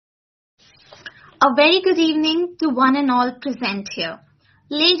A very good evening to one and all present here.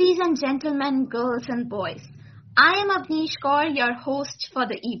 Ladies and gentlemen, girls and boys, I am Avnish Kaur, your host for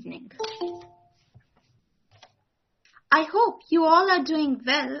the evening. I hope you all are doing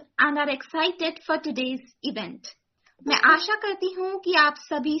well and are excited for today's event. मैं आशा करती हूँ कि आप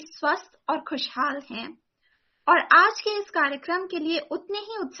सभी स्वस्थ और खुशहाल हैं और आज के इस कार्यक्रम के लिए उतने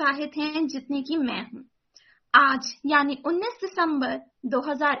ही उत्साहित हैं जितने कि मैं हूँ। आज यानी 19 दिसंबर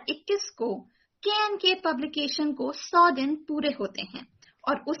 2021 को के पब्लिकेशन को 100 दिन पूरे होते हैं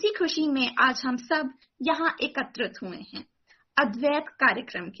और उसी खुशी में आज हम सब यहाँ एकत्रित हुए हैं अद्वैत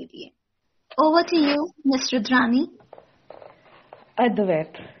कार्यक्रम के लिए। Over to you, Ms. Rudrani.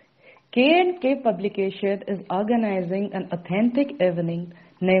 Advait. K&K Publication is organizing an authentic evening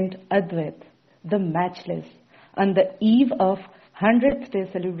named Advait, the Matchless, on the eve of 100th day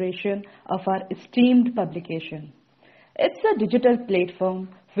celebration of our esteemed publication. It's a digital platform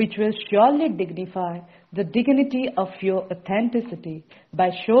which will surely dignify the dignity of your authenticity by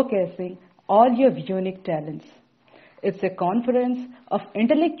showcasing all your unique talents. It's a conference of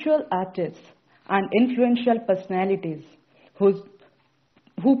intellectual artists and influential personalities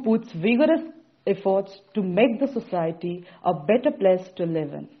who puts vigorous efforts to make the society a better place to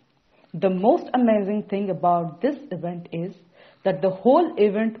live in. The most amazing thing about this event is that the whole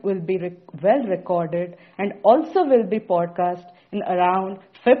event will be well recorded and also will be podcast in around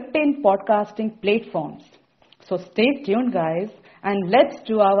 15 podcasting platforms. So stay tuned, guys, and let's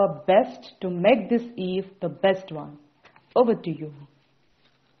do our best to make this eve the best one. Over to you.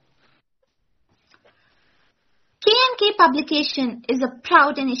 K&K Publication is a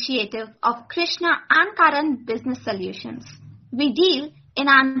proud initiative of Krishna and Karan Business Solutions. We deal in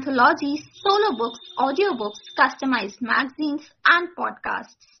anthologies, solo books, audiobooks, customized magazines, and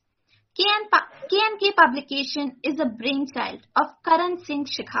podcasts. K&K Publication is a brainchild of Karan Singh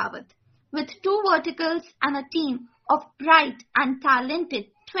Shekhawat, with 2 verticals and a team of bright and talented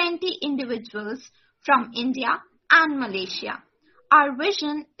 20 individuals from India and Malaysia. Our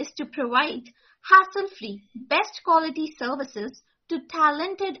vision is to provide hassle-free, best quality services to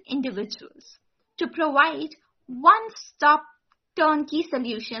talented individuals, to provide one-stop turnkey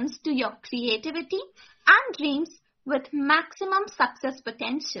solutions to your creativity and dreams with maximum success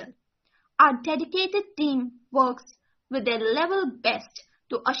potential. Our dedicated team works with their level best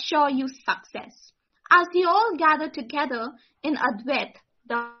to assure you success. As we all gather together in Advait,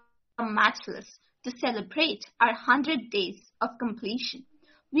 the Matchless, to celebrate our 100 days of completion,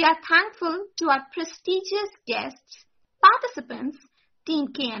 we are thankful to our prestigious guests, participants, Team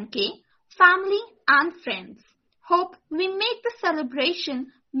K&K, family and friends. Hope we make the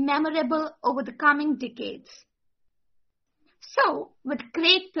celebration memorable over the coming decades. So, with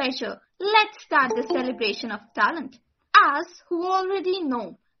great pleasure, let's start the celebration of talent. As who already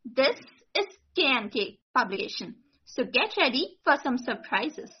know, this is K&K Publication. So get ready for some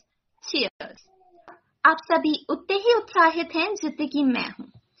surprises. Cheers! आप सभी उतने ही उत्साहित हैं जितने कि मैं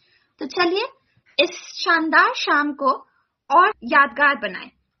हूँ। तो चलिए इस शानदार शाम को और यादगार बनाएं।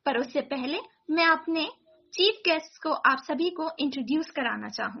 पर उससे पहले मैं अपने चीफ गेस्ट को आप सभी को इंट्रोड्यूस कराना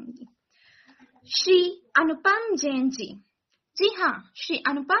चाहूंगी। श्री अनुपम जैन जी। जी हाँ, श्री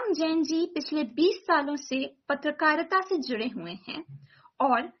अनुपम जैन जी पिछले 20 सालों से पत्रकारिता से जुड़े हुए हैं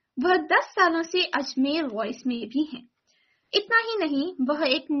और वह 10 सालों से अजमेर वॉइस में भी हैं। इतना ही नहीं, वह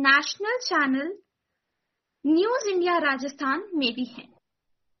एक national channel news India Rajasthan में भी हैं।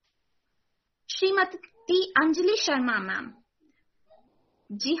 श्रीमती अंजलि शर्मा मैम।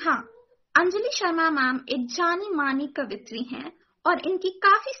 जी हाँ, अंजलि शर्मा मैम एक जानी मानी कवित्री हैं और इनकी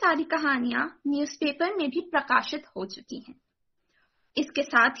काफी सारी कहानियां न्यूज़पेपर में भी प्रकाशित हो चुकी हैं। इसके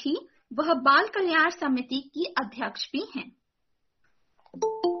साथ ही वह बाल कल्याण समिति की अध्यक्ष भी हैं।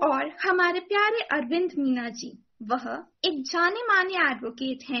 और हमारे प्यारे अरविंद मीना जी, वह एक जाने माने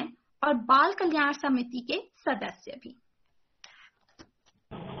एडवोकेट हैं और बाल कल्याण समिति के सदस्य भी।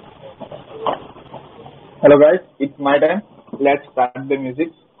 Hello guys, it's my time. Let's start the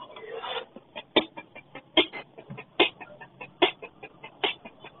music.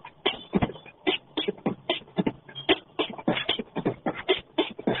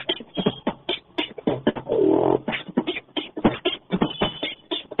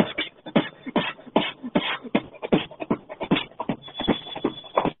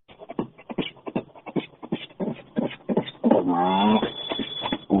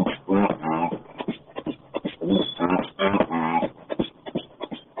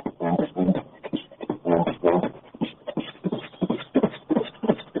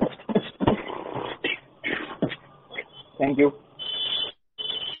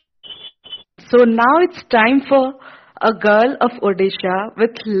 So now it's time for a girl of Odisha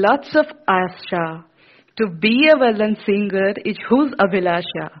with lots of asha. To be a well-known singer is whose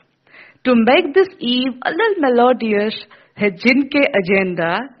abhilasha. To make this eve a little melodious है जिनके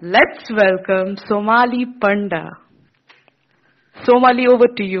agenda, let's welcome Somali Panda. Somali, over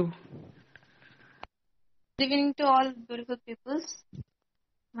to you. Good evening to all beautiful peoples,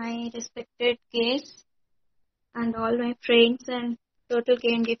 my respected guests, and all my friends and total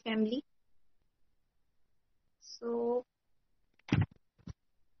KND family. So,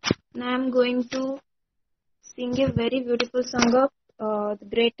 now I'm going to sing a very beautiful song of the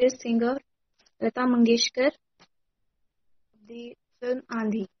greatest singer, Lata Mangeshkar, the film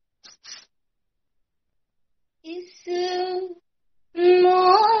Aandhi. इस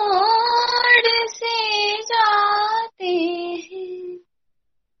मोड़ से जाते हैं,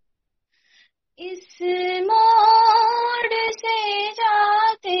 इस मोड़ से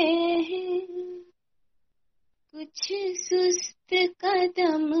जाते हैं, कुछ सुस्त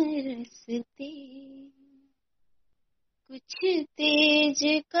कदम रसते, कुछ तेज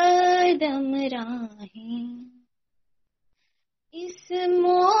कदम राहें, इस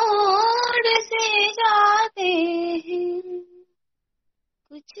मोड़ से जाते हैं,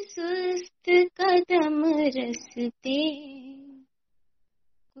 कुछ सुस्त कदम रसते,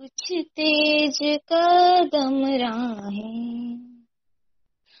 कुछ तेज कदम राहें,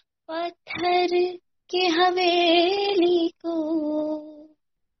 पत्थर के हवेली को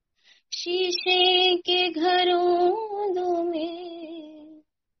शीशे के घरों में,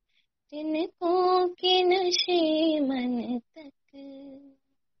 तिनकों के नशे मन तक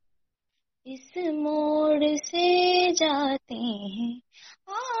इस मोड़ से जाते हैं,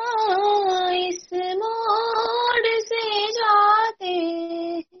 इस मोड़ से जाते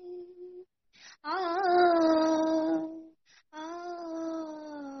हैं,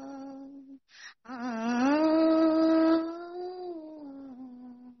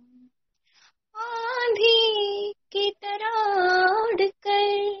 आंधी की तरह उड़कर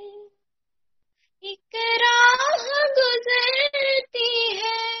एक राह गुजरती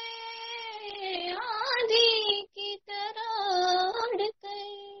है, आंधी की तरह उड़कर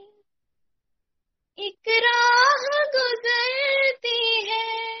एक राह गुजरती है,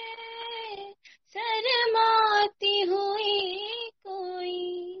 शर्माती हुई कोई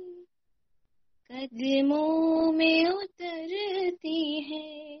कदमों में उतरती है,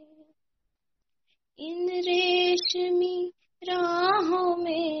 इन रेशमी राहों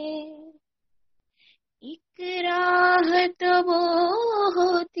में एक राह तो वो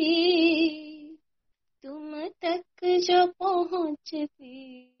होती, तुम तक जो पहुंचती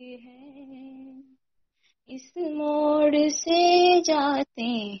है, इस मोड़ से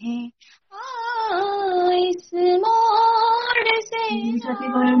जाते हैं, इस मोड़ से जाते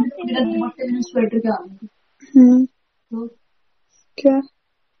हैं। स्वेटर तो क्या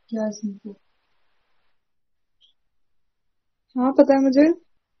क्या सीखो? हाँ पता है मुझे।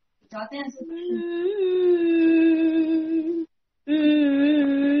 जाते हैं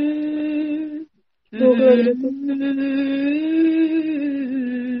भूख लग रही थी।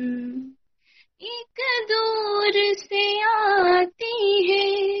 एक दूर से आती है,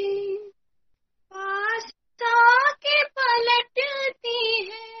 पास आके पलटती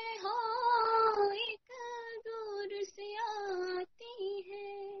है, हो एक दूर से आती है,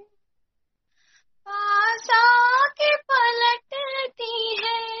 पास आके पलटती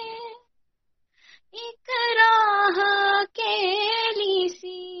है, एक राह अकेली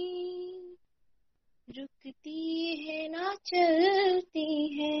सी रुकती है ना चलती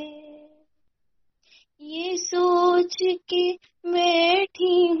है, ये सोच के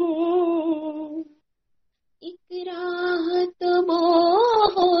बैठी हूँ, एक राह तो वो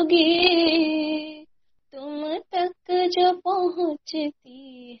होगी, तुम तक जो पहुँचती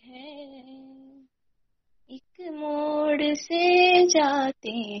है, एक मोड़ से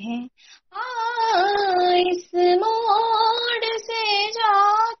जाते हैं, इस मोड़ से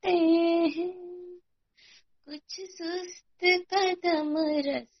जाते हैं, कुछ सुस्त कदम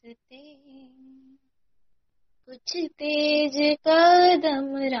रसते, कुछ तेज कदम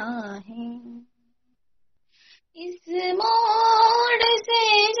राहें, इस मोड़ से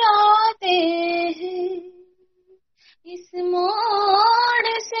जाते हैं, इस मोड़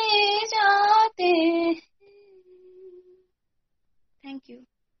से जाते हैं। Thank you.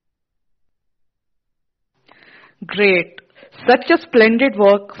 Great. Such a splendid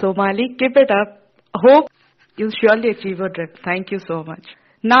work, Somali. Keep it up. Hope you'll surely achieve your dream. Thank you so much.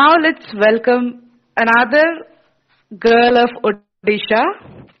 Now let's welcome another girl of Odisha.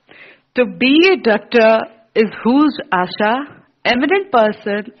 To be a doctor is whose asha, eminent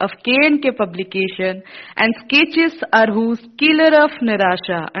person of K&K publication and sketches Arhu's Killer of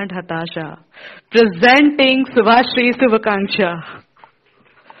Nirasha and Hatasha, presenting Subhashri Subhakanksha.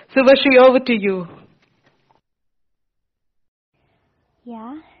 Subhashri, over to you.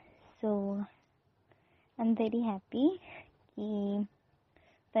 Yeah, so I'm very happy कि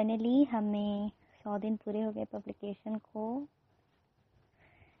finally हमें 100 दिन पूरे हो गए publication को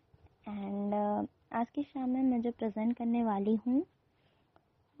and आज की शाम में मैं जो प्रेजेंट करने वाली हूँ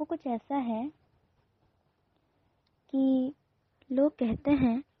वो कुछ ऐसा है कि लोग कहते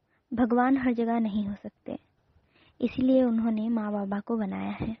हैं भगवान हर जगह नहीं हो सकते, इसीलिए उन्होंने माँ बाबा को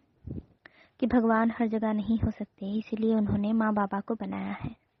बनाया है। कि भगवान हर जगह नहीं हो सकते, इसीलिए उन्होंने माँ बाबा को बनाया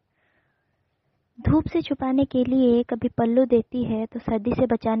है। धूप से छुपाने के लिए कभी पल्लू देती है तो सर्दी से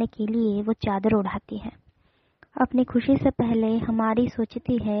बचाने के लिए वो चादर उड़ाती है। अपनी खुशी से पहले हमारी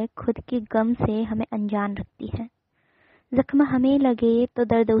सोचती है, खुद की गम से हमें अनजान रखती है। जख्म हमें लगे तो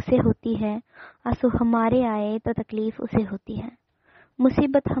दर्द उसे होती है, आंसू हमारे आए तो तकलीफ उसे होती है।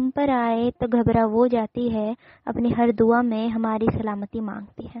 मुसीबत हम पर आए तो घबरा वो जाती है, अपनी हर दुआ में हमारी सलामती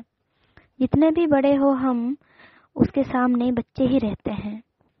मांगती है। जितने भी बड़े हो हम उसके सामने बच्चे ही रहते हैं।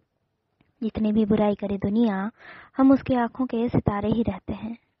 जितनी भी बुराई करे दुनिया हम उसकी आंखों के सितारे ही रहते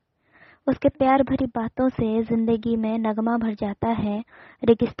हैं। उसके प्यार भरी बातों से जिंदगी में नगमा भर जाता है।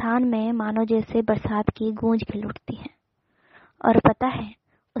 रेगिस्तान में मानो जैसे बरसात की गूंज खिल उठती है। और पता है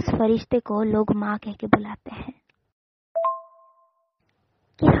उस फरिश्ते को लोग माँ कह के बुलाते हैं।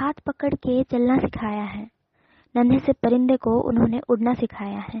 कि हाथ पकड़ के चलना सिखाया है, नन्हे से परिंदे को उन्होंने उड़ना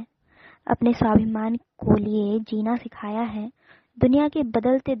सिखाया है। अपने स्वाभिमान को लिए जीना सिखाया है, दुनिया के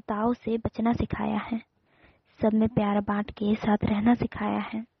बदलते दाव से बचना सिखाया है। सब में प्यार बांट के साथ रहना सिखाया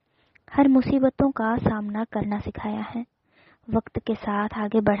है। हर मुसीबतों का सामना करना सिखाया है। वक्त के साथ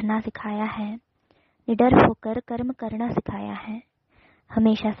आगे बढ़ना सिखाया है। निडर होकर कर्म करना सिखाया है।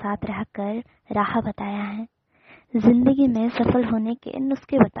 हमेशा साथ रहकर राह बताया है। जिंदगी में सफल होने के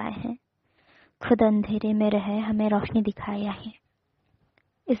नुस्खे बताए हैं। खुद अंधेरे में रहे हमें रोशनी दिखाया है।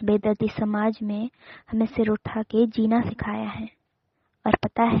 इस बेदर्दी समाज में हमें सिर उठा के जीना सिखाया है। और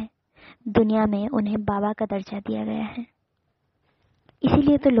पता है दुनिया में उन्हें बाबा का दर्जा दिया गया है।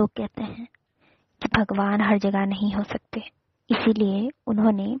 इसीलिए तो लोग कहते हैं कि भगवान हर जगह नहीं हो सकते, इसीलिए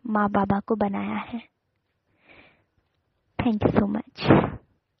उन्होंने माँ बाबा को बनाया है। Thank you so much.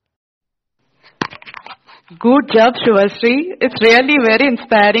 Good job, Shubhashri. It's really very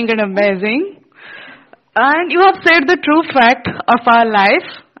inspiring and amazing. And you have said the true fact of our life.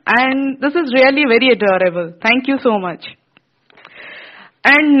 And this is really very adorable. Thank you so much.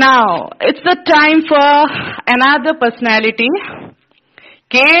 And now, it's the time for another personality.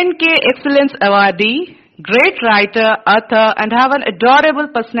 K&K Excellence Awardee, great writer, author, and have an adorable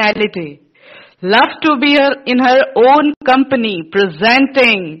personality. Loves to be in her own company,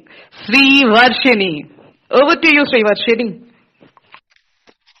 presenting Sri Varshini. Over to you, Sri Varshini.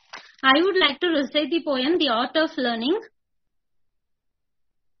 I would like to recite the poem, The Art of Learning.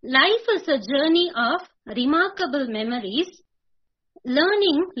 Life is a journey of remarkable memories.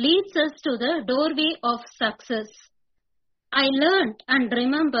 Learning leads us to the doorway of success. I learned and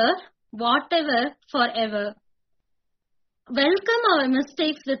remember whatever forever. Welcome our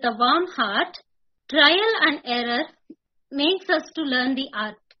mistakes with a warm heart. Trial and error makes us to learn the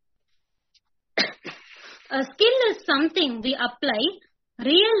art. A skill is something we apply.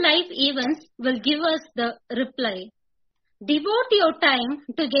 Real life events will give us the reply. Devote your time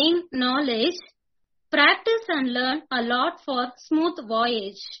to gain knowledge. Practice and learn a lot for smooth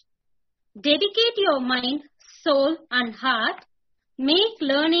voyage. Dedicate your mind, soul and heart. Make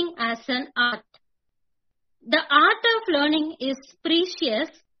learning as an art. The art of learning is precious.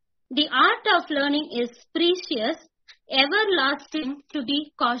 The art of learning is precious, everlasting to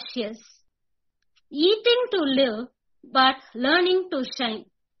be cautious. Eating to live, but learning to shine.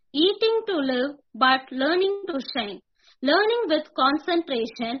 Eating to live, but learning to shine. Learning with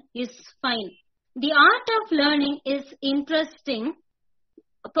concentration is fine. The art of learning is interesting.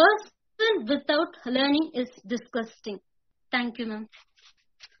 A person without learning is disgusting. Thank you, ma'am.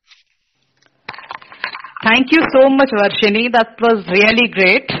 Thank you so much, Varshini. That was really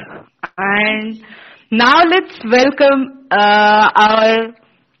great. And now let's welcome our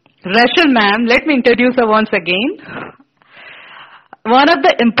Rachel ma'am. Let me introduce her once again. One of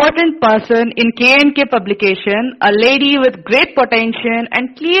the important person in K&K publication, a lady with great potential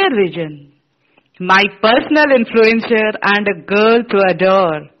and clear vision. My personal influencer and a girl to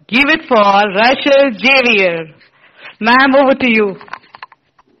adore. Give it for Rachel Javier. Ma'am, over to you.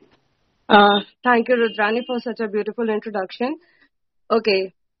 Thank you, Rudrani, for such a beautiful introduction.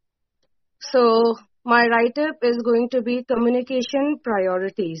 Okay, so My write-up is going to be communication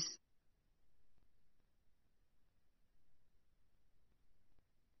priorities.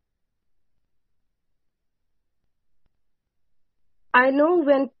 I know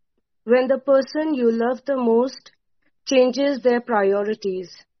when the person you love the most changes their priorities,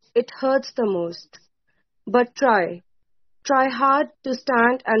 it hurts the most. But try hard to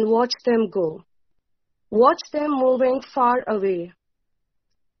stand and watch them go. Watch them moving far away.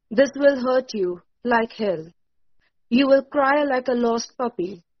 This will hurt you like hell. You will cry like a lost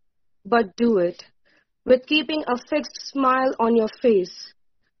puppy, but do it with keeping a fixed smile on your face.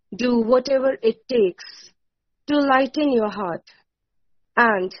 Do whatever it takes to lighten your heart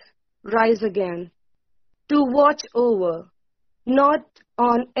and rise again, to watch over, not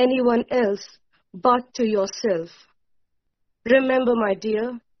on anyone else, but to yourself. Remember, my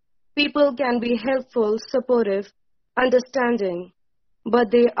dear, people can be helpful, supportive, understanding,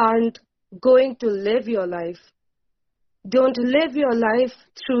 but they aren't going to live your life. Don't live your life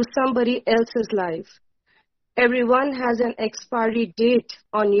through somebody else's life. Everyone has an expiry date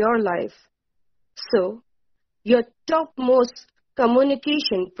on your life. So, your topmost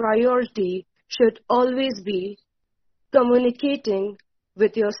communication priority should always be communicating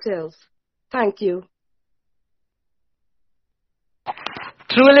with yourself. Thank you.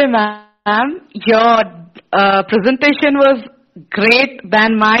 Truly, ma'am, your presentation was great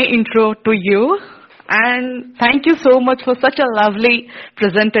than my intro to you. And thank you so much for such a lovely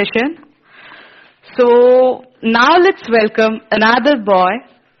presentation. So now let's welcome another boy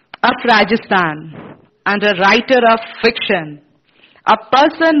of Rajasthan and a writer of fiction, a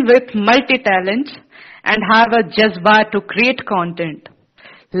person with multi-talent and have a jazba to create content.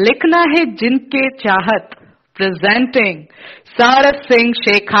 Likhna hai jinke chahat, presenting Saurav Singh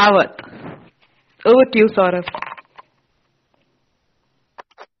Shekhawat. Over to you, Saurav.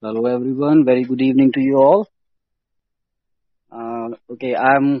 Hello everyone, very good evening to you all. Okay,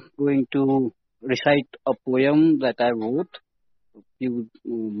 I'm going to recite a poem that I wrote a few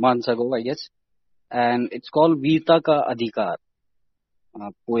months ago, I guess, and it's called वीरता का अधिकार.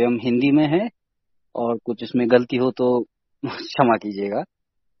 Poem Hindi में है और कुछ इसमें गलती हो तो क्षमा कीजिएगा.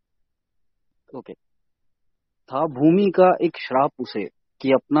 ओके. था भूमि का एक श्राप उसे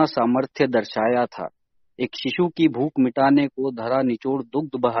कि अपना सामर्थ्य दर्शाया था. एक शिशु की भूख मिटाने को धरा निचोड़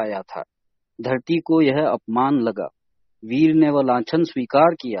दुग्ध बहाया था. धरती को यह अपमान लगा, वीर ने वह लांछन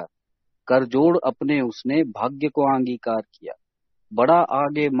स्वीकार किया. कर जोड़ अपने उसने भाग्य को अंगीकार किया. बड़ा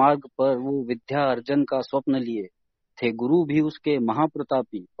आगे मार्ग पर वो विद्या अर्जन का स्वप्न लिए. थे गुरु भी उसके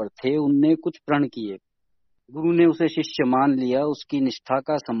महाप्रतापी, पर थे उनने कुछ प्रण किए. गुरु ने उसे शिष्य मान लिया, उसकी निष्ठा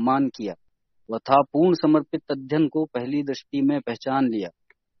का सम्मान किया. वह था पूर्ण समर्पित, अध्ययन को पहली दृष्टि में पहचान लिया.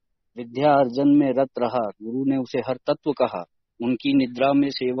 विद्या अर्जन में रत रहा, गुरु ने उसे हर तत्व कहा. उनकी निद्रा में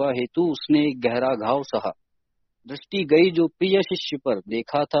सेवा हेतु उसने एक गहरा घाव सहा. दृष्टि गई जो प्रिय शिष्य पर,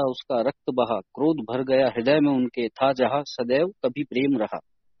 देखा था उसका रक्त बहा. क्रोध भर गया हृदय में उनके, था जहाँ सदैव कभी प्रेम रहा.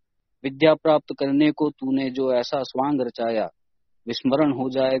 विद्या प्राप्त करने को तूने जो ऐसा स्वांग रचाया, विस्मरण हो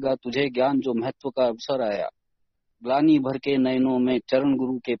जाएगा तुझे ज्ञान जो महत्व का अवसर आया. ग्लानि भर के नयनों में चरण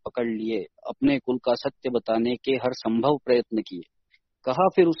गुरु के पकड़ लिए, अपने कुल का सत्य बताने के हर संभव प्रयत्न किए. कहा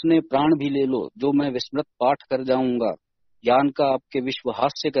फिर उसने प्राण भी ले लो, जो मैं विस्मृत पाठ कर जाऊंगा. ज्ञान का आपके विश्व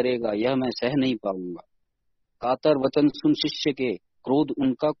हास्य करेगा, यह मैं सह नहीं पाऊंगा. कातर वचन सुन शिष्य के, क्रोध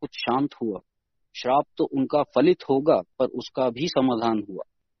उनका कुछ शांत हुआ. श्राप तो उनका फलित होगा, पर उसका भी समाधान हुआ.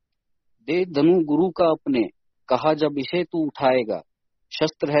 दे धनु गुरु का अपने, कहा जब इसे तू उठाएगा.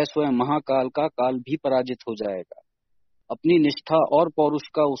 शस्त्र है स्वयं महाकाल का, काल भी पराजित हो जाएगा. अपनी निष्ठा और पौरुष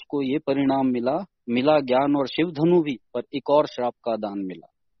का उसको ये परिणाम मिला. मिला ज्ञान और शिव धनु भी, पर एक और श्राप का दान मिला.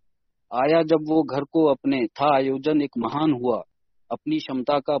 आया जब वो घर को अपने, था आयोजन एक महान हुआ. अपनी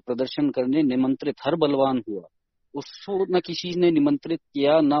क्षमता का प्रदर्शन करने निमंत्रित हर बलवान हुआ. उसको न किसी ने निमंत्रित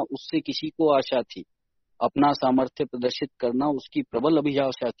किया, न उससे किसी को आशा थी. अपना सामर्थ्य प्रदर्शित करना उसकी प्रबल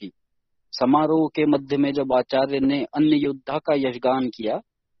अभिलाषा थी. समारोह के मध्य में जब आचार्य ने अन्य योद्धा का यशगान किया,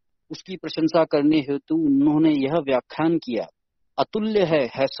 उसकी प्रशंसा करने हेतु उन्होंने यह व्याख्यान किया. अतुल्य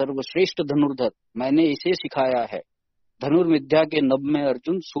है सर्वश्रेष्ठ धनुर्धर, मैंने इसे सिखाया है. धनुर्विद्या के नभ में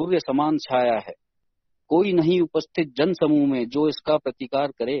अर्जुन सूर्य समान छाया है. कोई नहीं उपस्थित जन समूह में जो इसका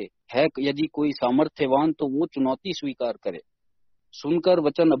प्रतिकार करे. है यदि कोई सामर्थ्यवान तो वो चुनौती स्वीकार करे. सुनकर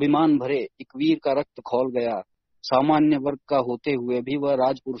वचन अभिमान भरे, एक वीर का रक्त खौल गया. सामान्य वर्ग का होते हुए भी वह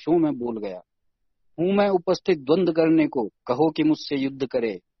राजपुरुषों में बोल गया. हूं मैं उपस्थित द्वंद्व करने को, कहो कि मुझसे युद्ध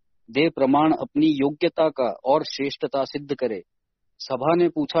करे. दे प्रमाण अपनी योग्यता का और श्रेष्ठता सिद्ध करे. सभा ने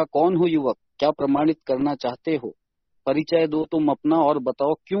पूछा कौन हो युवक, क्या प्रमाणित करना चाहते हो. परिचय दो तुम अपना और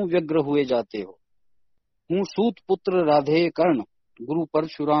बताओ क्यों व्यग्र हुए जाते हो. हूँ सूत पुत्र राधेय कर्ण, गुरु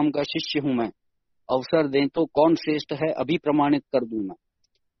परशुराम का शिष्य हूं मैं. अवसर दें तो कौन श्रेष्ठ है अभी प्रमाणित कर दूं मैं।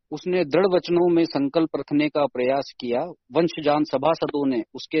 उसने दृढ़ वचनों में संकल्प रखने का प्रयास किया। वंशजान सभासदों ने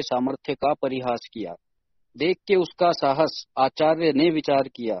उसके सामर्थ्य का परिहास किया। देख के उसका साहस आचार्य ने विचार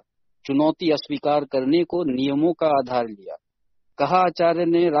किया। चुनौती अस्वीकार करने को नियमों का आधार लिया। कहा आचार्य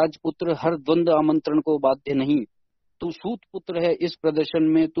ने, राजपुत्र हर द्वंद्व आमंत्रण को बाध्य नहीं। तू सूत पुत्र है, इस प्रदर्शन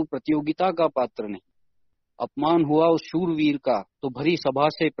में तू प्रतियोगिता का पात्र नहीं। अपमान हुआ उस शूरवीर का तो भरी सभा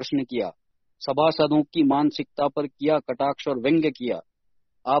से प्रश्न किया। सभासदों की मानसिकता पर किया कटाक्ष और व्यंग्य किया।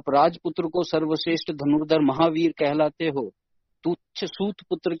 आप राजपुत्र को सर्वश्रेष्ठ धनुर्धर महावीर कहलाते हो, तुच्छ सूत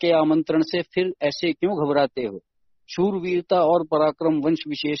पुत्र के आमंत्रण से फिर ऐसे क्यों घबराते हो। शूरवीरता और पराक्रम वंश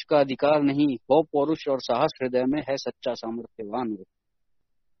विशेष का अधिकार नहीं, हो पौरुष और साहस हृदय में है सच्चा सामर्थ्यवान हो।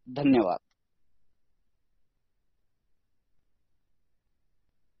 धन्यवाद।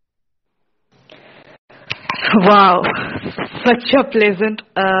 Wow, such a pleasant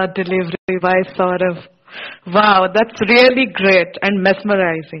delivery by Saurav. Wow, that's really great and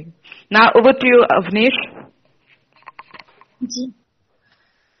mesmerizing. Now over to you, Avnish. जी,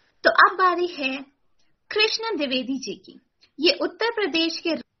 तो अब बारी है कृष्ण द्विवेदी जी की। ये उत्तर प्रदेश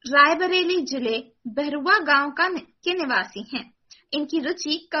के रायबरेली जिले बहरुआ गांव के निवासी हैं। इनकी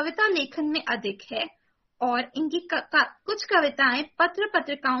रुचि कविता लेखन में अधिक है और इनकी कुछ कविताएं पत्र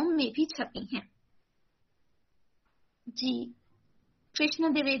पत्रिकाओं में भी छपी हैं। जी,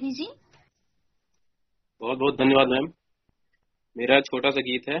 कृष्ण द्विवेदी जी। बहुत बहुत धन्यवाद मैम। मेरा छोटा सा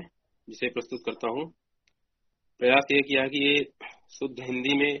गीत है जिसे प्रस्तुत करता हूँ। प्रयास ये किया कि ये शुद्ध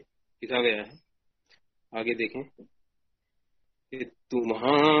हिंदी में लिखा गया है। आगे देखें कि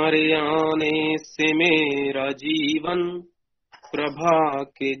तुम्हारे आने से मेरा जीवन प्रभा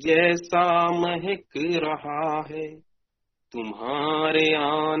के जैसा महक रहा है। तुम्हारे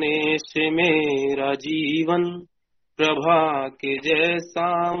आने से मेरा जीवन प्रभा के जैसा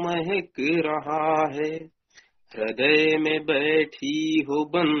महक रहा है। हृदय में बैठी हो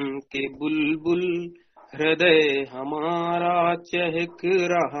बन के बुलबुल, हृदय हमारा चहक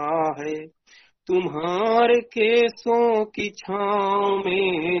रहा है। तुम्हारे केसों की छाँव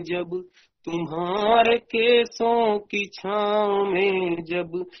में जब, तुम्हारे केसों की छाँव में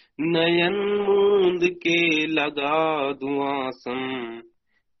जब नयन मूंद के लगा दूं आसम,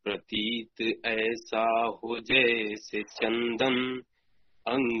 प्रतीत ऐसा हो जैसे चंदन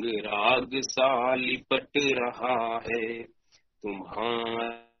अंग राग सा लिपट रहा है।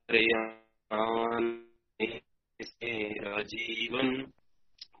 तुम्हारे आने से मेरा जीवन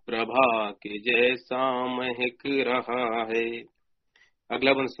प्रभा के जैसा महक रहा है।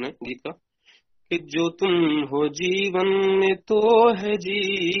 अगला बंद सुने गीत का कि जो तुम हो जीवन में तो है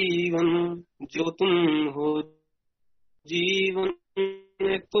जीवन, जो तुम हो जीवन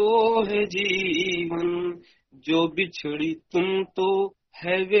में तो है जीवन, जो बिछड़ी तुम तो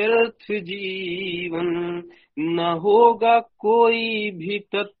है व्यर्थ जीवन। न होगा कोई भी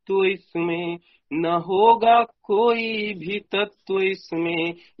तत्व इसमें, न होगा कोई भी तत्व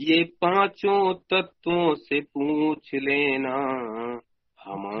इसमें, ये पांचों तत्वों से पूछ लेना।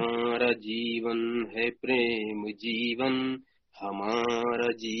 हमारा जीवन है प्रेम जीवन,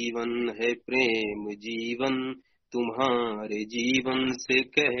 हमारा जीवन है प्रेम जीवन। तुम्हारे जीवन से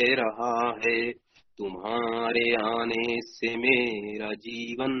कह रहा है, तुम्हारे आने से मेरा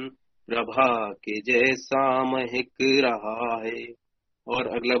जीवन प्रभा के जैसा महक रहा है। और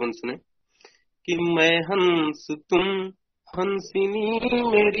अगला बंद सुने कि मैं हंस तुम हंसिनी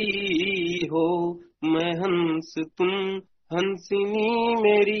मेरी हो, मैं हंस तुम हंसिनी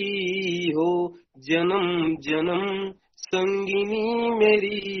मेरी हो, जन्म जन्म संगिनी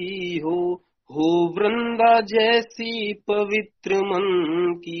मेरी हो वृंदा जैसी पवित्र मन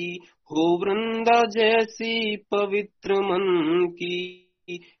की, हो वृंदा जैसी पवित्र मन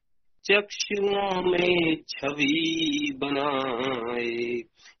की, चक्षुओं में छवि बनाए।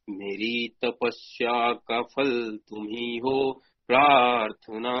 मेरी तपस्या का फल तुम ही हो,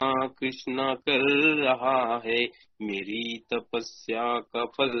 प्रार्थना कृष्णा कर रहा है। मेरी तपस्या का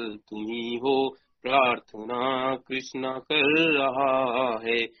फल तुम ही हो, प्रार्थना कृष्णा कर रहा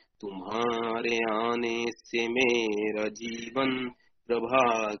है। तुम्हारे आने से मेरा जीवन प्रभा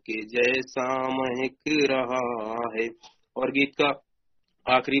के जैसा महक रहा है। और गीत का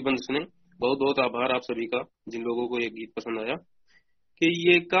आखिरी बंद सुने। बहुत बहुत आभार आप सभी का जिन लोगों को ये गीत पसंद आया। कि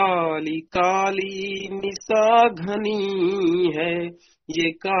ये काली काली निशा घनी है, ये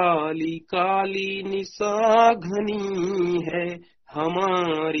काली काली निशा घनी है,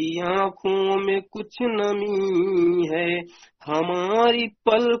 हमारी आंखों में कुछ नमी है। हमारी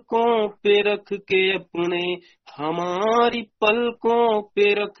पलकों पे रख के अपने, हमारी पलकों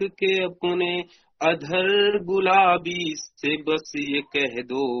पे रख के अपने अधर गुलाबी से बस ये कह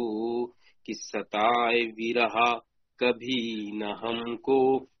दो कि सताए विरहा कभी न हमको,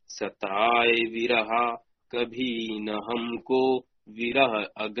 सताए विरहा कभी न हमको, विरह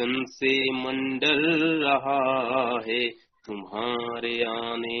अगन से मंडल रहा है, तुम्हारे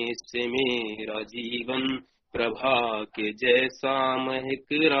आने से मेरा जीवन प्रभा के जैसा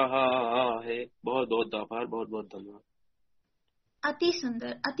महक रहा है। बहुत बहुत आभार, बहुत बहुत धन्यवाद। अति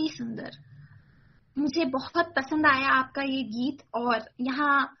सुंदर, अति सुंदर। मुझे बहुत पसंद आया आपका ये गीत और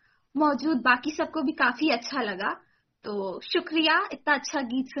यहाँ मौजूद बाकी सबको भी काफी अच्छा लगा, तो शुक्रिया इतना अच्छा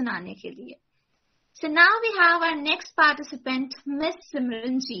गीत सुनाने के लिए। So now we have our next participant, Miss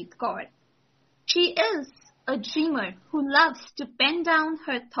Simranjeet Kaur. She is a dreamer who loves to pen down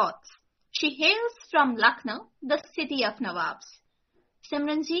her thoughts. She hails from Lucknow, the city of Nawabs.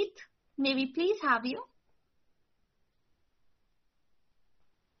 Simranjeet, may we please have you?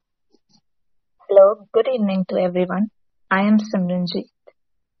 Hello, good evening to everyone. I am Simranjeet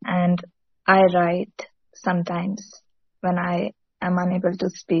and I write sometimes when I am unable to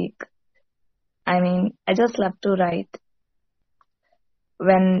speak. I just love to write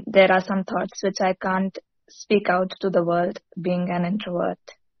when there are some thoughts which I can't speak out to the world, being an introvert.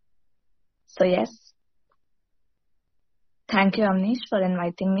 So yes, thank you Amnish for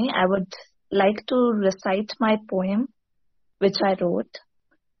inviting me. I would like to recite my poem which I wrote.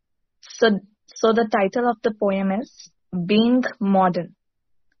 So the title of the poem is Being Modern.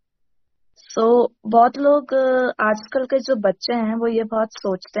 बहुत लोग आजकल के जो बच्चे हैं वो ये बहुत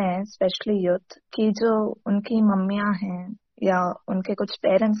सोचते हैं, स्पेशली यूथ, कि जो उनकी मम्मियां हैं या उनके कुछ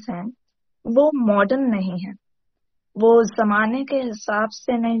पेरेंट्स हैं वो मॉडर्न नहीं है, वो जमाने के हिसाब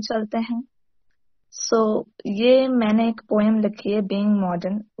से नहीं चलते हैं। ये मैंने एक पोएम लिखी है, being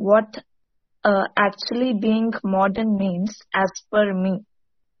modern, what actually being modern means as per me.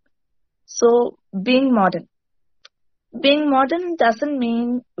 Being modern, being modern doesn't mean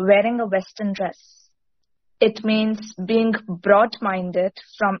wearing a Western dress. It means being broad-minded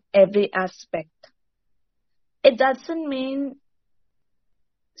from every aspect. It doesn't mean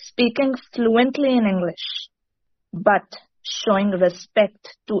speaking fluently in English, but showing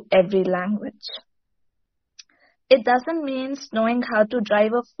respect to every language. It doesn't mean knowing how to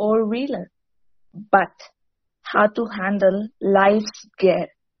drive a four-wheeler, but how to handle life's gear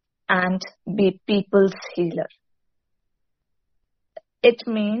and be people's healer. It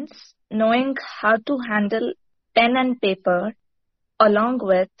means knowing how to handle pen and paper along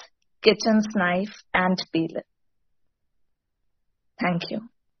with kitchen's knife and peeler. Thank you.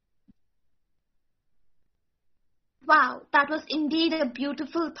 Wow, that was indeed a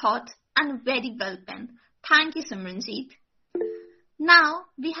beautiful thought and very well penned. Thank you, Simranjeet. Now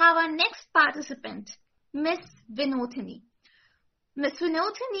we have our next participant, Miss Vinodhini. Miss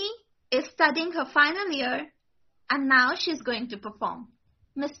Vinodhini is studying her final year and now she's going to perform.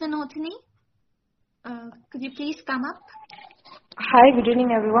 Miss Vinodhini, could you please come up? Hi, good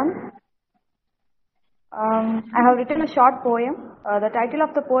evening everyone. I have written a short poem. The title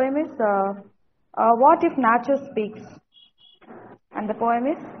of the poem is What If Nature Speaks? And the poem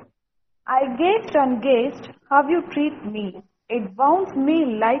is, I gazed and gazed how you treat me. It wounds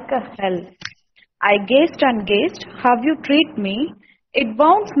me like a hell. I gazed and gazed how you treat me. It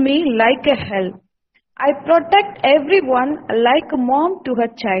wounds me like a hell. I protect everyone like a mom to her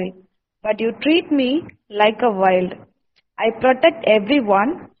child, but you treat me like a wild. I protect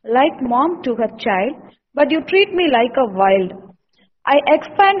everyone like mom to her child, but you treat me like a wild. I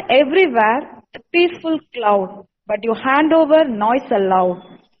expand everywhere the peaceful cloud, but you hand over noise aloud.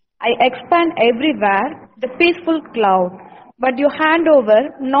 I expand everywhere the peaceful cloud, but you hand over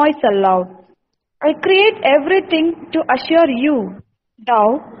noise aloud. I create everything to assure you,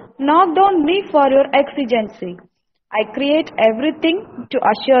 thou knocked on me for your exigency. I create everything to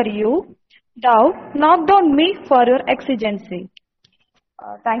assure you, thou knocked on me for your exigency.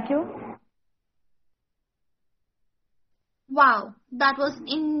 Thank you. Wow, that was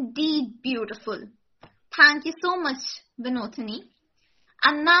indeed beautiful. Thank you so much, Vinodhini.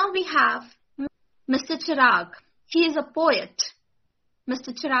 And now we have Mr. Chirag. He is a poet.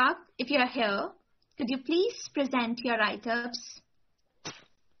 Mr. Chirag, if you are here, could you please present your write-ups?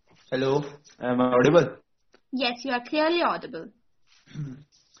 Hello, am I audible? Yes, you are clearly audible.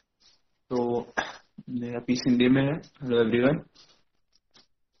 So, मेरा piece Hindi में है. Hello everyone.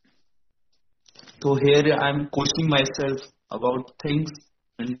 So here I am questioning myself about things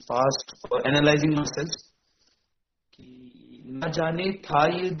in past or analyzing myself. कि न जाने था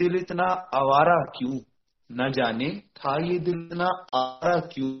ये दिल इतना आवारा क्यों, न जाने था ये दिल इतना आवारा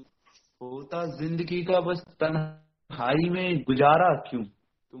क्यों, होता जिंदगी का बस तन्हाई में गुजारा क्यों.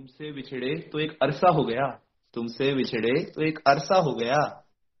 तुमसे बिछड़े तो एक अरसा हो गया, तुमसे बिछड़े तो एक अरसा हो गया,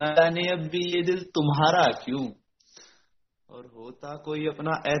 न जाने अब भी ये दिल तुम्हारा क्यों, और होता कोई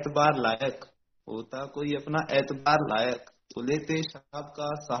अपना एतबार लायक, होता कोई अपना एतबार लायक, तो लेते शराब का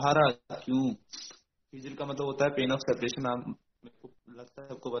सहारा क्यों। हिजर का मतलब होता है पेन ऑफ सेपरेशन, मेरे को लगता है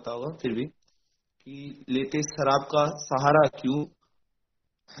सबको पता होगा, फिर भी कि लेते शराब का सहारा क्यों।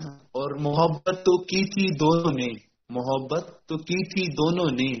 और मोहब्बत तो की थी दोनों ने, मोहब्बत तो की थी दोनों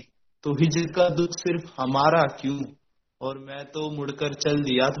ने, तो हिजर का दुख सिर्फ हमारा क्यों, और मैं तो मुड़कर चल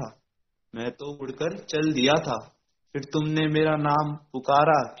दिया था, मैं तो मुड़कर चल दिया था, फिर तुमने मेरा नाम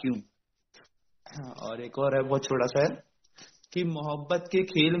पुकारा क्यों। और एक और है बहुत छोटा सा है कि मोहब्बत के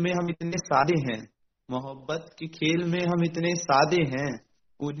खेल में हम इतने सादे हैं, मोहब्बत के खेल में हम इतने सादे हैं,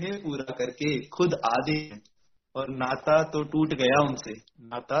 उन्हें पूरा करके खुद आधे हैं, और नाता तो टूट गया उनसे,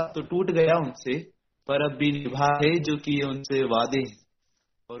 नाता तो टूट गया उनसे, पर अब भी निभा है जो किए उनसे वादे हैं।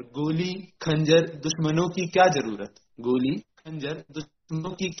 और गोली खंजर दुश्मनों की क्या जरूरत, गोली खंजर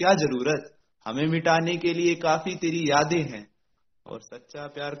दुश्मनों की क्या जरूरत, हमें मिटाने के लिए काफी तेरी यादें हैं। और सच्चा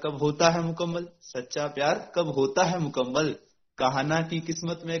प्यार कब होता है मुकम्मल, सच्चा प्यार कब होता है मुकम्मल, कहाना की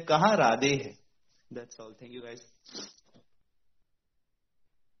किस्मत में कहाँ राधे है। That's all. Thank you guys.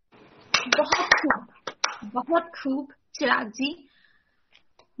 बहुत खूब चिराग जी,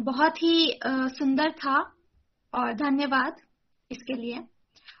 बहुत ही सुंदर था और धन्यवाद इसके लिए।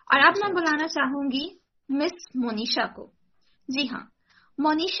 और अब मैं बुलाना चाहूंगी मिस मोनिशा को। जी हाँ,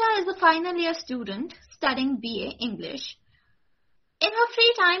 Monisha is a final year student studying BA English. In her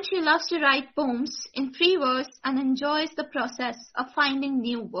free time, she loves to write poems in free verse and enjoys the process of finding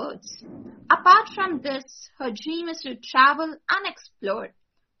new words. Apart from this, her dream is to travel and explore.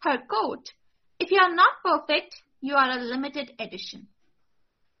 Her quote, "If you are not perfect, you are a limited edition."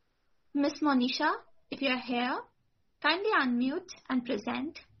 Miss Monisha, if you are here, kindly unmute and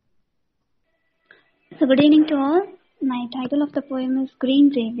present. So good evening to all. My title of the poem is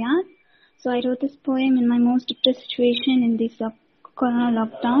Green Graveyard. So I wrote this poem in my most depressed situation in this Corona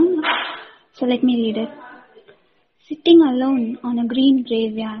lockdown. So let me read it. Sitting alone on a green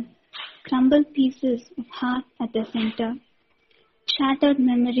graveyard, crumbled pieces of heart at the center, shattered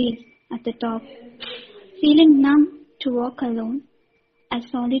memories at the top, feeling numb to walk alone,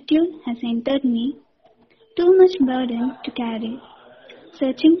 as solitude has entered me, too much burden to carry,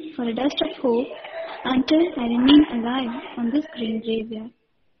 searching for a dust of hope until I remain alive on this green graveyard.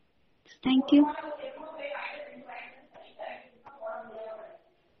 Thank you.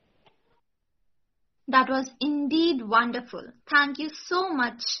 That was indeed wonderful. Thank you so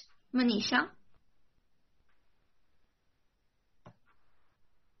much, Manisha.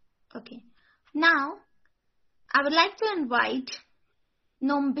 Okay. Now, I would like to invite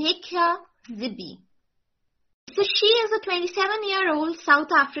Nombekya Zibi. So she is a 27-year-old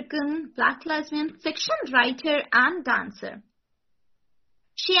South African Black lesbian fiction writer and dancer.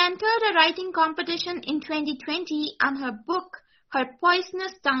 She entered a writing competition in 2020 and her book, Her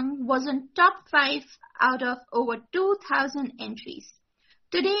Poisonous Tongue, was on top 5 out of over 2,000 entries.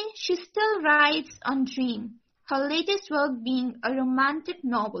 Today, she still writes on Dream, her latest work being a romantic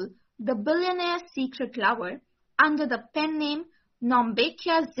novel, The Billionaire's Secret Lover, under the pen name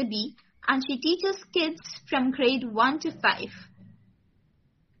Nombekya Zibi, and she teaches kids from grade 1 to 5.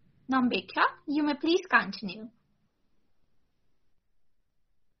 Nombekya, you may please continue.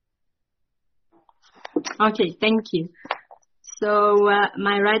 Okay, thank you. So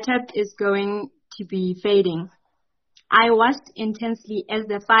my write-up is going to be fading. I watched intensely as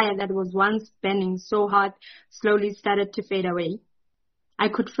the fire that was once burning so hot slowly started to fade away. I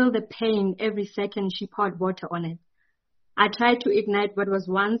could feel the pain every second she poured water on it. I tried to ignite what was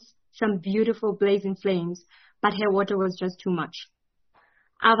once some beautiful blazing flames, but her water was just too much.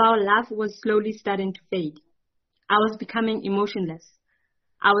 Our love was slowly starting to fade. I was becoming emotionless.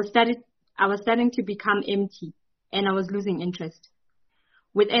 I was starting to become empty, and I was losing interest.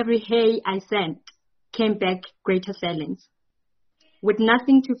 With every hey I sent, came back greater silence. With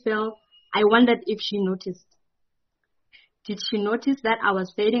nothing to feel, I wondered if she noticed. Did she notice that I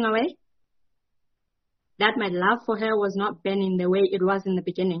was fading away? That my love for her was not burning the way it was in the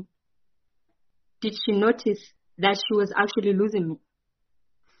beginning? Did she notice that she was actually losing me?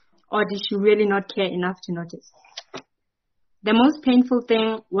 Or did she really not care enough to notice? The most painful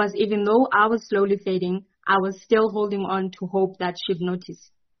thing was, even though I was slowly fading, I was still holding on to hope that she'd notice.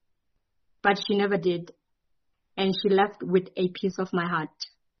 But she never did. And she left with a piece of my heart.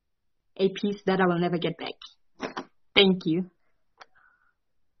 A piece that I will never get back. Thank you.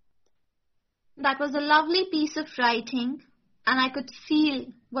 That was a lovely piece of writing, and I could feel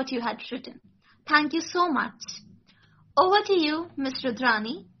what you had written. Thank you so much. Over to you, Ms.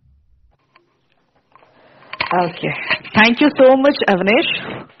 Rudrani. Okay. Thank you so much, Avnish.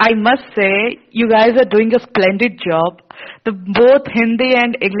 I must say, you guys are doing a splendid job. The both Hindi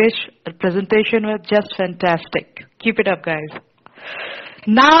and English presentation were just fantastic. Keep it up, guys.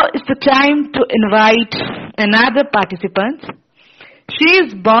 Now is the time to invite another participant. She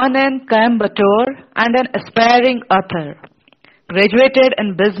is born in Coimbatore and an aspiring author. Graduated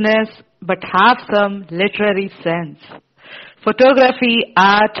in business but have some literary sense. Photography,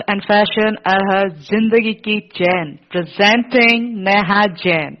 art and fashion are her Zindagi ki chain. Presenting Neha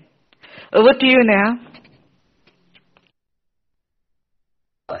Jain. Over to you, Neha.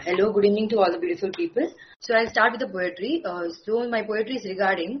 Hello, good evening to all the beautiful people. So I'll start with the poetry. So my poetry is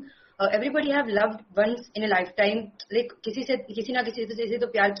regarding everybody have loved once in a lifetime. Like किसी ना किसी से तो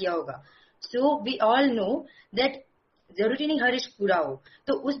प्यार किया होगा. So we all know that जरूरी नहीं हर इश्क पूरा हो,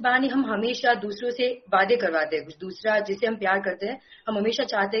 तो उस बहाने हम हमेशा दूसरों से वादे करवाते हैं. कुछ दूसरा जिसे हम प्यार करते हैं, हम हमेशा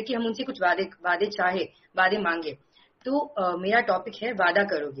चाहते हैं कि हम उनसे कुछ वादे मांगे. तो मेरा टॉपिक है वादा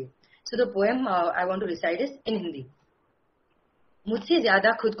करोगे. So the poem I want to recite is in Hindi. मुझसे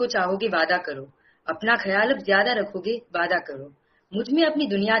ज्यादा खुद को चाहोगे वादा करो, अपना ख्याल अब ज्यादा रखोगे वादा करो. मुझ में अपनी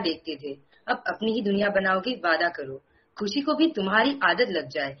दुनिया देखते थे, अब अपनी ही दुनिया बनाओगे वादा करो. खुशी को भी तुम्हारी आदत लग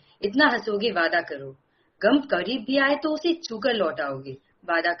जाए, इतना हंसोगे वादा करो. गम करीब भी आए तो उसे छूकर लौट आओगे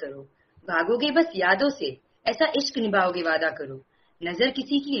वादा करो. भागोगे बस यादों से, ऐसा इश्क निभाओगे वादा करो. नजर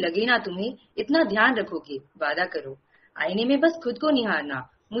किसी की लगे ना तुम्हें, इतना ध्यान रखोगे वादा करो. आईने में बस खुद को निहारना,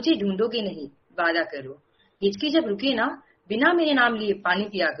 मुझे ढूंढोगे नहीं वादा करो. हिचकी जब रुके ना, बिना मेरे नाम लिए पानी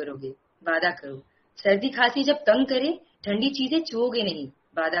पिया करोगे वादा करो. सर्दी खांसी जब तंग करे, ठंडी चीजें छुओगे नहीं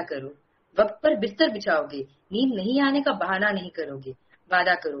वादा करो. वक्त पर बिस्तर बिछाओगे, नींद नहीं आने का बहाना नहीं करोगे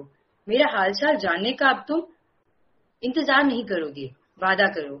वादा करो. मेरा हालचाल जानने का अब तुम इंतजार नहीं करोगे वादा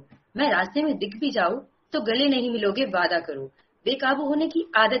करो. मैं रास्ते में दिख भी जाऊं तो गले नहीं मिलोगे वादा करो. बेकाबू होने की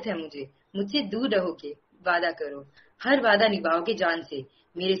आदत है मुझे, मुझसे दूर रहोगे वादा करो. हर वादा निभाओगे जान से,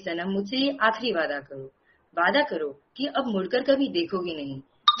 मेरे सनम मुझसे ये आखिरी वादा करो. वादा करो कि अब मुड़कर कभी देखोगे नहीं.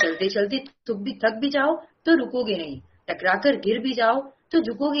 चलते चलते थक भी जाओ तो रुकोगे नहीं. टकराकर गिर भी जाओ तो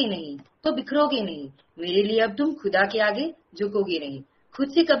झुकोगे नहीं, तो बिखरोगे नहीं. मेरे लिए अब तुम खुदा के आगे झुकोगे नहीं. खुद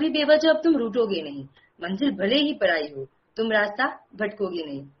से कभी बेवजह अब तुम रूठोगे नहीं. मंजिल भले ही पराई हो, तुम रास्ता भटकोगे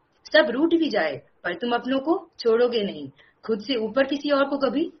नहीं. सब रूठ भी जाए पर तुम अपनों को छोड़ोगे नहीं. खुद से ऊपर किसी और को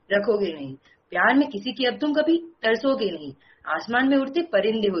कभी रखोगे नहीं. प्यार में किसी की अब तुम कभी तरसोगे नहीं. आसमान में उड़ते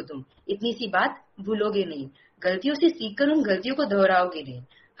परिंदे हो तुम, इतनी सी बात भूलोगे नहीं. गलतियों से सीखकर उन गलतियों को दोहराओगे नहीं.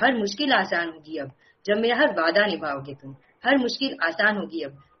 हर मुश्किल आसान होगी अब जब मेरा हर वादा निभाओगे तुम. हर मुश्किल आसान होगी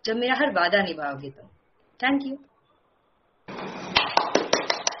अब जब मेरा हर वादा निभाओगे तुम. Thank you.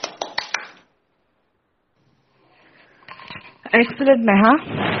 Excellent, Neha.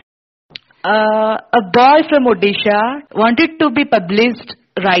 A boy from Odisha wanted to be published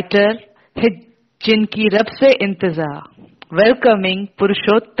writer, जिनकी रब से इंतजार. Welcoming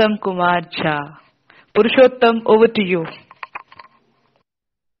Purushottam Kumar Jha. Purushottam, over to you.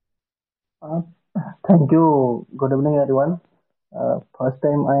 Thank you. Good evening, everyone. First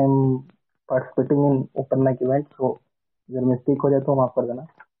time I am participating in open mic event, so अगर mistake हो जाए तो माफ कर देना.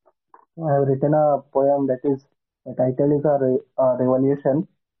 I have written a poem that is, the title is a revolution.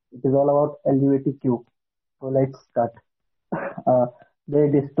 It is all about LGBTQ. So let's start. They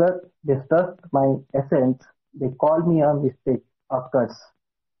distrust my essence. They call me a mistake, a curse.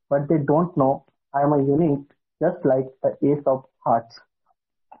 But they don't know I am a unique, just like the ace of hearts.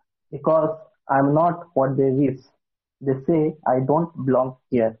 Because I am not what they wish. They say I don't belong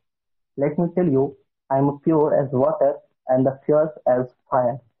here. Let me tell you, I am pure as water and the fierce as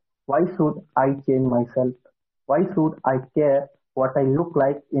fire. Why should I change myself? Why should I care what I look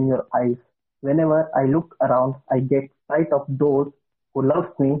like in your eyes? Whenever I look around, I get sight of those who love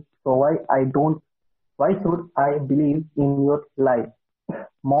me. So why should I believe in your lie?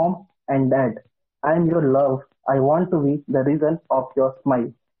 Mom and Dad, I am your love. I want to be the reason of your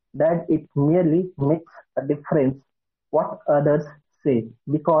smile. Dad, it merely makes a difference what others say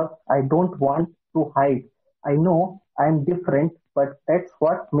because I don't want to hide. I know I am different, but that's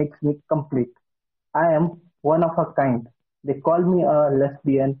what makes me complete. I am one of a kind. They call me a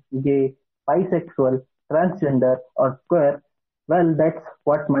lesbian, gay, bisexual, transgender, or queer. Well, that's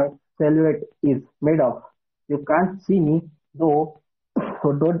what my silhouette is made of. You can't see me though,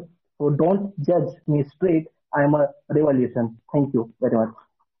 so don't judge me straight. I am a revolution. Thank you very much.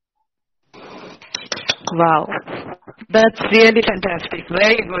 Wow, that's really fantastic.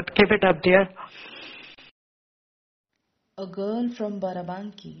 Very good. Keep it up, dear. A girl from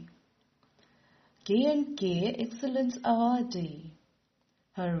Barabanki. K&K Excellence Awardee.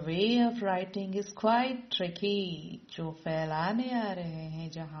 Her way of writing is quite tricky. जो फैलाने आ रहे हैं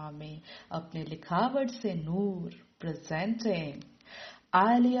जहां में अपने लिखावट से नूर. Presenting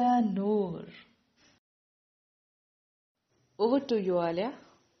Alia Noor. Over to you, Alia.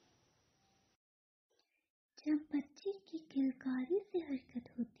 जब बच्चे की किलकारी से हरकत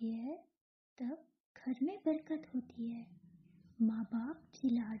होती है तब घर में बरकत होती है. माँ बाप की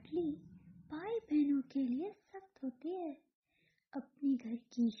लाडली भाई बहनों के लिए सख्त होती है. अपने घर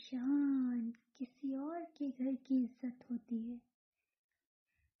की शान किसी और के घर की इज्जत होती है.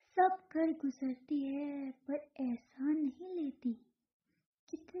 सब घर गुजरती है पर ऐसा नहीं लेती.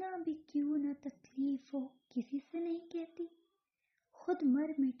 कितना भी क्यों न तकलीफ हो किसी से नहीं कहती. खुद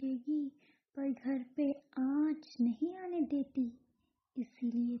मर मिटेगी पर घर पे आँच नहीं आने देती.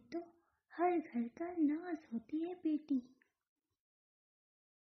 इसीलिए तो हर घर का नाज होती है बेटी.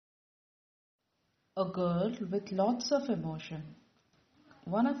 A girl with lots of emotion.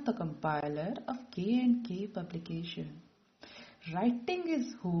 One of the compiler of K&K publication. Writing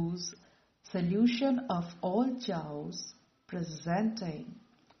is whose solution of all chaos. Presenting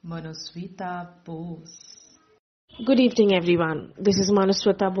Manuswita Bose. Good evening, everyone. This is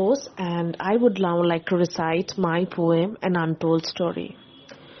Manuswita Bose, and I would now like to recite my poem, An Untold Story.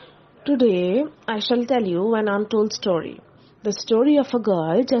 Today, I shall tell you an untold story. The story of a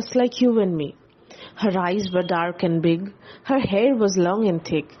girl just like you and me. Her eyes were dark and big. Her hair was long and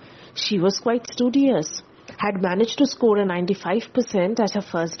thick. She was quite studious. Had managed to score a 95% at her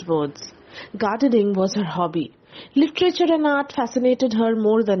first boards. Gardening was her hobby. Literature and art fascinated her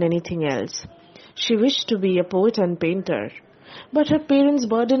more than anything else. She wished to be a poet and painter. But her parents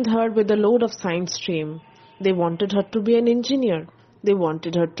burdened her with the load of science stream. They wanted her to be an engineer. They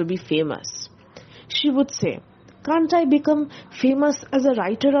wanted her to be famous. She would say, "Can't I become famous as a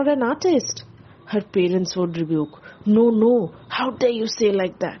writer or an artist?" Her parents would rebuke, No, how dare you say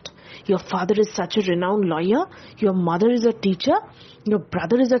like that? Your father is such a renowned lawyer. Your mother is a teacher. Your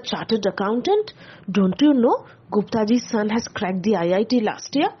brother is a chartered accountant. Don't you know Guptaji's son has cracked the IIT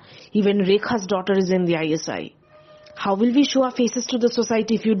last year? Even Rekha's daughter is in the ISI. How will we show our faces to the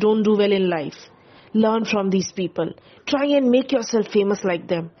society if you don't do well in life? Learn from these people. Try and make yourself famous like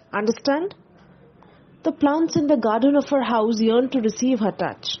them. Understand? The plants in the garden of her house yearned to receive her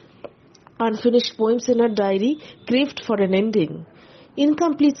touch. Unfinished poems in her diary craved for an ending.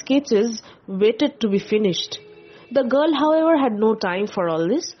 Incomplete sketches waited to be finished. The girl, however, had no time for all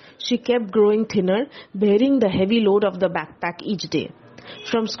this. She kept growing thinner, bearing the heavy load of the backpack each day.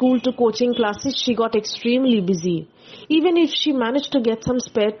 From school to coaching classes, she got extremely busy. Even if she managed to get some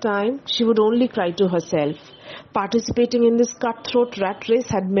spare time, she would only cry to herself. Participating in this cutthroat rat race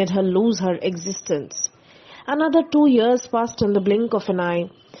had made her lose her existence. Another 2 years passed in the blink of an eye.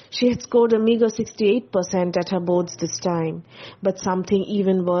 She had scored a meager 68% at her boards this time. But something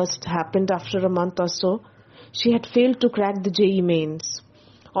even worse happened after a month or so. She had failed to crack the JEE mains.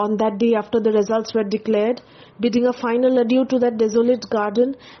 On that day after the results were declared, bidding a final adieu to that desolate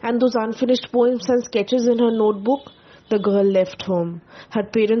garden and those unfinished poems and sketches in her notebook, the girl left home. Her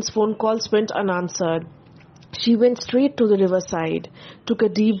parents' phone calls went unanswered. She went straight to the riverside, took a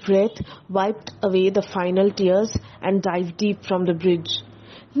deep breath, wiped away the final tears, and dived deep from the bridge.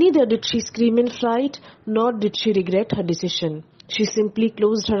 Neither did she scream in fright, nor did she regret her decision. She simply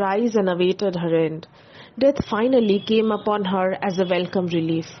closed her eyes and awaited her end. Death finally came upon her as a welcome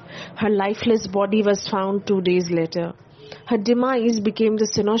relief. Her lifeless body was found 2 days later. Her demise became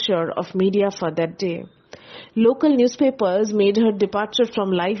the cynosure of media for that day. Local newspapers made her departure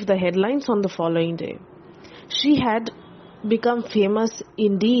from life the headlines on the following day. She had become famous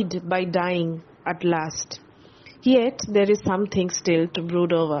indeed by dying at last. Yet there is something still to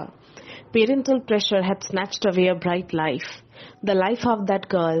brood over. Parental pressure had snatched away a bright life. The life of that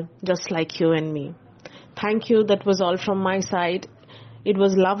girl, just like you and me. Thank you. That was all from my side. It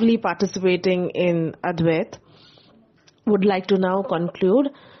was lovely participating in Advait. Would like to now conclude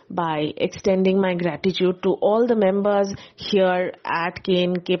by extending my gratitude to all the members here at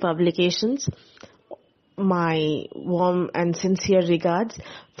K&K Publications. My warm and sincere regards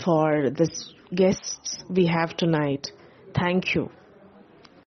for the guests we have tonight. Thank you.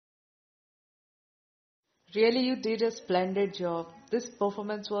 Really, you did a splendid job. This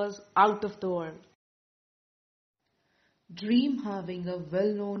performance was out of the world. Dream having a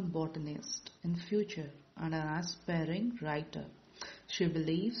well-known botanist in future and an aspiring writer. She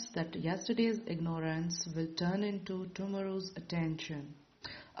believes that yesterday's ignorance will turn into tomorrow's attention.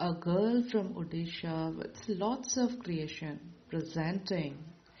 A girl from Odisha with lots of creation, presenting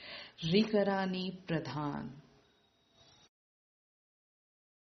Rikarani Pradhan.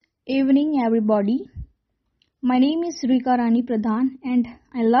 Evening, everybody. My name is Rika Rani Pradhan and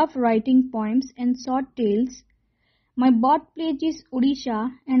I love writing poems and short tales. My birthplace is Odisha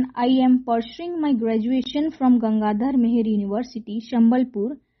and I am pursuing my graduation from Gangadhar Meher University,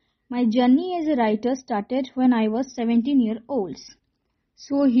 Shambalpur. My journey as a writer started when I was 17 years old.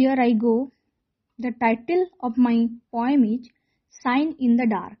 So here I go. The title of my poem is Sign in the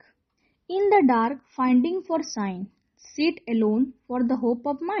Dark. In the dark, finding for sign, sit alone for the hope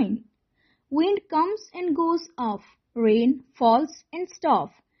of mine. Wind comes and goes off, rain falls and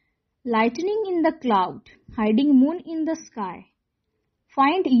stops. Lightning in the cloud, hiding moon in the sky.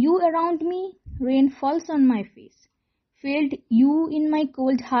 Find you around me, rain falls on my face. Felt you in my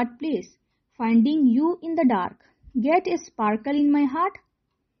cold heart place, finding you in the dark. Get a sparkle in my heart.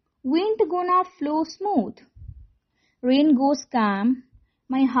 Wind gonna flow smooth. Rain goes calm.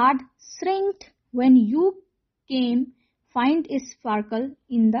 My heart shrinked when you came. Find a sparkle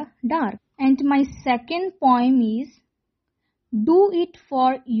in the dark. And my second poem is Do It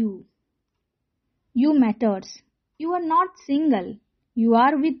For You. You matters. You are not single. You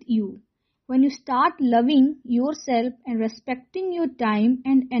are with you. When you start loving yourself and respecting your time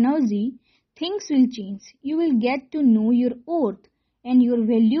and energy, things will change. You will get to know your worth and your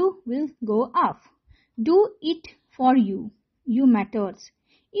value will go up. Do it for you. You matters.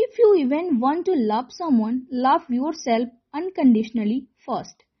 If you even want to love someone, love yourself unconditionally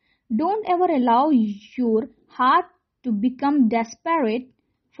first. Don't ever allow your heart to become desperate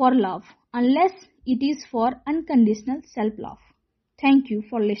for love unless it is for unconditional self-love. Thank you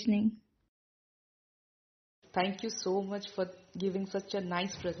for listening. Thank you so much for giving such a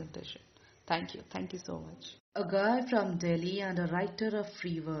nice presentation. Thank you. Thank you so much. A guy from Delhi and a writer of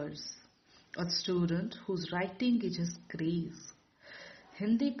free verse. A student whose writing is his craze.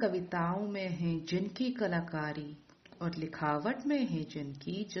 Hindi कविताओं में है जिनकी कलाकारी और लिखावट में है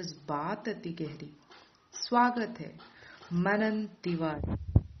जिनकी जज्बात अति गहरी. स्वागत है मनन Tiwari.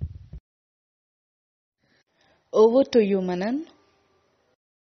 Over to you, Manan.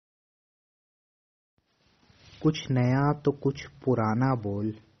 कुछ नया तो कुछ पुराना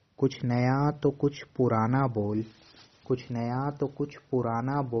बोल, कुछ नया तो कुछ पुराना बोल, कुछ नया तो कुछ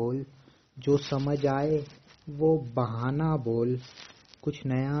पुराना बोल, जो समझ आए वो बहाना बोल. कुछ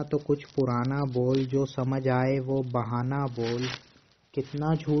नया तो कुछ पुराना बोल, जो समझ आए वो बहाना बोल.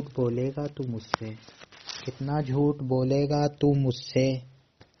 कितना झूठ बोलेगा तू मुझसे, कितना झूठ बोलेगा तू मुझसे,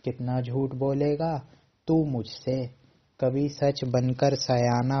 कितना झूठ बोलेगा तू मुझसे. कभी सच बनकर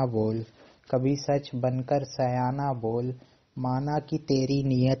सयाना बोल, कभी सच बनकर सयाना बोल. माना कि तेरी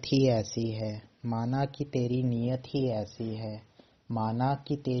नीयत ही ऐसी है, माना कि तेरी नीयत ही ऐसी है, माना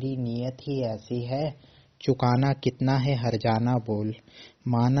कि तेरी नीयत ही ऐसी है. चुकाना कितना है हर जाना बोल,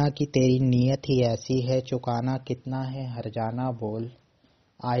 माना कि तेरी नीयत ही ऐसी है. चुकाना कितना है हर जाना बोल.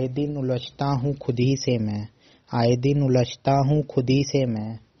 आए दिन उलझता हूँ खुद ही से मैं, आए दिन उलझता हूँ खुद ही से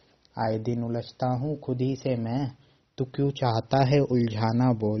मैं, आए दिन उलझता हूँ खुद ही से मैं. तू क्यों चाहता है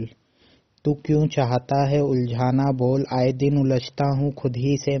उलझाना बोल, तू क्यों चाहता है उलझाना बोल. आए दिन उलझता हूँ खुद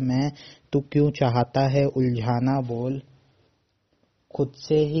ही से मैं, तू क्यों चाहता है उलझाना बोल. खुद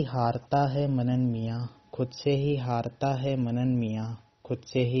से ही हारता है मनन मियाँ, खुद से ही हारता है मनन मियाँ, खुद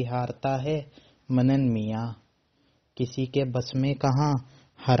से ही हारता है मनन मियाँ. किसी के बस में कहाँ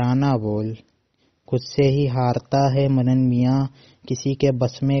हराना बोल, खुद से ही हारता है मनन मियाँ, किसी के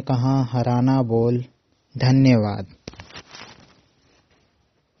बस में कहाँ हराना बोल. धन्यवाद.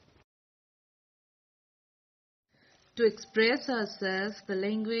 To express herself, the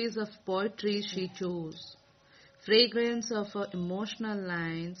language of poetry she chose. Fragrance of her emotional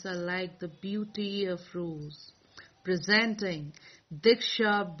lines are like the beauty of rose. Presenting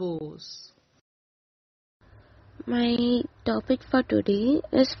Diksha Bose. My topic for today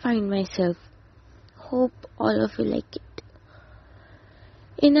is Find Myself. Hope all of you like it.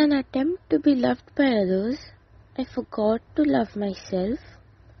 In an attempt to be loved by others, I forgot to love myself.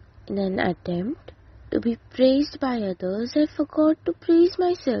 In an attempt to be praised by others, I forgot to praise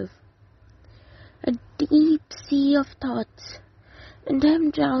myself. A deep sea of thoughts, and I'm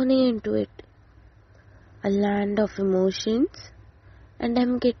drowning into it. A land of emotions, and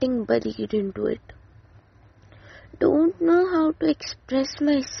I'm getting buried into it. Don't know how to express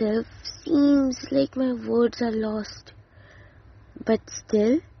myself, seems like my words are lost. But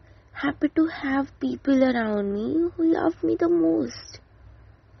still, happy to have people around me who love me the most.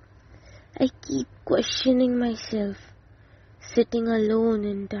 I keep questioning myself, sitting alone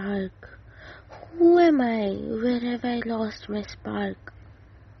in dark. Who am I? Where have I lost my spark?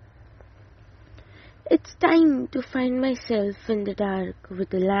 It's time to find myself in the dark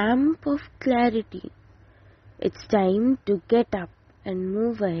with a lamp of clarity. It's time to get up and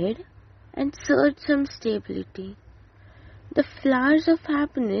move ahead and search some stability. The flowers of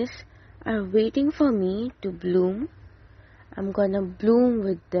happiness are waiting for me to bloom. I'm gonna bloom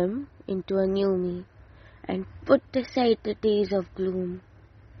with them into a new me and put aside the days of gloom.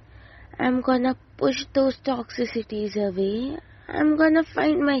 I'm gonna push those toxicities away. I'm gonna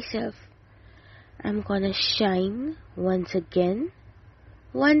find myself. I'm gonna shine once again.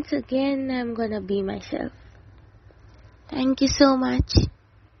 Once again, I'm gonna be myself. Thank you so much.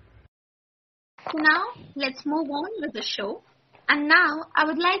 Now, let's move on with the show. And now, I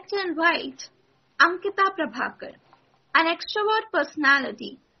would like to invite Ankita Prabhakar, an extrovert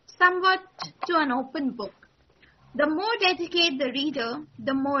personality, somewhat to an open book. The more dedicated the reader,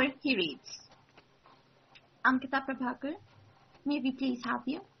 the more he reads. Ankita Prabhakar, may we please have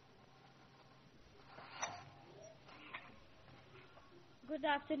you? Good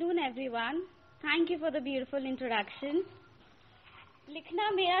afternoon, everyone. Thank you for the beautiful introduction. लिखना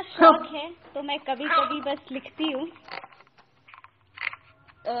मेरा शौक है, तो मैं कभी कभी बस लिखती हूँ.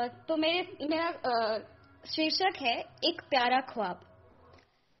 तो मेरा शीर्षक है एक प्यारा ख्वाब.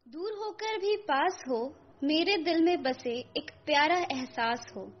 दूर होकर भी पास हो, मेरे दिल में बसे एक प्यारा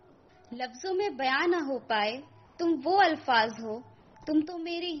एहसास हो. लफ्जों में बयां ना हो पाए, तुम वो अल्फाज हो. तुम तो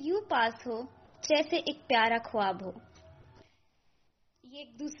मेरे यूं पास हो, जैसे एक प्यारा ख्वाब हो. ये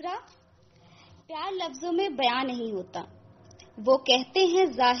एक दूसरा. प्यार लफ्जों में बयां नहीं होता. वो कहते हैं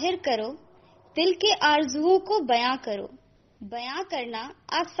जाहिर करो, दिल के आरजुओं को बयां करो. बयां करना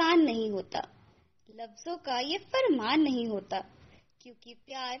आसान नहीं होता. लफ्जों का ये फरमान नहीं होता, क्योंकि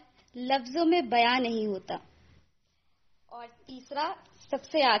प्यार लफ्जों में बयां नहीं होता. और तीसरा,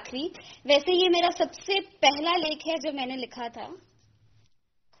 सबसे आखिरी, वैसे ये मेरा सबसे पहला लेख है जो मैंने लिखा था.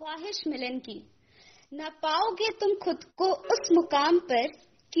 ख्वाहिश मिलन की. ना पाओगे तुम खुद को उस मुकाम पर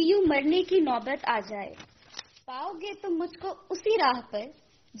कि यूं मरने की नौबत आ जाए. पाओगे तुम मुझको उसी राह पर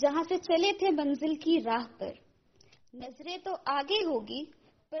जहां से चले थे मंजिल की राह पर. नजरें तो आगे होगी,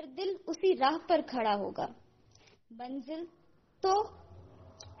 पर दिल उसी राह पर खड़ा होगा. मंजिल तो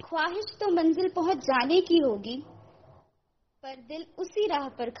ख्वाहिश तो मंजिल पहुंच जाने की होगी, पर दिल उसी राह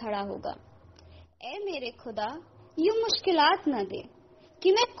पर खड़ा होगा. ऐ मेरे खुदा, यूं मुश्किलात न दे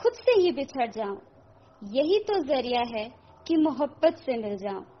कि मैं खुद से ही बिछड़ जाऊं. यही तो जरिया है कि मोहब्बत से मिल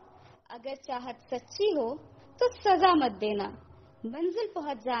जाऊं. अगर चाहत सच्ची हो तो सजा मत देना. मंजिल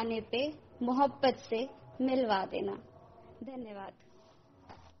पहुंच जाने पे मोहब्बत से मिलवा देना. धन्यवाद.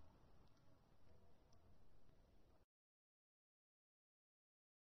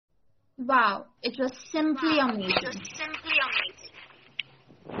 Wow, it was simply amazing.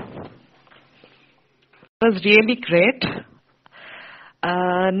 It was really great.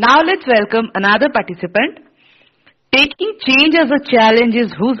 Now let's welcome another participant. Taking change as a challenge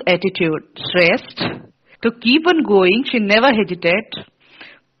is whose attitude? Stressed. To keep on going, she never hesitated.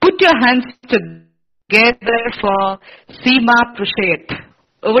 Put your hands together for Seema Prushet.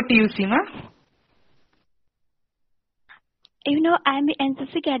 Over to you, Seema. I'm an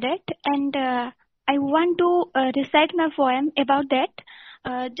NCC cadet and I want to recite my poem about that.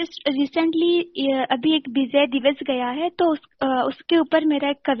 Just recently अभी एक विजय दिवस गया है, तो उसके ऊपर मेरा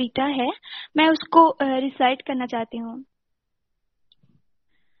एक कविता है, मैं उसको रिसाइट करना चाहती हूँ.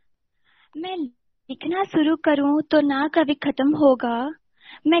 मैं लिखना शुरू करूँ तो ना कभी खत्म होगा.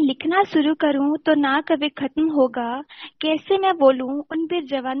 मैं लिखना शुरू करूँ तो ना कभी खत्म होगा. कैसे मैं बोलूँ उन वीर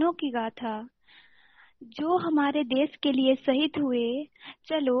जवानों की गाथा जो हमारे देश के लिए शहीद हुए.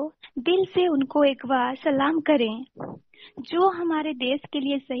 चलो दिल से उनको एक बार सलाम करें. जो हमारे देश के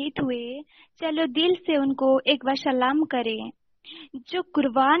लिए शहीद हुए, चलो दिल से उनको एक बार सलाम करें. जो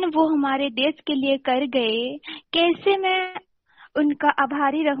कुर्बान वो हमारे देश के लिए कर गए, कैसे मैं उनका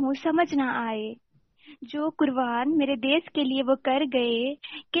आभारी रहूं समझ ना आए. जो कुर्बान मेरे देश के लिए वो कर गए,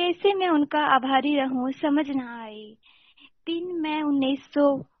 कैसे मैं उनका आभारी रहूं समझ ना आए. 3 मई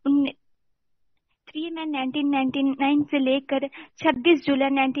 1999 से लेकर 26 जुलाई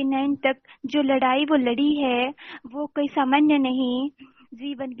 1999 तक जो लड़ाई वो लड़ी है, वो कोई सामान्य नहीं,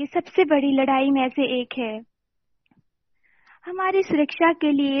 जीवन की सबसे बड़ी लड़ाई में से एक है. हमारी सुरक्षा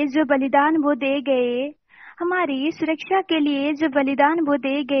के लिए जो बलिदान वो दे गए, हमारी सुरक्षा के लिए जो बलिदान वो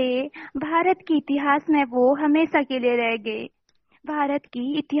दे गए, भारत के इतिहास में वो हमेशा के लिए रह गए. भारत की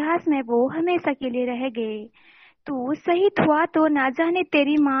इतिहास में वो हमेशा के लिए रह गए. तू शहीद हुआ तो ना जाने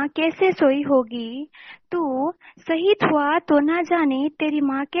तेरी माँ कैसे सोई होगी. तू शहीद हुआ तो ना जाने तेरी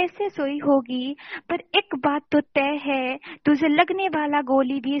माँ कैसे सोई होगी. पर एक बात तो तय है, तुझे लगने वाला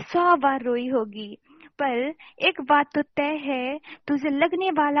गोली भी 100 बार रोई होगी. पर एक बात तो तय है, तुझे लगने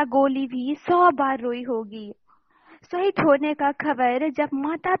वाला गोली भी 100 बार रोई होगी. शहीद होने का खबर जब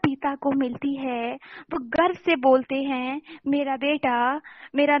माता पिता को मिलती है, वो गर्व से बोलते हैं, मेरा बेटा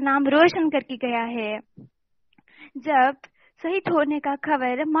मेरा नाम रोशन करके गया है। जब शहीद होने का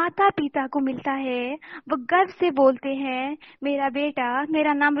खबर माता पिता को मिलता है, वो गर्व से बोलते हैं, मेरा बेटा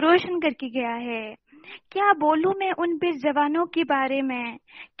मेरा नाम रोशन करके गया है। क्या बोलूं मैं उन वीर जवानों के बारे में,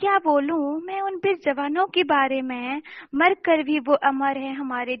 क्या बोलूं मैं उन वीर जवानों के बारे में, मर कर भी वो अमर है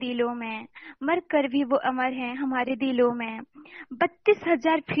हमारे दिलों में, मर कर भी वो अमर है हमारे दिलों में।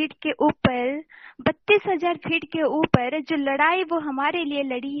 32,000 फीट के ऊपर, 32,000 फीट के ऊपर जो लड़ाई वो हमारे लिए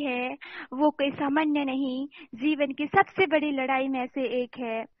लड़ी है, वो कोई सामान्य नहीं, जीवन की सबसे बड़ी लड़ाई में से एक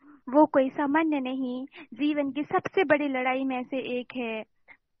है। वो कोई सामान्य नहीं, जीवन की सबसे बड़ी लड़ाई में से एक है।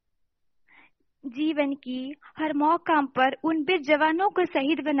 जीवन की हर मौका पर उन वीर जवानों को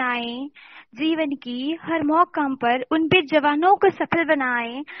शहीद बनाएं, जीवन की हर मौका पर उन वीर जवानों को सफल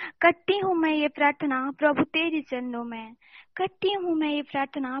बनाएं। करती हूँ मैं ये प्रार्थना प्रभु तेरे चरणों में, करती हूँ मैं ये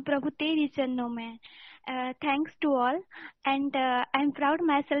प्रार्थना प्रभु तेरे चरणों में। Thanks to all, and I'm proud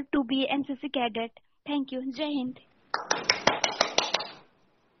myself to be NCC cadet. Thank you. Jai Hind.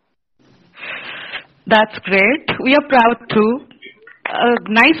 That's great. We are proud too.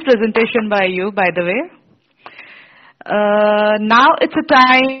 Nice presentation by you, by the way. Now it's a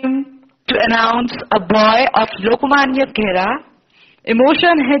time to announce a boy of Lokmanya Khera.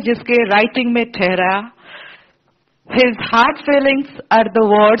 Emotion है जिसके writing में ठहरा. His heart feelings are the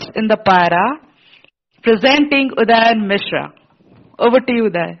words in the para. Presenting Udayan Mishra. Over to you,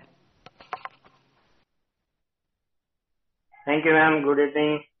 Uday. Thank you, ma'am. Good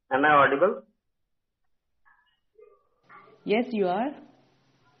evening. Am I audible? Yes, you are.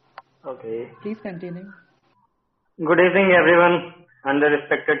 Okay. Please continue. Good evening, everyone, and the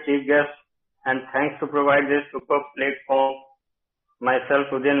respected chief guest, and thanks to provide this superb platform. Myself,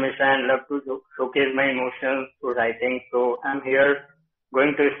 Udayan Mishra, and love to showcase my emotions through writing. So I'm here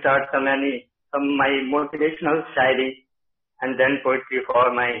going to start some my motivational shairi and then poetry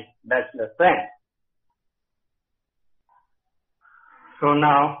for my bachelor friend. So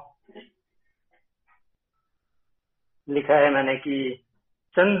now, लिखा है मैंने कि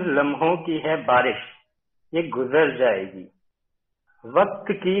चंद लम्हों की है बारिश, ये गुजर जाएगी।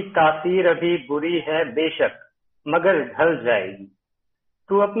 वक्त की तासीर अभी बुरी है बेशक, मगर ढल जाएगी।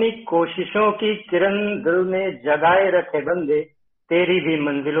 तू अपनी कोशिशों की किरण दिल में जगाए रखे बंदे, तेरी भी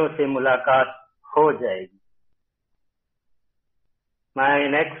मंजिलों से मुलाकात हो जाएगी। My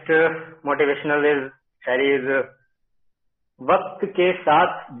next motivational Shayari is वक्त के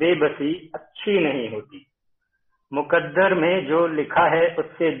साथ बेबसी अच्छी नहीं होती, मुकद्दर में जो लिखा है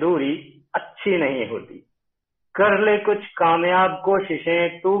उससे दूरी अच्छी नहीं होती। कर ले कुछ कामयाब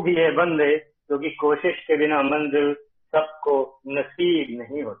कोशिशें तू भी है बंदे, क्योंकि कोशिश के बिना मंजिल सबको नसीब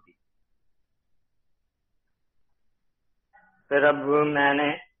नहीं होती। फिर अब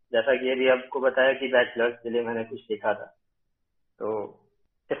मैंने, जैसा कि अभी आपको बताया कि बैचलर्स के लिए मैंने कुछ लिखा था, तो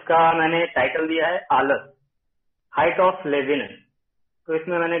इसका मैंने टाइटल दिया है आलस, हाइट ऑफ लेजीनेस। तो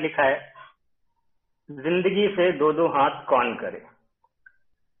इसमें मैंने लिखा है जिंदगी से दो दो हाथ कौन करे।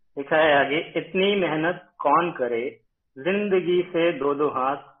 लिखा है आगे, इतनी मेहनत कौन करे, जिंदगी से दो दो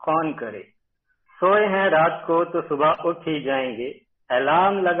हाथ कौन करे। सोए हैं रात को तो सुबह उठ ही जाएंगे,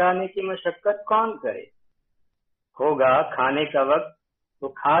 अलार्म लगाने की मशक्कत कौन करे। होगा खाने का वक्त तो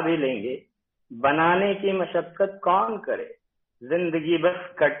खा भी लेंगे, बनाने की मशक्कत कौन करे। जिंदगी बस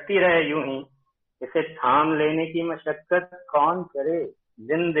कटती रहे यूं ही, इसे थाम लेने की मशक्कत कौन करे।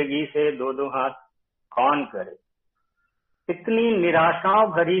 जिंदगी से दो दो हाथ कौन करे। इतनी निराशाओं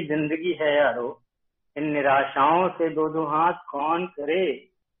भरी जिंदगी है यारो, इन निराशाओं से दो दो हाथ कौन करे।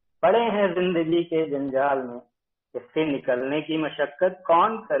 पड़े हैं जिंदगी के जंजाल में, इससे निकलने की मशक्कत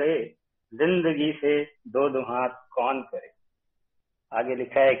कौन करे। जिंदगी से दो दो हाथ कौन करे। आगे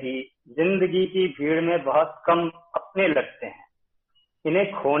लिखा है कि जिंदगी की भीड़ में बहुत कम अपने लगते हैं,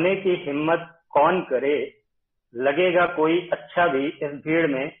 इन्हें खोने की हिम्मत कौन करे। लगेगा कोई अच्छा भी इस भीड़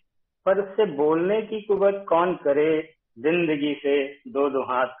में, पर उससे बोलने की कुवत कौन करे। जिंदगी से दो दो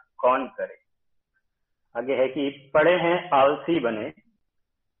हाथ कौन करे। आगे है कि पड़े हैं आलसी बने,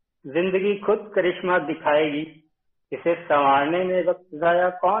 जिंदगी खुद करिश्मा दिखाएगी, इसे संवारने में वक्त जाया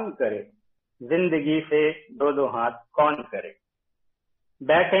कौन करे। जिंदगी से दो दो हाथ कौन करे।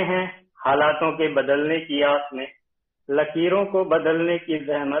 बैठे हैं हालातों के बदलने की आस में, लकीरों को बदलने की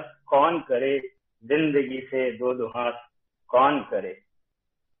जहमत कौन करे। जिंदगी से दो दो हाथ कौन करे।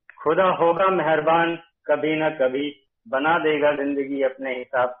 खुदा होगा मेहरबान कभी न कभी, बना देगा जिंदगी अपने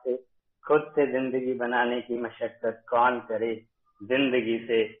हिसाब से। खुद से जिंदगी बनाने की मशक्कत कौन करे। जिंदगी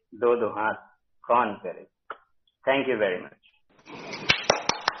से दो दो हाथ कौन करे। Thank you very much.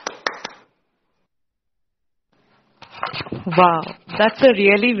 Wow, that's a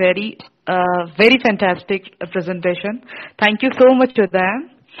really very fantastic presentation. Thank you so much, Uday.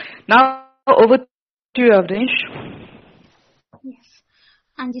 Now over to you, Avnish. Yes,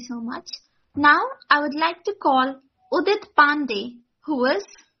 thank you so much. Now I would like to call Udit Pandey, who is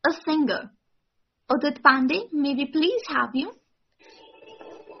a singer. Udit Pandey, may we please have you?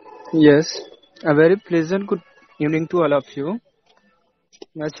 Yes, a very pleasant good evening to all of you.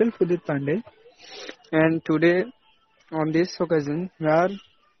 Myself Udit Pandey, and today on this occasion we are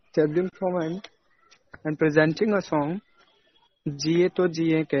traveling from and presenting a song जिए तो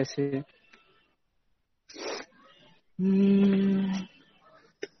जिए कैसे.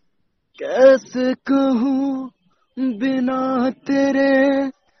 कैसे कहूँ बिना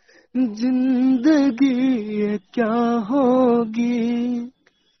तेरे जिंदगी ये क्या होगी.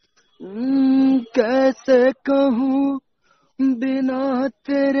 कैसे कहूँ बिना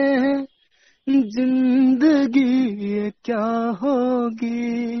तेरे जिंदगी ये क्या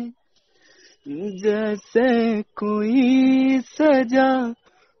होगी. जैसे कोई सजा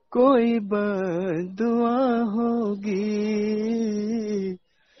कोई बदुआ होगी.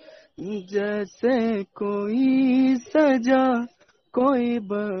 जैसे कोई सजा कोई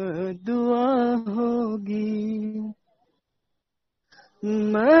बदुआ होगी.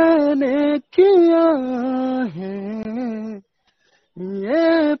 मैंने किया है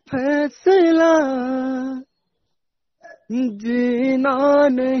ये फैसला जीना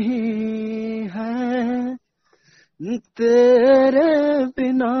नहीं है तेरे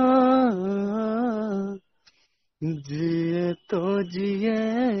बिना. जिए तो जिए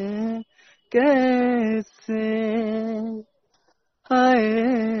कैसे आए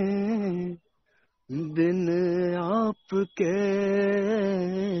दिन आपके.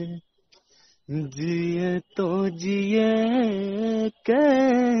 जिए तो जिए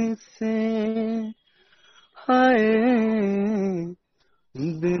कैसे आए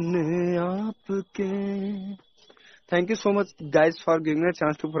दिन आपके. Thank you so much guys for giving me a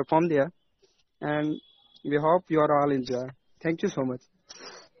chance to perform there, and we hope you are all enjoy. Thank you so much.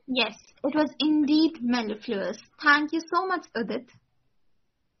 Yes, it was indeed mellifluous. Thank you so much, Udit.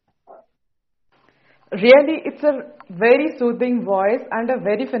 Really, it's a very soothing voice and a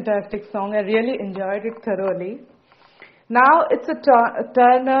very fantastic song. I really enjoyed it thoroughly. Now it's a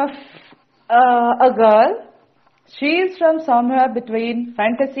turn of a girl. She is from somewhere between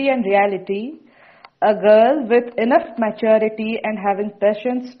fantasy and reality. A girl with enough maturity and having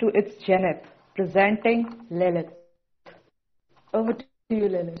passions to its zenith. Presenting Lilith. Over to you,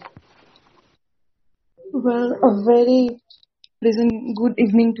 Lilith. Well, a very pleasant good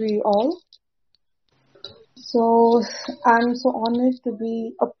evening to you all. So, I'm so honored to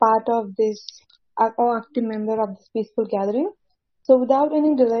be a part of this, or active member of this peaceful gathering. So, without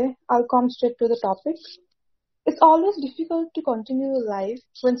any delay, I'll come straight to the topic. It's always difficult to continue life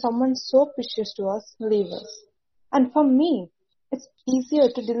when someone so precious to us leaves us. And for me, it's easier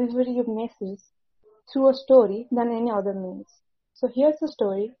to deliver your message through a story than any other means. So here's a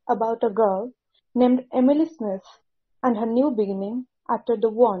story about a girl named Emily Smith and her new beginning after the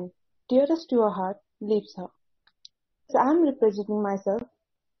one dearest to her heart leaves her. So I'm representing myself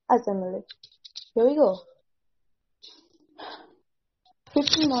as Emily. Here we go.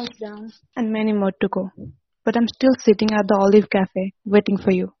 15 months down and many more to go. But I'm still sitting at the Olive Cafe waiting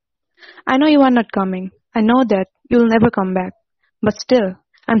for you. I know you are not coming. I know that you'll never come back. But still,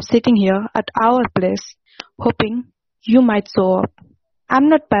 I'm sitting here at our place, hoping you might show up. I'm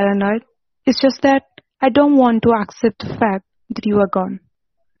not paranoid. It's just that I don't want to accept the fact that you are gone.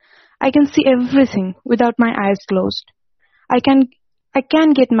 I can see everything without my eyes closed. I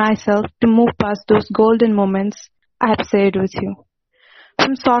can't get myself to move past those golden moments I have shared with you.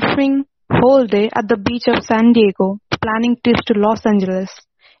 From surfing whole day at the beach of San Diego to planning trips to Los Angeles,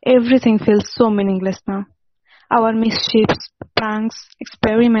 everything feels so meaningless now. Our mischiefs, pranks,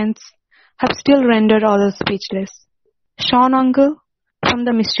 experiments have still rendered others speechless. Sean Uncle from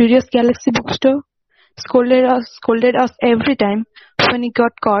the Mysterious Galaxy bookstore scolded us every time when he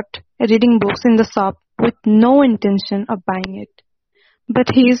got caught reading books in the shop with no intention of buying it. But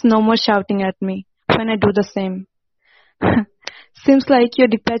he is no more shouting at me when I do the same. Seems like your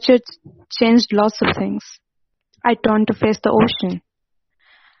departure changed lots of things. I turned to face the ocean.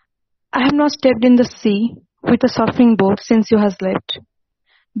 I have not stepped in the sea with a surfing boat since you has left.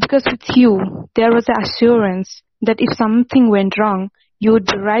 Because with you, there was the assurance that if something went wrong, you would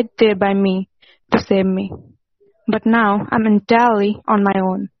be right there by me to save me. But now I'm entirely on my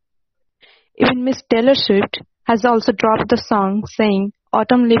own. Even Miss Taylor Swift has also dropped the song saying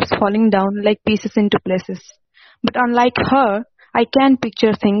autumn leaves falling down like pieces into places. But unlike her, I can't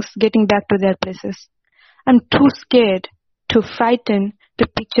picture things getting back to their places. I'm too scared too frightened to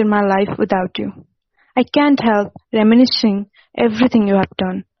picture my life without you. I can't help reminiscing everything you have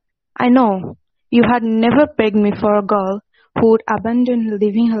done. I know you had never pegged me for a girl who would abandon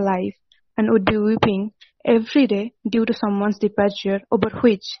living her life and would be weeping every day due to someone's departure over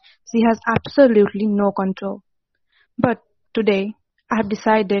which she has absolutely no control. But today, I have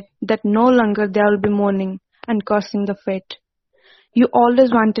decided that no longer there will be mourning and cursing the fate. You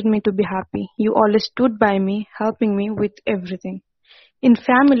always wanted me to be happy. You always stood by me, helping me with everything. In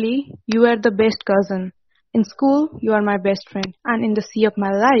family, you are the best cousin. In school, you are my best friend. And in the sea of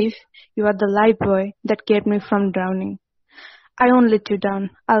my life, you are the lifebuoy that kept me from drowning. I won't let you down.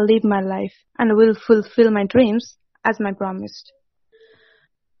 I'll live my life and will fulfill my dreams as I promised.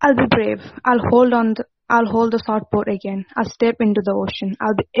 I'll be brave. I'll hold the short boat again. I'll step into the ocean.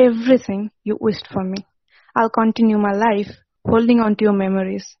 I'll be everything you wished for me. I'll continue my life holding on to your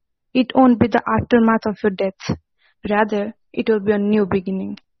memories. It won't be the aftermath of your death. Rather, it will be a new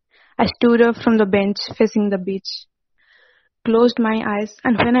beginning. I stood up from the bench facing the beach, closed my eyes,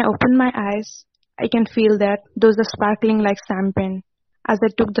 and when I opened my eyes, I can feel that those are sparkling like champagne as I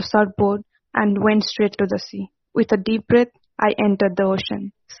took the surfboard and went straight to the sea. With a deep breath, I entered the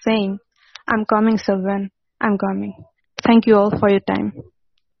ocean, saying, I'm coming, Sylvan. I'm coming. Thank you all for your time.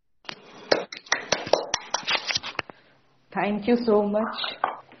 Thank you so much.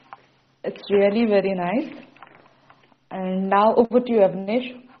 It's really very nice. And now over to you,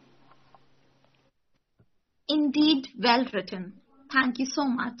 Avnish. Indeed, well written. Thank you so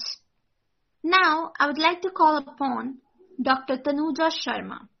much. Now, I would like to call upon Dr. Tanuja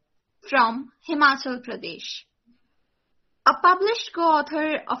Sharma from Himachal Pradesh, a published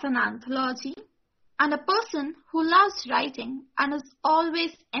co-author of an anthology and a person who loves writing and is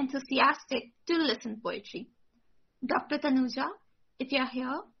always enthusiastic to listen poetry. Dr. Tanuja, if you're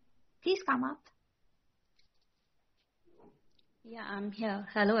here, please come up. Yeah, I'm here.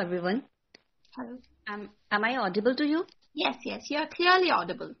 Hello, everyone. Hello. Am I audible to you? Yes, you're clearly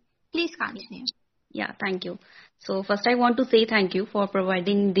audible. Please continue. Yeah, thank you. So first I want to say thank you for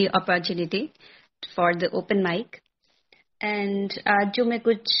providing the opportunity for the open mic. And आज जो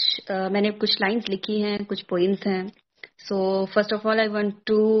मैंने कुछ lines लिखी हैं, कुछ poems हैं. So first of all, I want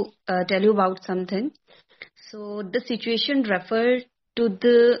to tell you about something. So the situation refers to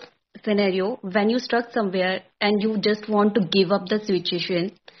the scenario when you stuck somewhere and you just want to give up the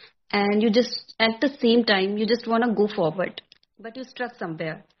situation, and you just at the same time you just want to go forward, but you stuck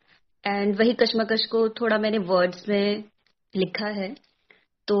somewhere. And वही कश्मकश को थोड़ा मैंने words में लिखा है.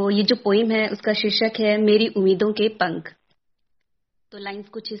 तो ये जो पोइम है उसका शीर्षक है मेरी उम्मीदों के पंख. तो लाइंस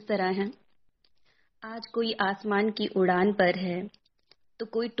कुछ इस तरह हैं. आज कोई आसमान की उड़ान पर है तो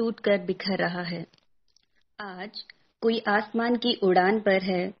कोई टूट कर बिखर रहा है. आज कोई आसमान की उड़ान पर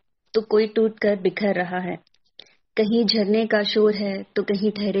है तो कोई टूट कर बिखर रहा है. कहीं झरने का शोर है तो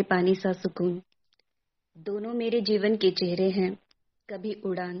कहीं ठहरे पानी सा सुकून. दोनों मेरे जीवन के चेहरे हैं, कभी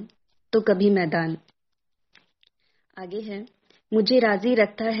उड़ान तो कभी मैदान. आगे है मुझे राजी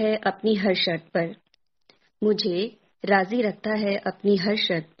रखता है अपनी हर शर्त पर. मुझे राजी रखता है अपनी हर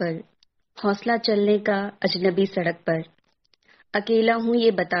शर्त पर. हौसला चलने का अजनबी सड़क पर. अकेला हूँ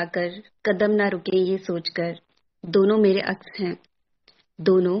ये बताकर कदम ना रुके ये सोचकर. दोनों मेरे अक्स हैं,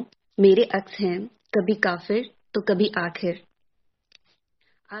 दोनों मेरे अक्स हैं, कभी काफिर तो कभी आखिर.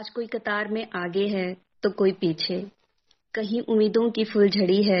 आज कोई कतार में आगे है तो कोई पीछे. कहीं उम्मीदों की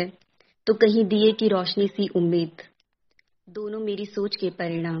फुलझड़ी है तो कहीं दिए की रोशनी सी उम्मीद. दोनों मेरी सोच के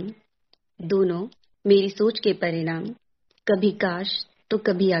परिणाम, दोनों मेरी सोच के परिणाम. कभी काश तो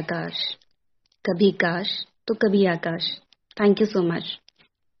कभी आकाश, कभी काश तो कभी आकाश. Thank you so much.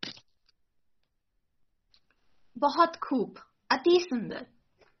 बहुत खूब, अति सुंदर.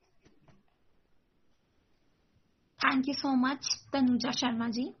 Thank you so much Tanuja Sharma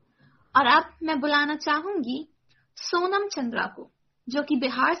ji. और अब मैं बुलाना चाहूंगी सोनम चंद्रा को, जो कि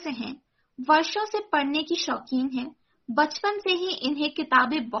बिहार से हैं. वर्षों से पढ़ने की शौकीन हैं. बचपन से ही इन्हें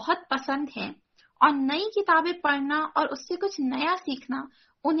किताबें बहुत पसंद हैं और नई किताबें पढ़ना और उससे कुछ नया सीखना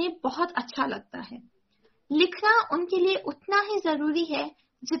उन्हें बहुत अच्छा लगता है. लिखना उनके लिए उतना ही जरूरी है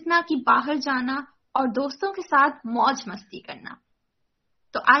जितना कि बाहर जाना और दोस्तों के साथ मौज मस्ती करना.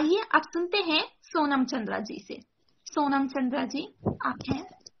 तो आइए अब सुनते हैं सोनम चंद्रा जी से. सोनम चंद्रा जी, आप हैं.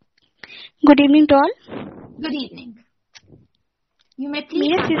 Good evening to all. Good evening. You may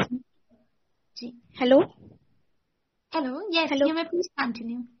please. Ji. Hello. Hello. Yes, you may please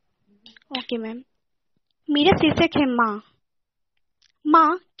continue. Okay ma'am. मेरा शीर्षक है माँ.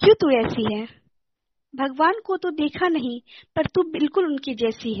 माँ, क्यों तू ऐसी है? भगवान को तो देखा नहीं पर तू बिल्कुल उनकी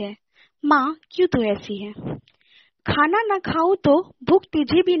जैसी है. माँ, क्यों तू ऐसी है? खाना ना खाऊं तो भूख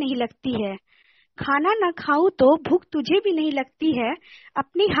तुझे भी नहीं लगती है. खाना न खाऊं तो भूख तुझे भी नहीं लगती है,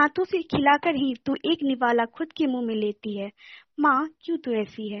 अपने हाथों से खिलाकर ही तू एक निवाला खुद के मुंह में लेती है। माँ क्यों तू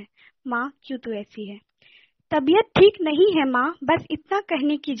ऐसी है, माँ क्यों तू ऐसी है। तबीयत ठीक नहीं है माँ, बस इतना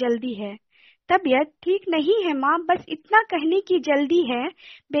कहने की जल्दी है। तबीयत ठीक नहीं है माँ, बस इतना कहने की जल्दी है।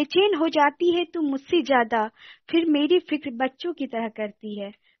 बेचैन हो जाती है तू मुझसे ज्यादा, फिर मेरी फिक्र बच्चों की तरह करती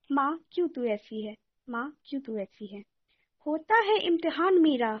है। माँ क्यों तू ऐसी है, माँ क्यों तू ऐसी है। होता है इम्तिहान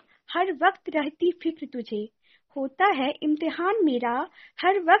मेरा, हर वक्त रहती फिक्र तुझे। होता है इम्तिहान मेरा,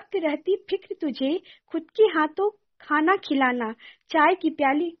 हर वक्त रहती फिक्र तुझे। खुद के हाथों खाना खिलाना, चाय की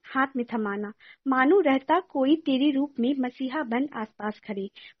प्याली हाथ में थमाना। मानो रहता कोई तेरे रूप में मसीहा बन आसपास खड़े।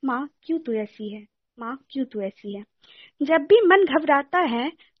 माँ क्यों तू ऐसी है, माँ क्यों तू ऐसी है। जब भी मन घबराता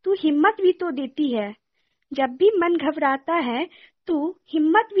है तू हिम्मत भी तो देती है। जब भी मन घबराता है तू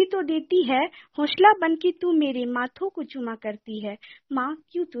हिम्मत भी तो देती है। हौसला बन के तू मेरे माथों को चुमा करती है। माँ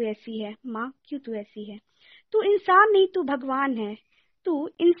क्यों तू ऐसी है, माँ क्यों तू ऐसी है। तू इंसान नहीं तू भगवान है, तू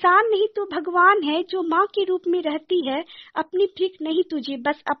इंसान नहीं तू भगवान है, जो माँ के रूप में रहती है। अपनी फिक्र नहीं तुझे,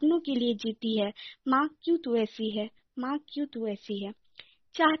 बस अपनों के लिए जीती है। माँ क्यों तू ऐसी है, माँ क्यों तू ऐसी है।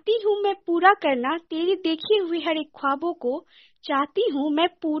 चाहती हूँ मैं पूरा करना तेरे देखे हुए हर एक ख्वाबों को। चाहती हूँ मैं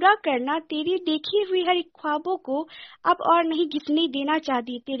पूरा करना तेरे देखे हुए हर एक ख्वाबों को। अब और नहीं घिसने देना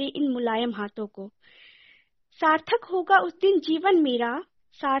चाहती तेरे इन मुलायम हाथों को। सार्थक होगा उस दिन जीवन मेरा,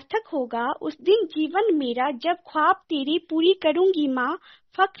 सार्थक होगा उस दिन जीवन मेरा, जब ख्वाब तेरी पूरी करूंगी माँ।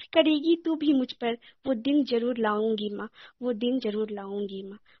 फख्र करेगी तू भी मुझ पर, वो दिन जरूर लाऊंगी माँ, वो दिन जरूर लाऊंगी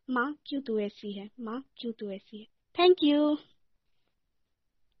माँ। माँ क्यों तू ऐसी है, माँ क्यों तू ऐसी है। Thank you.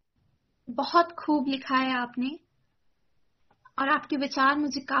 बहुत खूब लिखा है आपने और आपके विचार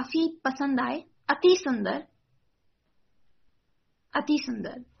मुझे काफी पसंद आए। अति सुंदर, अति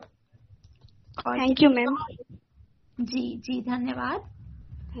सुंदर। Thank you ma'am. जी जी धन्यवाद।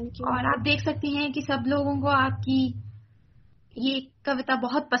 Thank you. और आप देख सकती हैं कि सब लोगों को आपकी ये कविता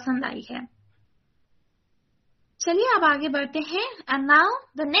बहुत पसंद आई है। चलिए अब आगे बढ़ते हैं। And now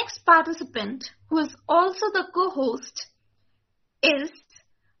the next participant who is also the co-host is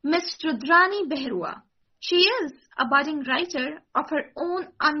Miss Rudrani Behrua. She is a budding writer of her own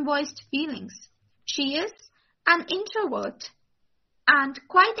unvoiced feelings. She is an introvert and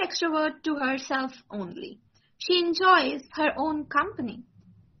quite extrovert to herself only. She enjoys her own company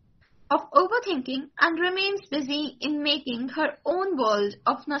of overthinking and remains busy in making her own world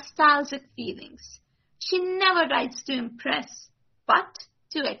of nostalgic feelings. She never writes to impress, but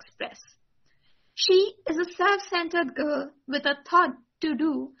to express. She is a self-centered girl with a thought to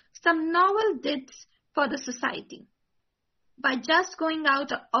do some novel deeds for the society by just going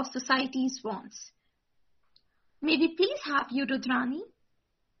out of society's wants. May we please have you, Rudrani?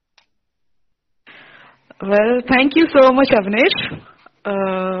 Well, thank you so much, Avnish.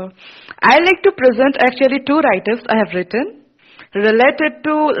 I like to present actually two writers I have written related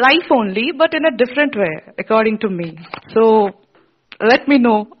to life only, but in a different way, according to me. So, let me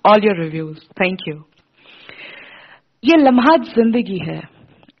know all your reviews. Thank you. ये लम्हात जिंदगी है,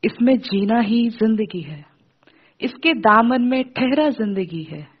 इसमें जीना ही जिंदगी है। इसके दामन में ठहरा जिंदगी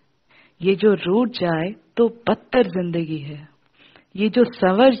है। ये जो रूठ जाए तो बदतर जिंदगी है, ये जो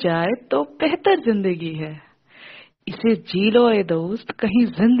संवर जाए तो बेहतर जिंदगी है। इसे जी लो ए दोस्त, कहीं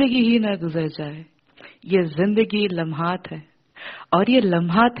जिंदगी ही ना गुजर जाए। ये जिंदगी लम्हात है और ये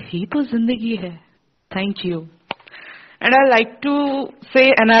लम्हात ही तो जिंदगी है। Thank you. And I like to say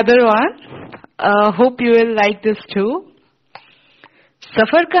another one. Hope you will like this too.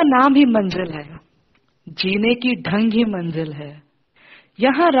 सफर का नाम ही मंजिल है, जीने की ढंग ही मंजिल है।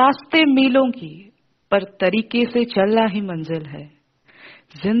 यहाँ रास्ते मीलों की, पर तरीके से चलना ही मंजिल है।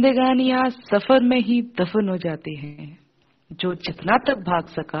 जिंदगानियां सफर में ही दफन हो जाती हैं। जो जितना तक भाग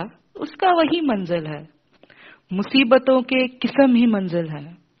सका उसका वही मंजिल है। मुसीबतों के किस्म ही मंजिल है।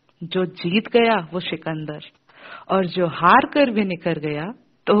 जो जीत गया वो सिकंदर, और जो हार कर भी निकल गया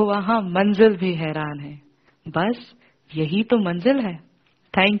तो वहां मंजिल भी हैरान है। बस यही तो मंजिल है।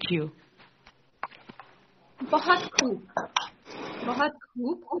 Thank you. बहुत खूब, बहुत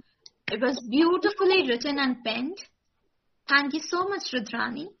खूब। It was beautifully written and penned. Thank you so much,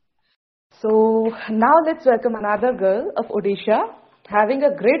 Rudrani. So now let's welcome another girl of Odisha, having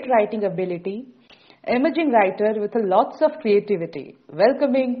a great writing ability, emerging writer with lots of creativity.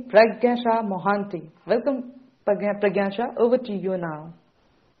 Welcoming Pragyasha Mohanty. Welcome, Pragyasha. Over to you now.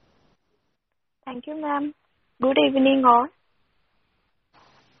 Thank you, ma'am. Good evening, all.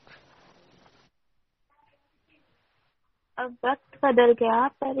 अब वक्त बदल गया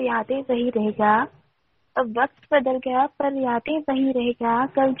पर यादें वही रहेगा। अब वक्त बदल गया पर यादें वही रहेगा।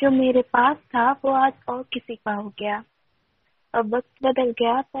 कल जो मेरे पास था वो आज और किसी का हो गया। अब वक्त बदल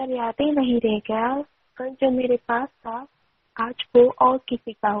गया पर यादें वही रह गया। कल जो मेरे पास था आज वो और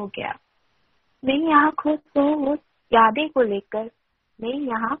किसी का हो गया। मैं यहाँ खुश हूँ उस यादें को लेकर, मैं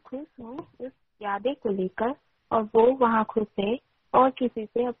यहाँ खुश हूँ उस यादें को लेकर, और वो वहाँ खुश है और किसी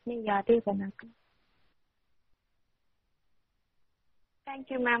से अपनी यादें बनाकर।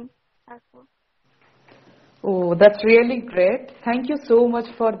 Thank you ma'am. Oh, that's really great. Thank you so much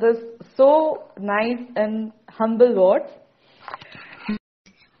for this so nice and humble words.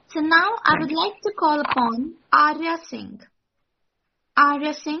 So now I would like to call upon Arya Singh.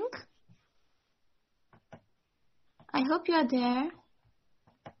 Arya Singh, I hope you are there.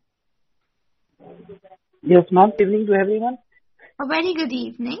 Yes, ma'am. Good evening to everyone. A very good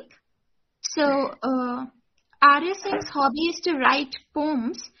evening. So, Arya Singh's hobby is to write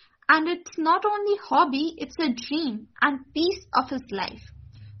poems, and it's not only hobby, it's a dream and piece of his life.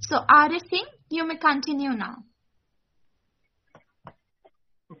 So, Arya Singh, you may continue now.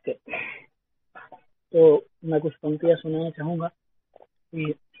 Okay. तो मैं कुछ पंक्तियां सुनाना चाहूंगा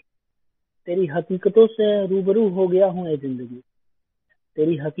कि तेरी हकीकतों से रूबरू हो गया हूँ ए जिंदगी,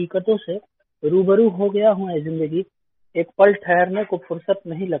 तेरी हकीकतों से रूबरू हो गया हूँ ए जिंदगी, एक पल ठहरने को फुर्सत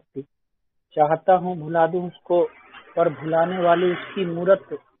नहीं लगती, चाहता हूँ भुला दूं उसको पर भुलाने वाली उसकी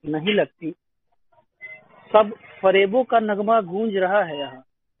मूरत नहीं लगती, सब फरेबों का नगमा गूंज रहा है यहाँ,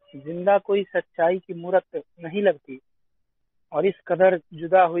 जिंदा कोई सच्चाई की मूरत नहीं लगती, और इस कदर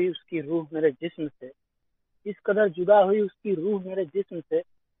जुदा हुई उसकी रूह मेरे जिस्म से, इस कदर जुदा हुई उसकी रूह मेरे जिस्म से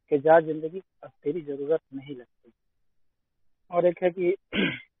कि जा जिंदगी अब तेरी जरूरत नहीं लगती। और एक है कि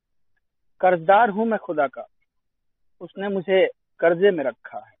कर्जदार हूँ मैं खुदा का, उसने मुझे कर्जे में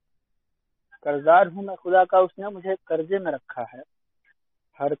रखा है, कर्जदार हूँ मैं खुदा का, उसने मुझे कर्जे में रखा है,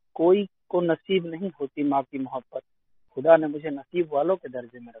 हर कोई को नसीब नहीं होती माँ की मोहब्बत, खुदा ने मुझे नसीब वालों के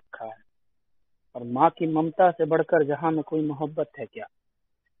दर्जे में रखा है, और माँ की ममता से बढ़कर जहाँ में कोई मोहब्बत है क्या,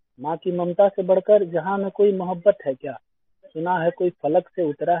 माँ की ममता से बढ़कर जहाँ में कोई मोहब्बत है क्या, सुना है कोई फलक से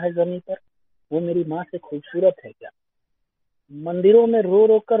उतरा है जमीन पर, वो मेरी माँ से खूबसूरत है क्या, मंदिरों में रो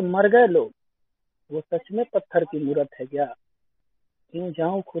रो कर मर गए लोग, वो सच में पत्थर की मूरत है क्या, क्यों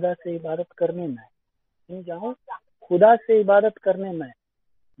जाऊं खुदा से इबादत करने में, क्यों जाऊं खुदा से इबादत करने में,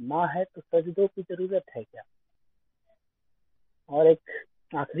 माँ है तो सजदों की जरूरत है क्या। और एक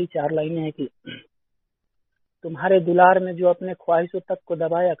आखिरी 4 लाइनें हैं कि तुम्हारे दुलार में जो अपने ख्वाहिशों तक को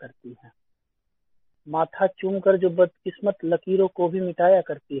दबाया करती है, माथा चूम कर जो बदकिस्मत लकीरों को भी मिटाया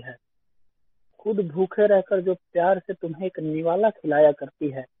करती है, खुद भूखे रहकर जो प्यार से तुम्हें एक निवाला खिलाया करती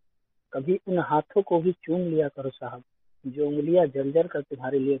है, कभी उन हाथों को भी चूम लिया करो साहब, जो उंगलियां जल जल कर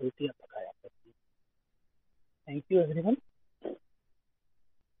तुम्हारे लिए रोटियां पकाया करती है। Thank you everyone.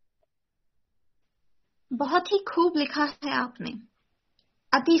 बहुत ही खूब लिखा है आपने,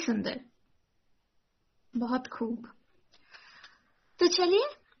 अति सुंदर, बहुत खूब। तो चलिए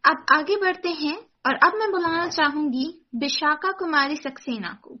अब आगे बढ़ते हैं, और अब मैं बुलाना चाहूंगी विशाखा कुमारी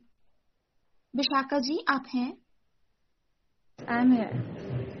सक्सेना को। विशाखा जी, आप हैं? I am here.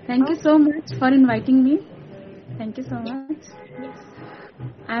 Thank you so much for inviting me. Thank you so much.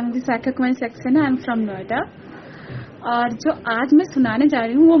 I am Vishakha Kumari Saxena. I am from Noida. और जो आज मैं सुनाने जा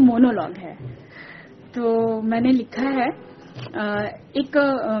रही हूँ वो मोनोलॉग है। तो मैंने लिखा है, एक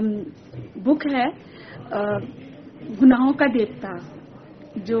बुक है गुनाहों का देवता,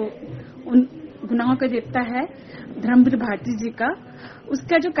 जो उन गुनाहों का देवता है धर्मवीर भारती जी का,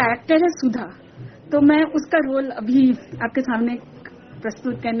 उसका जो कैरेक्टर है सुधा, तो मैं उसका रोल अभी आपके सामने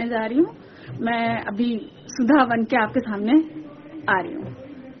प्रस्तुत करने जा रही हूँ। मैं अभी सुधा बन के आपके सामने आ रही हूँ,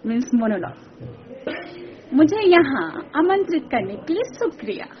 मीन्स मोनोलॉग। मुझे यहाँ आमंत्रित करने के लिए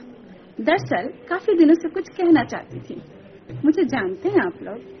शुक्रिया। दरअसल काफी दिनों से कुछ कहना चाहती थी। मुझे जानते हैं आप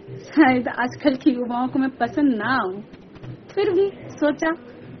लोग, शायद आजकल की युवाओं को मैं पसंद ना आऊं, फिर भी सोचा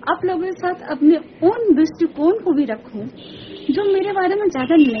आप लोगों के साथ अपने उन दृष्टिकोण को भी रखूं जो मेरे बारे में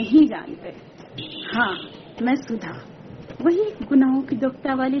ज्यादा नहीं जानते। हाँ, मैं सुधा, वही गुनाहों की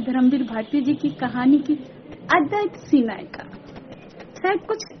दोक्ता वाली धर्मवीर भारती जी की कहानी की अद्भुत सी नायिका। शायद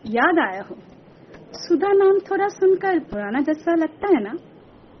कुछ याद आया हो, सुधा नाम थोड़ा सुनकर पुराना जैसा लगता है ना।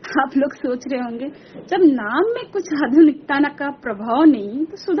 आप लोग सोच रहे होंगे, जब नाम में कुछ आधुनिकता का प्रभाव नहीं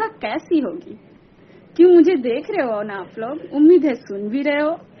तो सुधा कैसी होगी। क्यों मुझे देख रहे हो ना आप लोग, उम्मीद है सुन भी रहे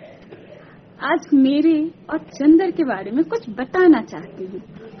हो। आज मेरे और चंदर के बारे में कुछ बताना चाहती हूँ।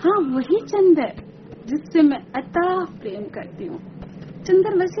 हाँ, वही चंदर जिससे मैं अथाह प्रेम करती हूँ।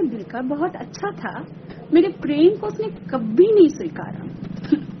 चंदर वैसे दिल का बहुत अच्छा था, मेरे प्रेम को उसने कभी नहीं स्वीकारा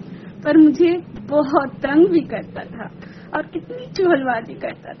पर मुझे बहुत तंग भी करता था और कितनी चुहलबाजी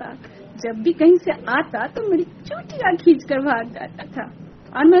करता था। जब भी कहीं से आता तो मेरी चूटियां खींच कर भाग जाता था।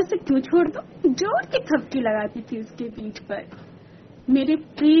 और मैं उसे क्यों छोड़ दूं? जोर की थपकी लगाती थी उसके पीठ पर। मेरे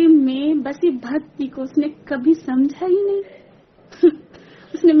प्रेम में बसी भक्ति को उसने कभी समझा ही नहीं।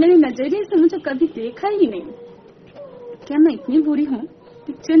 उसने मेरे नजरिए से मुझे कभी देखा ही नहीं। क्या मैं इतनी बुरी हूँ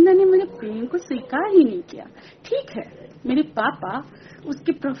कि चंदन ने मेरे प्रेम को स्वीकार ही नहीं किया? ठीक है, मेरे पापा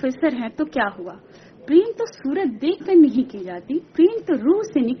उसके प्रोफेसर हैं तो क्या हुआ? प्रेम तो सूरत देखकर नहीं की जाती, प्रेम तो रूह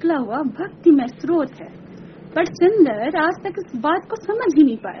से निकला हुआ भक्ति में स्रोत है। पर चंदर आज तक इस बात को समझ ही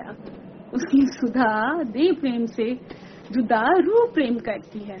नहीं पाया। उसकी सुधा देह प्रेम से जुदा रूह प्रेम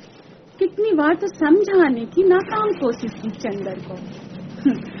करती है। कितनी बार तो समझाने की नाकाम कोशिश की चंदर को।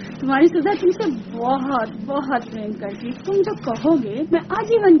 तुम्हारी सुधा तुमसे बहुत बहुत प्रेम करती, तुम जो कहोगे मैं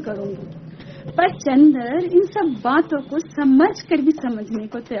आजीवन करूंगी। पर चंदर इन सब बातों को समझ कर भी समझने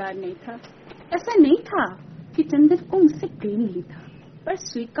को तैयार नहीं था। ऐसा नहीं था कि चंदर को मुझसे प्रेम नहीं था, पर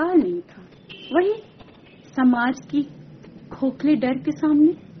स्वीकार नहीं था। वही समाज की खोखले डर के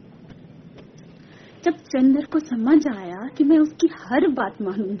सामने। जब चंदर को समझ आया कि मैं उसकी हर बात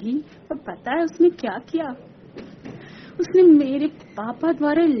मानूंगी, तो पता है उसने क्या किया? उसने मेरे पापा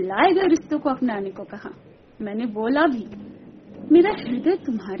द्वारा लाए गए रिश्तों को अपनाने को कहा। मैंने बोला भी, मेरा हृदय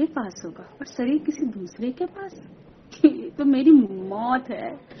तुम्हारे पास होगा और शरीर किसी दूसरे के पास। तो मेरी मौत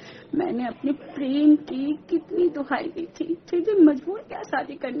है। मैंने अपने प्रेम की कितनी दुहाई दी थी, फिर भी मजबूर क्या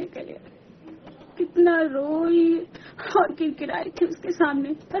शादी करने के लिए। कितना रोई और किरकिराई थी उसके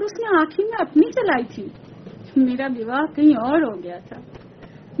सामने, पर उसने आखिर में अपनी चलाई थी। मेरा विवाह कहीं और हो गया था।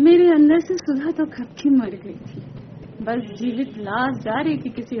 मेरे अंदर से सुधा तो कब की मर गई थी, बस जीवित लाश जा रही थी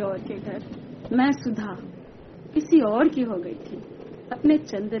किसी और के घर। मैं सुधा किसी और की हो गई थी, अपने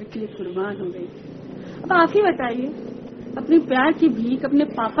चंदर के लिए कुर्बान हो गई थी। अब आप ही बताइए, अपने प्यार की भीख अपने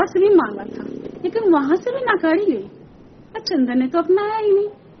पापा से भी मांगा था, लेकिन वहां से भी नकारी गई। और चंदर ने तो अपनाया ही नहीं।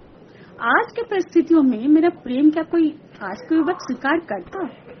 आज के परिस्थितियों में मेरा प्रेम क्या कोई आज कोई वक्त स्वीकार करता?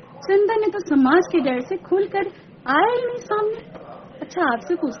 चंदन ने तो समाज के डर से खुलकर आया ही नहीं सामने। अच्छा,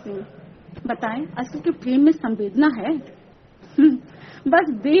 आपसे पूछती हूँ, बताएं असल के प्रेम में संवेदना है? बस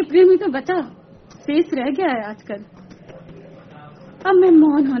देह प्रेम ही तो बचा, शेष रह गया है आजकल। अब मैं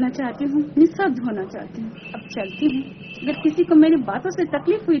मौन होना चाहती हूँ, निःशब्द होना चाहती हूँ। अब चलती हूँ। अगर किसी को मेरी बातों से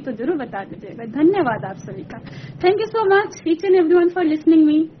तकलीफ हुई तो जरूर बता दीजिएगा। धन्यवाद आप सभी का। Thank you so much each and everyone for listening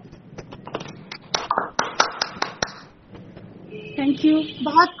me. Thank you.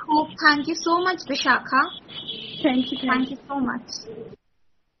 बहुत खूब। Thank you so much Vishakha. Thank you so much.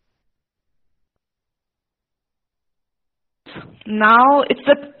 Now it's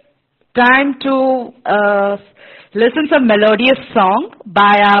the time to listen some melodious song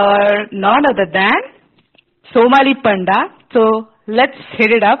by our none other than Somali Panda. So let's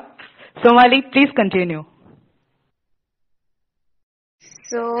hit it up. Somali, please continue.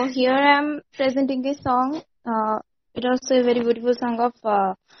 So here I am presenting a song. It also a very beautiful song of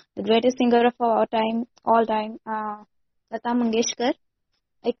the greatest singer of all time, Lata Mangeshkar.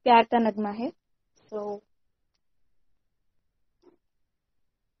 एक प्यार का नगमा है। So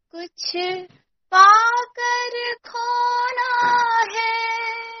कुछ पाकर खोना है,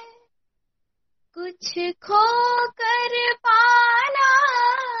 कुछ खोकर पाना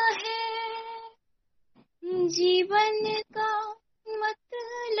है, जीवन का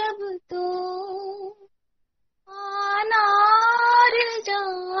मतलब तो आना और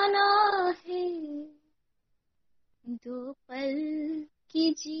जाना है। दो पल की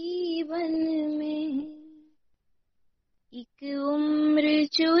जीवन में एक उम्र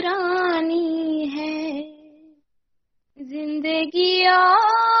चुरानी है, जिंदगी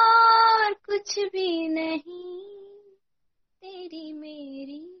और कुछ भी नहीं, तेरी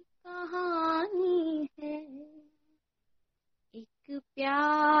मेरी कहानी है। एक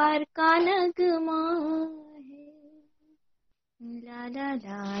प्यार का नगमा है, ला ला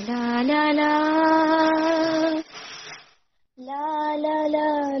ला ला ला ला ला ला ला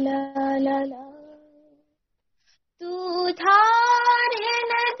ला ला ला। तू धार है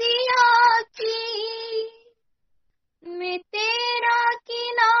नदिया की, मैं तेरा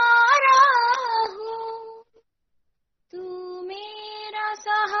किनारा हूँ, तू मेरा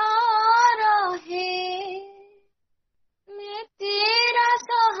सहारा है, मैं तेरा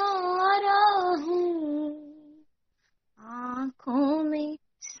सहारा हूँ। आँखों में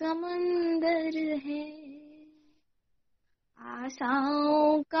समंदर है,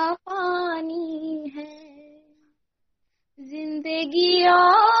 आशाओं का पानी है, जिंदगी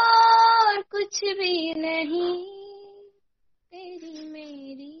और कुछ भी नहीं, तेरी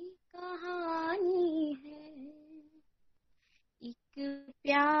मेरी कहानी है। एक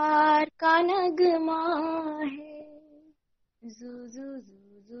प्यार का नगमा है, जू जू जू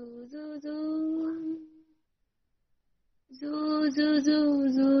जू जू जू Zoo, zoo, zoo,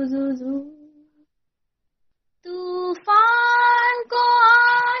 zoo, zoo, zoo. तूफान को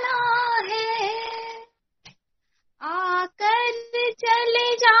आना है, आकर चले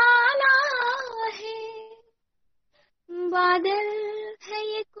जाना है, बादल है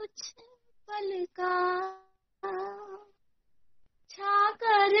ये कुछ पल का,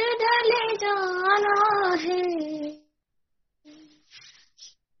 छाकर ढले जाना है,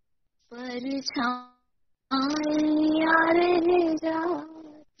 परछाइयाँ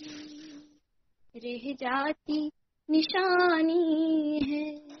रह जाती निशानी है,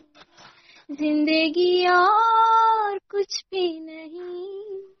 जिंदगी और कुछ भी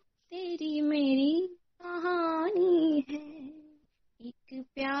नहीं, तेरी मेरी कहानी है, एक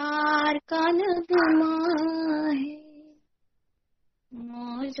प्यार का नगमा है,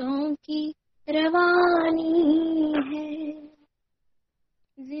 मौजों की रवानी है,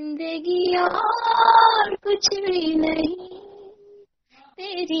 जिंदगी और कुछ भी नहीं,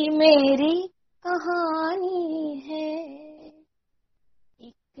 तेरी मेरी कहानी है,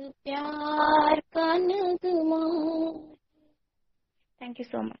 एक प्यार का नगमा। Thank you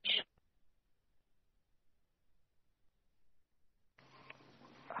so much.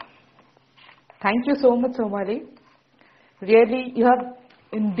 Thank you so much, Somali. Really, you have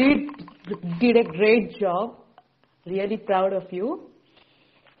indeed did a great job. Really proud of you.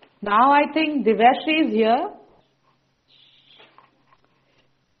 Now I think Divyashri is here.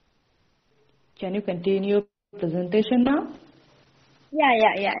 Can you continue your presentation now?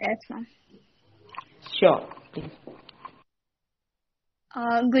 Yes, ma'am. Sure, please.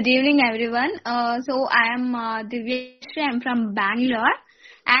 Good evening, everyone. So I am Divyashri. I am from Bangalore,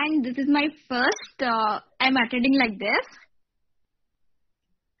 and this is my first. I'm attending like this.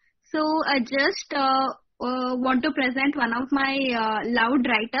 So I just want to present one of my loud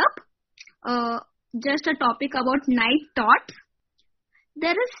write-up. Just a topic about night thoughts.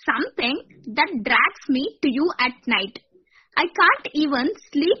 There is something that drags me to you at night. I can't even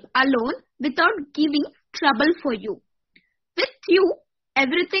sleep alone without giving trouble for you. With you,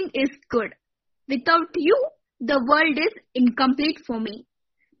 everything is good. Without you, the world is incomplete for me.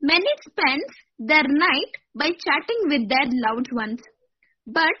 Many spend their night by chatting with their loved ones.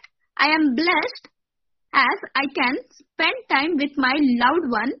 But I am blessed as I can spend time with my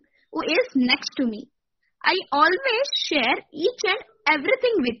loved one who is next to me. I always share each and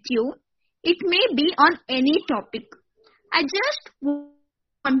everything with you. It may be on any topic. I just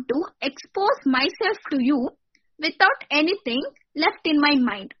want to expose myself to you without anything left in my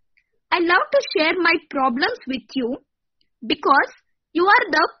mind. I love to share my problems with you because you are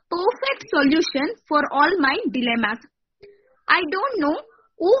the perfect solution for all my dilemmas. I don't know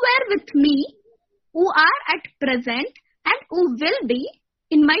who were with me, who are at present, and who will be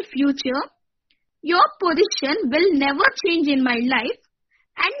in my future. Your position will never change in my life,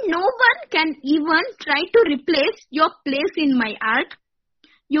 and no one can even try to replace your place in my heart.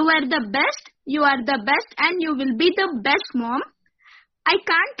 You are the best, and you will be the best mom. I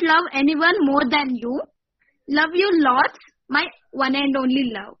can't love anyone more than you. Love you lots, my one and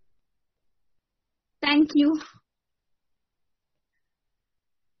only love. Thank you.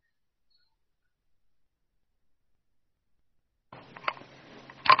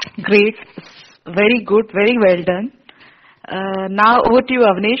 Great. Very good. Very well done. Now over to you,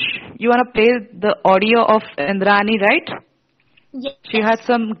 Avnish. You want to play the audio of Indrani, right? Yes. She had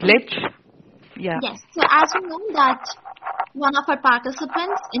some glitch. Yeah. Yes. So as you know that one of our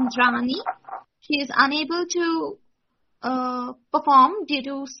participants, Indrani, she is unable to perform due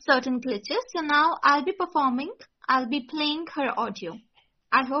to certain glitches. So now I'll be playing her audio.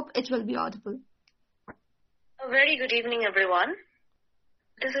 I hope it will be audible. A very good evening, everyone.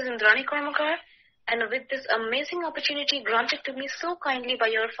 This is Indrani Karmakar, and with this amazing opportunity granted to me so kindly by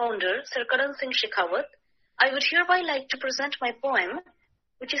your founder, Sir Karan Singh Shekhawat, I would hereby like to present my poem,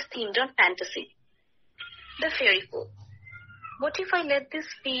 which is themed on fantasy. The Fairy Folk. What if I let these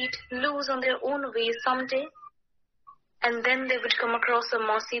feet loose on their own way someday? And then they would come across a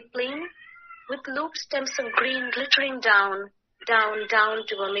mossy plain with looped stems of green glittering down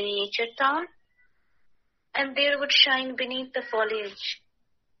to a miniature town. And there would shine beneath the foliage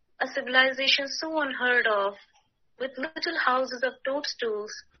a civilization so unheard of, with little houses of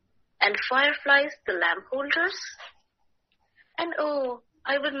toadstools and fireflies the lamp holders. And oh,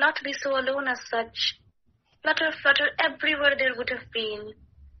 I would not be so alone as such. Flutter, flutter, everywhere there would have been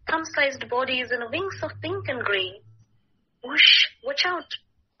thumb-sized bodies and wings of pink and grey. Whoosh, watch out,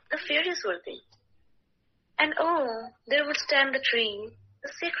 the fairies were they. And oh, there would stand the tree,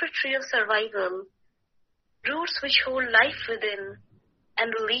 the sacred tree of survival, roots which hold life within,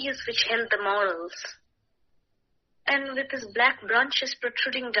 and the leaves which held the morals. and with his black branches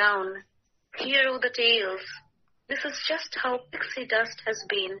protruding down. Here are the tales. This is just how pixie dust has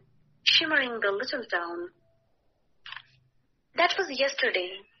been shimmering the little town. That was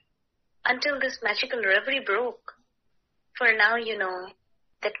yesterday, until this magical reverie broke. For now you know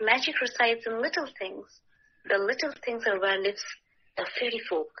that magic resides in little things. The little things are where lives the fairy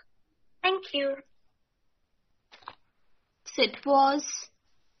folk. Thank you. It was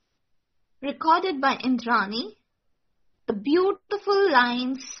recorded by Indrani. The beautiful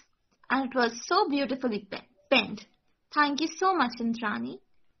lines, and it was so beautifully penned. Thank you so much, Indrani.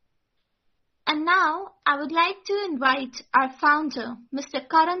 And now I would like to invite our founder, Mr.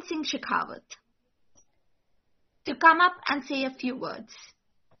 Karan Singh Shekhawat, to come up and say a few words.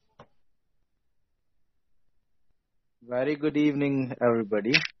 Very good evening,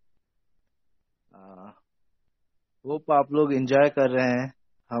 everybody. Hope आप लोग enjoy कर रहे हैं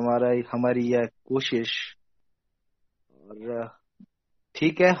हमारी यह कोशिश। और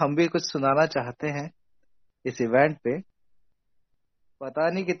ठीक है, हम भी कुछ सुनाना चाहते हैं इस इवेंट पे। पता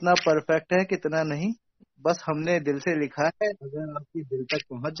नहीं कितना परफेक्ट है कितना नहीं, बस हमने दिल से लिखा है। अगर आपकी दिल तक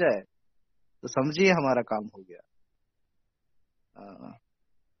पहुंच जाए तो समझिए हमारा काम हो गया।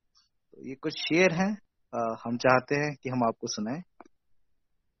 तो ये कुछ शेर हैं, हम चाहते हैं कि हम आपको सुनाएं।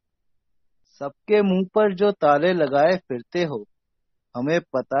 सबके मुंह पर जो ताले लगाए फिरते हो, हमें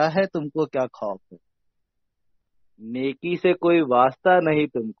पता है तुमको क्या खौफ है। नेकी से कोई वास्ता नहीं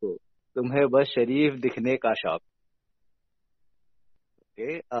तुमको, तुम्हें बस शरीफ दिखने का शौक।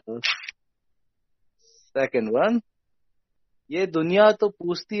 सेकंड वन, ये दुनिया तो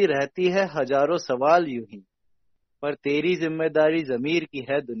पूछती रहती है हजारों सवाल यूं ही, पर तेरी जिम्मेदारी ज़मीर की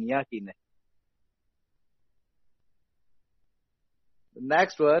है, दुनिया की नहीं।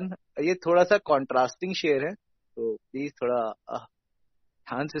 नेक्स्ट वन, ये थोड़ा सा कॉन्ट्रास्टिंग शेर है, तो प्लीज थोड़ा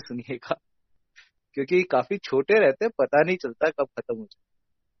ध्यान से सुनिएगा, क्योंकि काफी छोटे रहते, पता नहीं चलता कब खत्म हो जाए।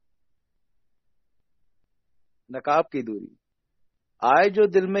 नकाब की दूरी, आए जो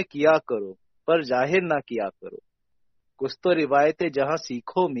दिल में किया करो, पर जाहिर ना किया करो। कुछ तो रिवायतें जहां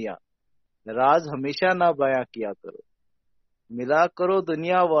सीखो मियाँ, राज हमेशा ना बयां किया करो। मिला करो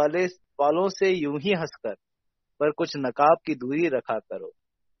दुनिया वालों से यूं ही हंसकर, पर कुछ नकाब की दूरी रखा करो।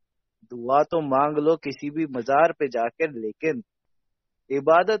 दुआ तो मांग लो किसी भी मजार पे जाकर, लेकिन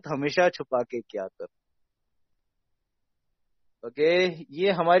इबादत हमेशा छुपा के किया करो। ओके,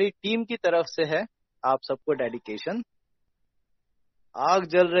 ये हमारी टीम की तरफ से है, आप सबको डेडिकेशन। आग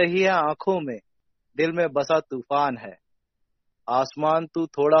जल रही है आंखों में, दिल में बसा तूफान है। आसमान तू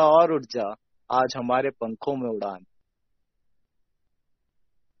थोड़ा और उठ जा, आज हमारे पंखों में उड़ान।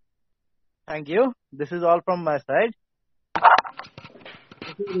 Thank you. This is all from my side.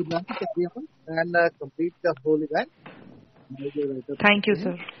 And complete the whole event. Thank you,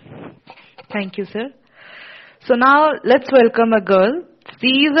 sir. Thank you, sir. So now let's welcome a girl.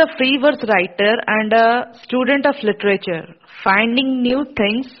 She is a free verse writer and a student of literature. Finding new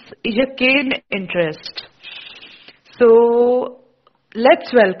things is a keen interest. So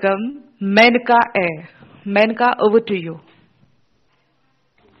let's welcome Menka A. Menka, over to you.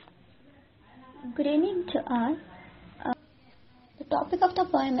 Good evening to all. The topic of the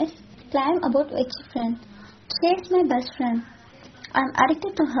poem is Climb About Witchy Friend. She is my best friend. I am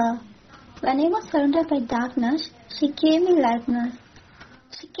addicted to her. When I was surrounded by darkness, she gave me lightness.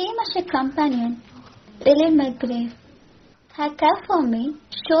 She came as a companion, relieved my grief. Her care for me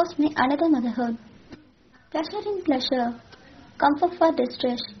shows me another motherhood. Pleasure in pleasure, comfort for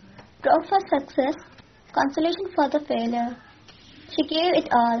distress, proud for success, consolation for the failure. She gave it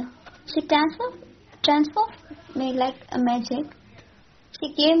all. She transformed me like a magic.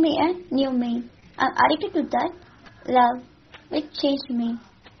 She gave me a new me. I'm addicted to that love which changed me.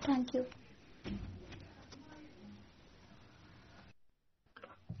 Thank you.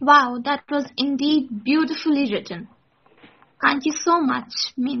 Wow, that was indeed beautifully written. Thank you so much,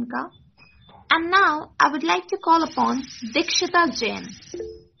 Menka. And now I would like to call upon Dikshita Jain.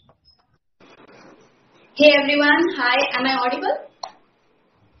 Hey everyone, hi, am I audible?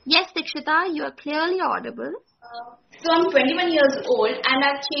 Yes, Dikshita, you are clearly audible. So I'm 21 years old and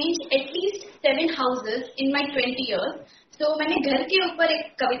I've changed at least 7 houses in my 20 years. So मैंने घर के ऊपर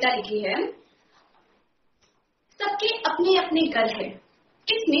एक कविता लिखी है। सबके अपने अपने घर है,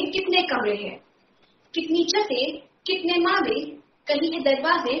 किसमें कितने कमरे हैं, कितनी छतें, कितने माले, कहीं है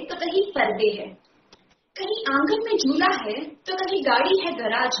दरवाजे तो कहीं पर्दे हैं, कहीं आंगन में झूला है तो कहीं गाड़ी है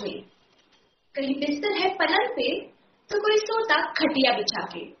गराज में, कहीं बिस्तर है पलंग पे तो कोई सोता खटिया बिछा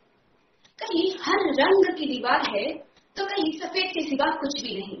के, कहीं हर रंग की दीवार है तो कहीं सफेद के सिवा कुछ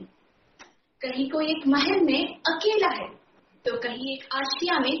भी नहीं, कहीं कोई एक महल में अकेला है तो कहीं एक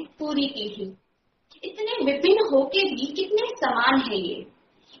आशिया में पूरी पीढ़ी, इतने विभिन्न होके भी कितने समान है ये।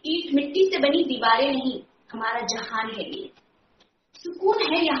 ईंट मिट्टी से बनी दीवारें नहीं, हमारा जहान है ये। सुकून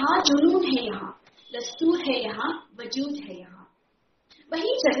है यहाँ, जुनून है यहाँ, दस्तूर है यहाँ, वजूद है यहाँ।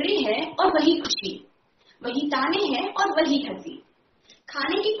 वही झगड़े हैं और वही खुशी, वही ताने हैं और वही हंसी।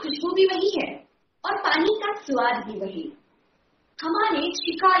 खाने की खुशबू भी वही है और पानी का स्वाद भी वही। हमारे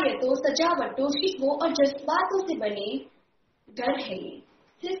शिकायतों, सजावटों, शिकवों और जज्बातों से बने घर है ये,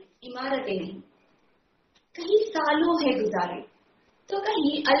 सिर्फ इमारतें नहीं। कहीं सालों है गुजारे तो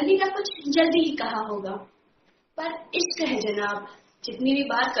कहीं अलविदा कुछ जल्दी ही कहा होगा, पर इश्क है जनाब, जितनी भी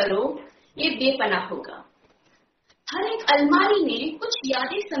बात करो ये बेपनाह होगा। हर एक अलमारी में कुछ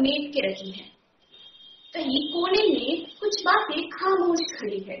यादें समेट के रखी है, कहीं कोने में कुछ बातें खामोश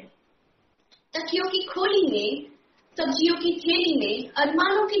खड़ी है। तकियों की खोली में, सब्जियों की थैली में,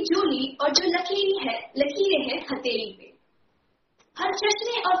 अरमानों की झोली और जो लकीरें हैं हथेली पे। हर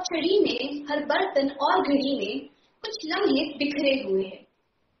चश्मे और छड़ी में, हर बर्तन और घड़ी में कुछ लम्हे बिखरे हुए हैं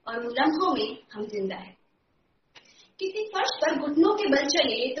और उन लम्हों में हम जिंदा हैं। किसी फर्श पर घुटनों के बल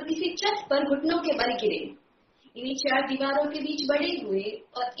चले तो किसी छत पर घुटनों के बल गिरे। इन्हीं चार दीवारों के बीच बड़े हुए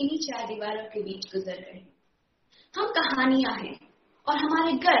और इन्हीं चार दीवारों के बीच गुजर गए। हम कहानियां हैं और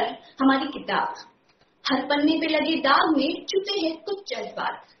हमारे घर हमारी किताब। हर पन्ने पे लगे दाग में छुपे हैं कुछ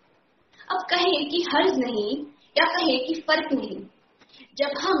जज्बात। अब कहें कि हर्ज नहीं या कहें कि फर्क नहीं,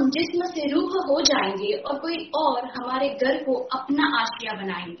 जब हम जिस्म से रूह हो जाएंगे और कोई और हमारे घर को अपना आशिया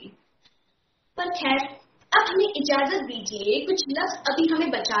बनाएंगे। पर खैर, अब हमें इजाजत दीजिए, कुछ लफ्ज अभी हमें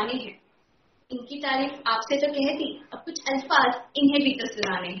बचाने हैं। इनकी तारीफ आपसे तो कह दी, अब कुछ अल्फाज इन्हें भी तो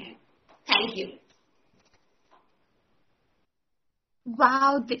सुनाने हैं। Thank you.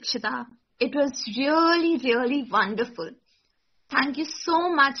 Wow, Dikshita. It was really, really wonderful. Thank you so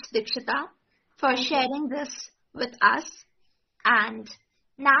much, Dikshita, for sharing this with us. And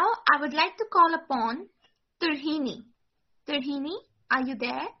now I would like to call upon Turhini. Turhini, are you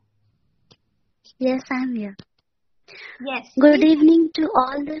there? Yes, I'm here. Yes. Good evening to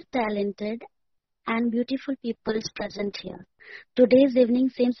all the talented and beautiful people present here. Today's evening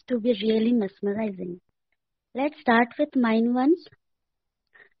seems to be really mesmerizing. Let's start with mine ones.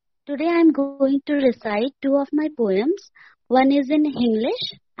 Today I'm going to recite two of my poems. One is in English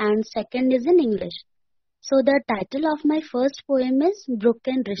and second is in English. So the title of my first poem is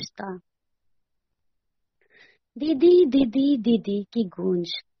Broken Rishta. Didi, Didi, Didi ki goonj,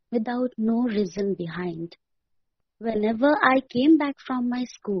 without no reason behind. Whenever I came back from my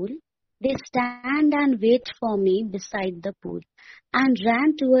school, they stand and wait for me beside the pool and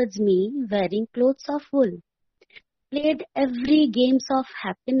ran towards me wearing clothes of wool. Played every games of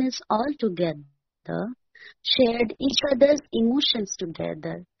happiness all together, shared each other's emotions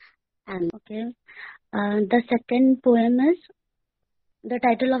together. And the second poem is, the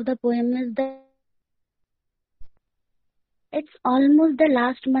title of the poem is It's almost the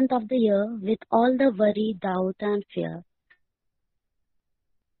last month of the year with all the worry, doubt and fear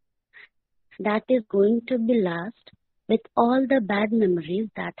that is going to be last, with all the bad memories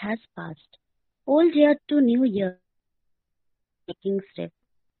that has passed. Old year to new year, taking step.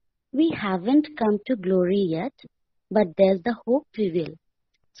 We haven't come to glory yet, but there's the hope we will.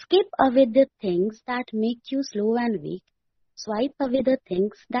 Skip away the things that make you slow and weak. Swipe away the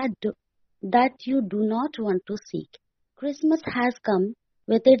things that you do not want to seek. Christmas has come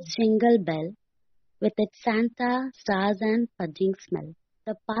with its jingle bell, with its Santa, stars and fudging smell.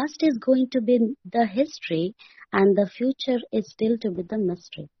 The past is going to be the history and the future is still to be the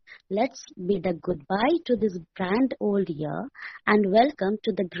mystery. Let's bid a goodbye to this grand old year and welcome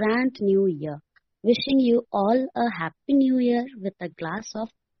to the grand new year. Wishing you all a happy new year with a glass of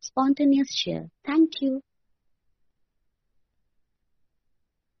spontaneous cheer. Thank you.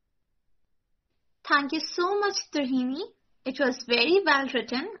 Thank you so much, Turhini. It was very well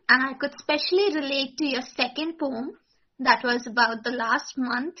written and I could specially relate to your second poem that was about the last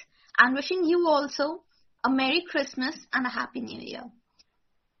month, and wishing you also a Merry Christmas and a Happy New Year.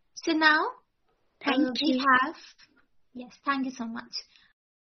 So now Thank you. Yes, thank you so much.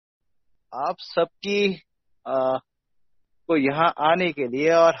 आप सबकी को यहाँ आने के लिए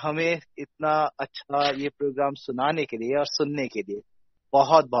और हमें इतना अच्छा ये प्रोग्राम सुनाने के लिए और सुनने के लिए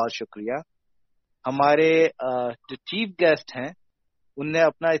बहुत बहुत शुक्रिया। हमारे जो चीफ गेस्ट हैं उनने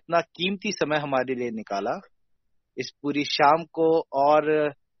अपना इतना कीमती समय हमारे लिए निकाला इस पूरी शाम को और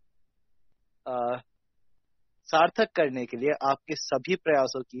सार्थक करने के लिए आपके सभी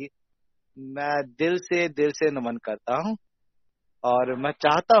प्रयासों की मैं दिल से नमन करता हूं और मैं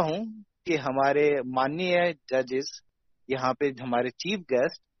चाहता हूं कि हमारे माननीय जजेस यहाँ पे हमारे चीफ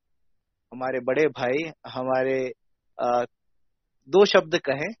गेस्ट हमारे बड़े भाई हमारे दो शब्द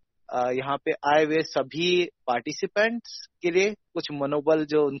कहें यहाँ पे आए हुए सभी पार्टिसिपेंट्स के लिए कुछ मनोबल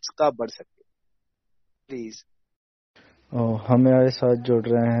जो उनका बढ़ सके, प्लीज। हमारे साथ जुड़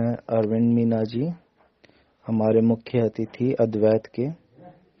रहे हैं अरविंद मीना जी, हमारे मुख्य अतिथि अद्वैत के।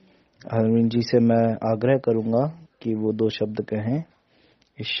 अरविंद जी से मैं आग्रह करूंगा कि वो 2 शब्द कहें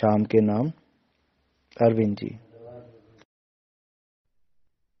इस शाम के नाम। Arvind ji.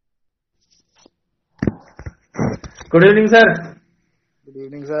 Good evening sir. Good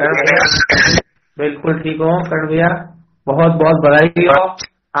evening sir. बिल्कुल ठीक हो करण भैया, बहुत बहुत बधाई हो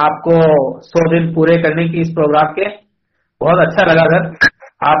आपको 100 दिन पूरे करने की इस प्रोग्राम के। बहुत अच्छा लगा सर,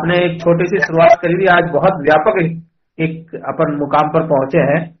 आपने एक छोटी सी शुरुआत करी थी, आज बहुत व्यापक एक अपन मुकाम पर पहुंचे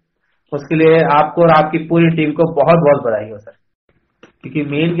हैं। उसके लिए आपको और आपकी पूरी टीम को बहुत बहुत बधाई हो सर। क्योंकि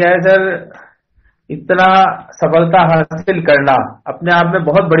मेन क्या है सर, इतना सफलता हासिल करना अपने आप में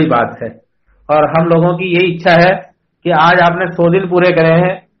बहुत बड़ी बात है, और हम लोगों की यही इच्छा है कि आज आपने 100 दिन पूरे करे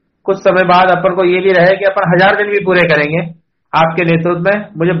हैं, कुछ समय बाद अपन को ये भी रहे कि अपन 1000 दिन भी पूरे करेंगे आपके नेतृत्व में।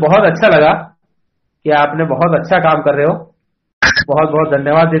 मुझे बहुत अच्छा लगा कि आपने बहुत अच्छा काम कर रहे हो, बहुत बहुत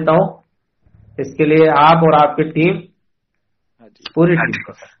धन्यवाद देता हूं इसके लिए आप और आपकी टीम, पूरी टीम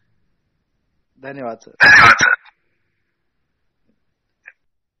को सर। धन्यवाद सर।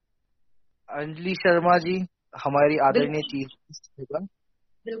 अंजलि शर्मा जी, हमारी आदरणीय चीफ।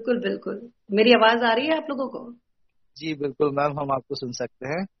 बिल्कुल बिल्कुल, मेरी आवाज आ रही है आप लोगों को? जी बिल्कुल मैम, हम आपको सुन सकते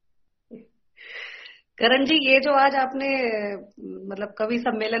हैं। करण जी, ये जो आज आपने मतलब कवि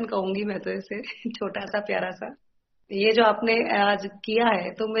सम्मेलन कहूंगी मैं तो इसे, छोटा सा प्यारा सा, ये जो आपने आज किया है,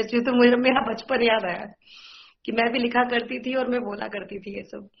 तो मुझे मेरा बचपन याद आया कि मैं भी लिखा करती थी और मैं बोला करती थी, ये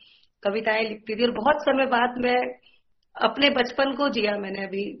सब कविताएं लिखती थी। और बहुत समय बाद मैं अपने बचपन को जिया मैंने।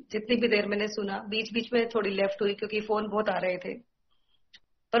 अभी जितनी भी देर मैंने सुना, बीच बीच में थोड़ी लेफ्ट हुई क्योंकि फोन बहुत आ रहे थे,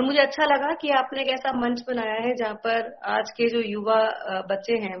 पर मुझे अच्छा लगा कि आपने एक ऐसा मंच बनाया है जहां पर आज के जो युवा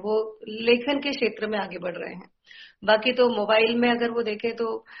बच्चे हैं वो लेखन के क्षेत्र में आगे बढ़ रहे हैं। बाकी तो मोबाइल में अगर वो देखें तो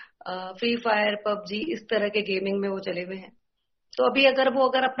फ्री फायर, पबजी, इस तरह के गेमिंग में वो चले हुए हैं। तो अभी अगर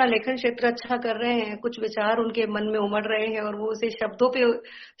अपना लेखन क्षेत्र अच्छा कर रहे हैं, कुछ विचार उनके मन में उमड़ रहे हैं और वो उसे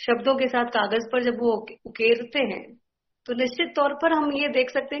शब्दों के साथ कागज पर जब वो उकेरते हैं, तो निश्चित तौर पर हम ये देख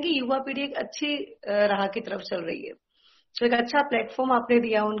सकते हैं कि युवा पीढ़ी एक अच्छी राह की तरफ चल रही है। तो एक अच्छा प्लेटफॉर्म आपने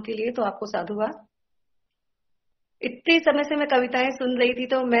दिया उनके लिए, तो आपको साधुवाद। इतने समय से मैं कविताएं सुन रही थी,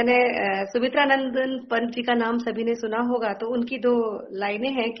 तो मैंने सुमित्रा नंदन पंत जी का नाम सभी ने सुना होगा। तो उनकी 2 लाइनें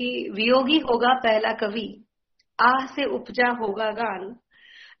हैं कि वियोगी होगा पहला कवि, आह से उपजा होगा गान,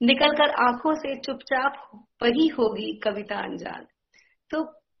 निकल कर आंखों से चुपचाप वही होगी कविता अनजान। तो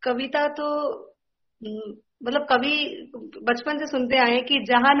कविता तो मतलब कवि बचपन से सुनते आए कि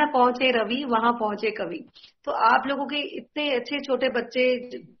जहां न पहुंचे रवि वहां पहुंचे कवि। तो आप लोगों के इतने अच्छे छोटे बच्चे,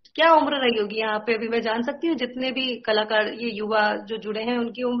 क्या उम्र रही होगी यहाँ पे? अभी मैं जान सकती हूँ जितने भी कलाकार, ये युवा जो जुड़े हैं,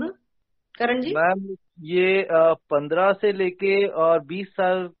 उनकी उम्र? करण जी मैम, ये 15 से लेके और 20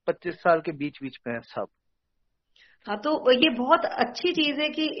 साल 25 साल के बीच बीच में है सब। हाँ, तो ये बहुत अच्छी चीज है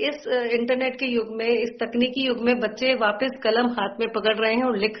कि इस इंटरनेट के युग में, इस तकनीकी युग में बच्चे वापस कलम हाथ में पकड़ रहे हैं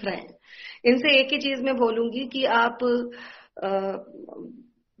और लिख रहे हैं। इनसे एक ही चीज मैं बोलूंगी कि आप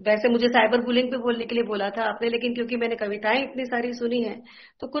वैसे मुझे साइबर बुलिंग पे बोलने के लिए बोला था आपने, लेकिन क्योंकि मैंने कविताएं इतनी सारी सुनी हैं,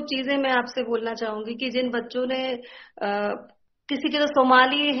 तो कुछ चीजें मैं आपसे बोलना चाहूंगी कि जिन बच्चों ने किसी के जो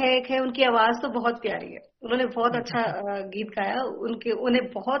सोमाली है उनकी आवाज तो बहुत प्यारी है, उन्होंने बहुत अच्छा गीत गाया, उन्हें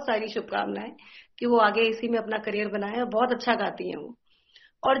बहुत सारी शुभकामनाएं कि वो आगे इसी में अपना करियर बनाए, और बहुत अच्छा गाती हैं वो।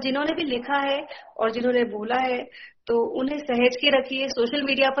 और जिन्होंने भी लिखा है और जिन्होंने बोला है, तो उन्हें सहेज के रखिए। सोशल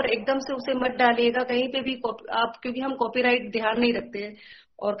मीडिया पर एकदम से उसे मत डालिएगा कहीं पे भी आप, क्योंकि हम कॉपीराइट ध्यान नहीं रखते हैं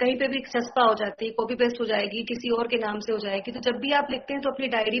और कहीं पे भी चस्पा हो जाती है, कॉपी पेस्ट हो जाएगी, किसी और के नाम से हो जाएगी। तो जब भी आप लिखते हैं तो अपनी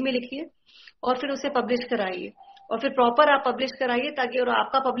डायरी में लिखिए और फिर उसे पब्लिश कराइए, और फिर प्रॉपर आप पब्लिश कराइए, ताकि, और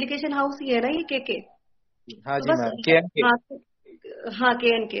आपका पब्लिकेशन हाउस ही है ना ये के? हाँ तो जी मैम, हाँ,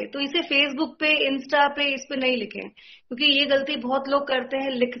 के। तो इसे फेसबुक पे, इंस्टा पे, इस पे नहीं लिखें, क्योंकि ये गलती बहुत लोग करते हैं,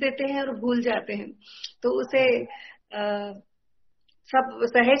 लिख देते हैं और भूल जाते हैं। तो उसे सब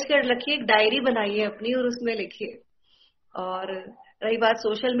सहेज कर रखिए, एक डायरी बनाइए अपनी और उसमें लिखिए। और रही बात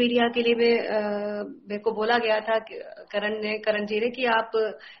सोशल मीडिया के लिए, मेरे को बोला गया था करण जी ने कि आप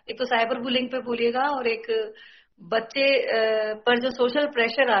एक तो साइबर बुलिंग पे बोलिएगा, और एक बच्चे पर जो सोशल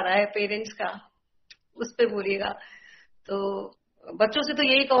प्रेशर आ रहा है पेरेंट्स का, उस पे बोलिएगा। तो बच्चों से तो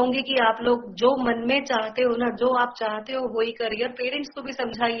यही कहूंगी कि आप लोग जो मन में चाहते हो ना, जो आप चाहते हो वही करिए। और पेरेंट्स को भी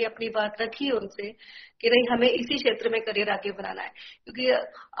समझाइए, अपनी बात रखिए उनसे कि नहीं, हमें इसी क्षेत्र में करियर आगे बनाना है। क्योंकि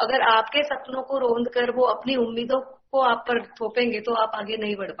अगर आपके सपनों को रोंद कर वो अपनी उम्मीदों को आप पर थोपेंगे तो आप आगे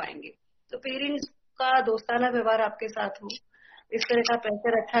नहीं बढ़ पाएंगे। तो पेरेंट्स का दोस्ताना व्यवहार आपके साथ हो, इस तरह का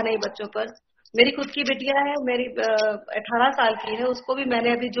प्रेशर अच्छा नहीं बच्चों पर। मेरी खुद की बिटिया है, मेरी 18 साल की है, उसको भी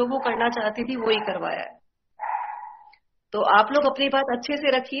मैंने अभी जो वो करना चाहती थी वही करवाया है। तो आप लोग अपनी बात अच्छे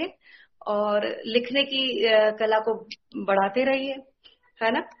से रखिए और लिखने की कला को बढ़ाते रहिए,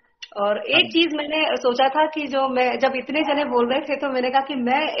 है ना। और एक चीज मैंने सोचा था कि जो मैं जब इतने जने बोल रहे थे तो मैंने कहा कि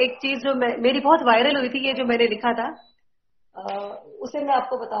मैं एक चीज जो मेरी बहुत वायरल हुई थी, ये जो मैंने लिखा था उसे मैं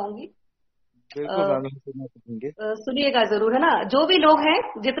आपको बताऊंगी। बिल्कुल सुनिएगा जरूर, है ना। जो भी लोग हैं,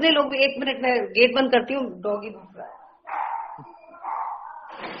 जितने लोग भी, 1 मिनट में गेट बंद करती हूँ, डॉगी भूख रहा है।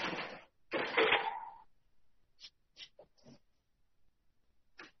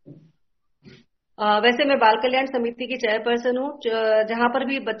 वैसे मैं बाल कल्याण समिति की चेयरपर्सन हूँ। जहाँ पर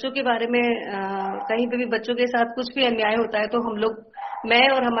भी बच्चों के बारे में कहीं पे भी बच्चों के साथ कुछ भी अन्याय होता है तो हम लोग, मैं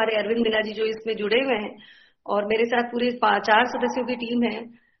और हमारे अरविंद मीना जी जो इसमें जुड़े हुए हैं, और मेरे साथ पूरी 4 सदस्यों की टीम है,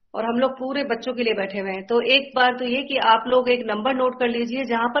 और हम लोग पूरे बच्चों के लिए बैठे हुए हैं। तो एक बार तो ये कि आप लोग एक नंबर नोट कर लीजिए,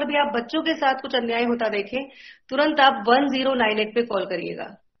 जहां पर भी आप बच्चों के साथ कुछ अन्याय होता देखें, तुरंत आप 1098 पे कॉल करिएगा,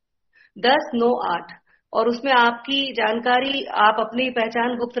 1098। और उसमें आपकी जानकारी, आप अपनी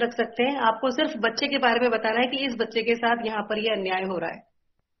पहचान गुप्त रख सकते हैं। आपको सिर्फ बच्चे के बारे में बताना है कि इस बच्चे के साथ यहाँ पर ये अन्याय हो रहा है।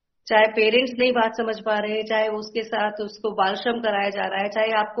 चाहे पेरेंट्स नहीं बात समझ पा रहे हैं, चाहे उसके साथ उसको बाल श्रम कराया जा रहा है,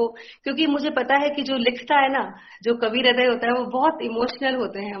 चाहे आपको, क्योंकि मुझे पता है कि जो लिखता है ना, जो कवि हृदय होता है, वो बहुत इमोशनल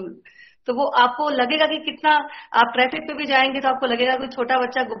होते हैं हम। तो वो आपको लगेगा कि कितना, आप ट्रैफिक पे भी जाएंगे तो आपको लगेगा कि छोटा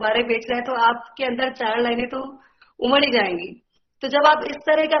बच्चा गुब्बारे बेच रहा है, तो आपके अंदर 4 लाइनें तो उमड़ ही जाएंगी। तो जब आप इस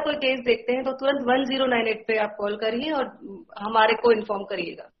तरह का कोई केस देखते हैं तो तुरंत 1098 पे आप कॉल करिए और हमारे को इन्फॉर्म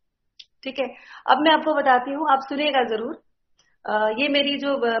करिएगा, ठीक है। अब मैं आपको बताती हूँ, आप सुनिएगा जरूर। ये मेरी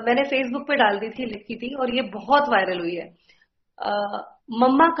जो मैंने फेसबुक पे डाल दी थी, लिखी थी, और ये बहुत वायरल हुई है।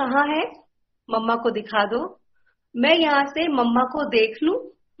 मम्मा कहाँ है, मम्मा को दिखा दो, मैं यहाँ से मम्मा को देख लूं,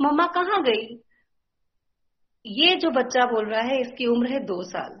 मम्मा कहाँ गई। ये जो बच्चा बोल रहा है, इसकी उम्र है 2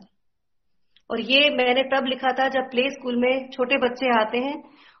 साल, और ये मैंने तब लिखा था जब प्ले स्कूल में छोटे बच्चे आते हैं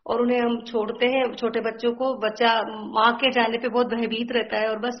और उन्हें हम छोड़ते हैं, छोटे बच्चों को, बच्चा माँ के जाने पे बहुत भयभीत रहता है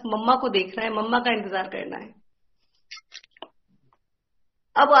और बस मम्मा को देखना है, मम्मा का इंतजार करना है।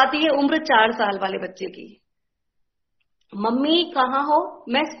 अब आती है उम्र 4 साल वाले बच्चे की। मम्मी कहाँ हो,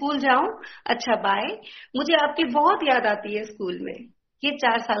 मैं स्कूल जाऊं, अच्छा बाय, मुझे आपकी बहुत याद आती है स्कूल में। ये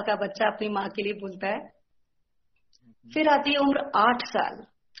 4 साल का बच्चा अपनी माँ के लिए बोलता है। फिर आती है उम्र 8 साल।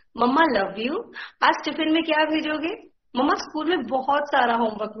 मम्मा लव यू, आज टिफिन में क्या भेजोगे, मम्मा स्कूल में बहुत सारा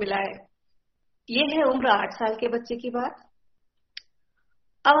होमवर्क मिला है। ये है उम्र 8 साल के बच्चे की बात।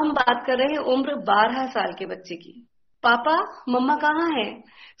 अब हम बात कर रहे हैं उम्र 12 साल के बच्चे की। पापा मम्मा कहाँ है,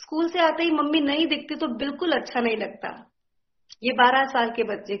 स्कूल से आते ही मम्मी नहीं दिखती तो बिल्कुल अच्छा नहीं लगता। ये 12 साल के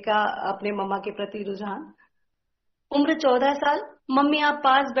बच्चे का अपने मम्मा के प्रति रुझान। उम्र 14 साल, मम्मी आप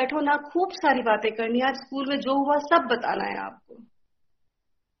पास बैठो ना, खूब सारी बातें करनी, आज स्कूल में जो हुआ सब बताना है आपको।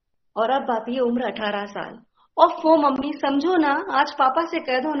 और अब आती है उम्र 18 साल। ओफो मम्मी समझो ना, आज पापा से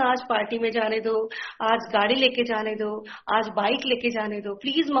कह दो ना, आज पार्टी में जाने दो, आज गाड़ी लेके जाने दो, आज बाइक लेके जाने दो,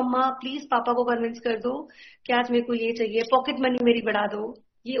 प्लीज मम्मा, प्लीज पापा को कन्विंस कर दो कि आज मेरे को ये चाहिए, पॉकेट मनी मेरी बढ़ा दो।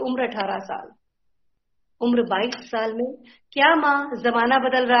 ये उम्र 18 साल। उम्र 22 साल में, क्या माँ जमाना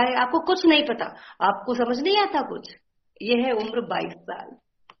बदल रहा है, आपको कुछ नहीं पता, आपको समझ नहीं आता कुछ। ये है उम्र 22 साल।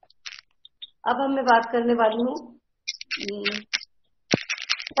 अब हम मैं बात करने वाली हूँ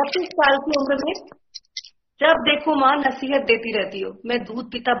 25 साल की उम्र में। जब देखो माँ नसीहत देती रहती हो, मैं दूध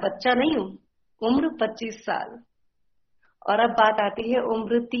पीता बच्चा नहीं हूँ। उम्र 25 साल। और अब बात आती है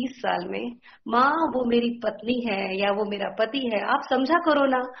उम्र 30 साल में। माँ वो मेरी पत्नी है या वो मेरा पति है, आप समझा करो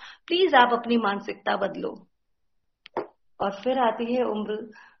ना, प्लीज आप अपनी मानसिकता बदलो। और फिर आती है उम्र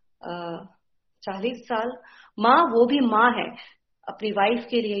 40 साल। माँ वो भी माँ है अपनी वाइफ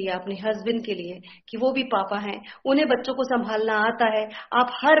के लिए या अपने हस्बैंड के लिए, कि वो भी पापा हैं, उन्हें बच्चों को संभालना आता है,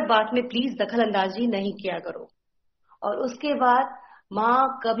 आप हर बात में प्लीज दखल अंदाजी नहीं किया करो। और उसके बाद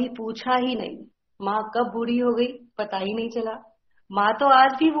माँ कभी पूछा ही नहीं, माँ कब बूढ़ी हो गई पता ही नहीं चला। माँ तो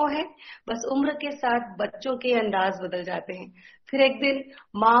आज भी वो है, बस उम्र के साथ बच्चों के अंदाज बदल जाते हैं। फिर एक दिन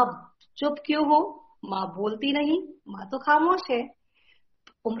माँ चुप क्यों हो, माँ बोलती नहीं, माँ तो खामोश है।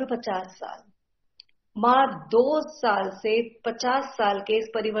 उम्र 50 साल। माँ 2 साल से 50 साल के इस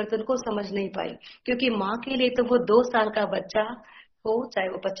परिवर्तन को समझ नहीं पाई, क्योंकि माँ के लिए तो वो 2 साल का बच्चा हो, चाहे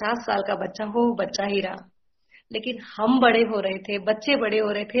वो 50 साल का बच्चा हो, बच्चा ही रहा। लेकिन हम बड़े हो रहे थे, बच्चे बड़े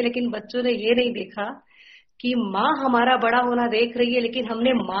हो रहे थे, लेकिन बच्चों ने ये नहीं देखा कि माँ हमारा बड़ा होना देख रही है, लेकिन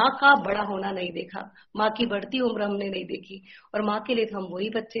हमने माँ का बड़ा होना नहीं देखा, माँ की बढ़ती उम्र हमने नहीं देखी, और माँ के लिए तो हम वही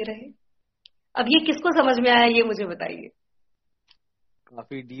बच्चे रहे। अब ये किसको समझ में आया, ये मुझे बताइए।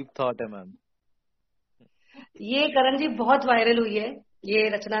 काफी डीप थॉट है मैम। ये करण जी बहुत वायरल हुई है ये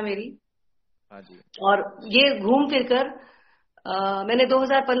रचना मेरी। हाँ जी। और ये घूम फिर कर मैंने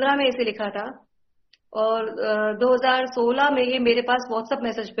 2015 में इसे लिखा था और 2016 में ये मेरे पास व्हाट्सएप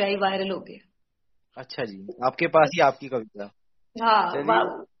मैसेज पे आई, वायरल हो गया। अच्छा जी, आपके पास ही आपकी कविता? हाँ,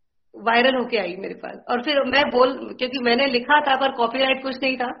 वायरल होके आई मेरे पास। और फिर मैं क्योंकि मैंने लिखा था पर कॉपीराइट कुछ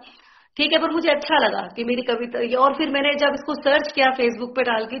नहीं था, ठीक है, पर मुझे अच्छा लगा कि मेरी कविता। और फिर मैंने जब इसको सर्च किया फेसबुक पे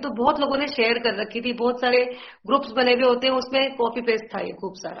डाल के, तो बहुत लोगों ने शेयर कर रखी थी, बहुत सारे ग्रुप्स बने हुए होते हैं, उसमें कॉपी पेस्ट था ये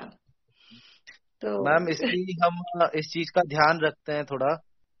खूब सारा। तो मैम इसलिए हम इस चीज का ध्यान रखते हैं थोड़ा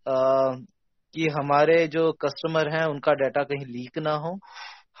कि हमारे जो कस्टमर हैं उनका डाटा कहीं लीक ना हो,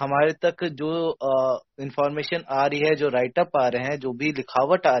 हमारे तक जो इंफॉर्मेशन आ रही है, जो राइटअप आ रहे हैं, जो भी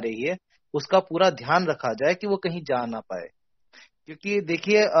लिखावट आ रही है, उसका पूरा ध्यान रखा जाए कि वो कहीं जा ना पाए। क्योंकि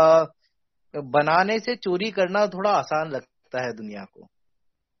देखिए बनाने से चोरी करना थोड़ा आसान लगता है दुनिया को,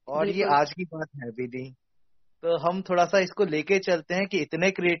 और ये आज की बात है दीदी। तो हम थोड़ा सा इसको लेके चलते हैं कि इतने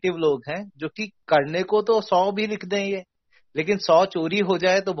क्रिएटिव लोग हैं जो कि करने को तो 100 भी लिख देंगे, लेकिन 100 चोरी हो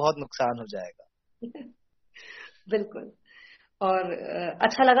जाए तो बहुत नुकसान हो जाएगा। बिल्कुल। और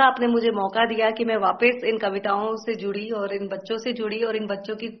अच्छा लगा आपने मुझे मौका दिया कि मैं वापस इन कविताओं से जुड़ी और इन बच्चों से जुड़ी और इन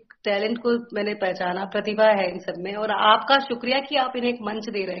बच्चों की टैलेंट को मैंने पहचाना, प्रतिभा है इन सब में। और आपका शुक्रिया कि आप इन्हें एक मंच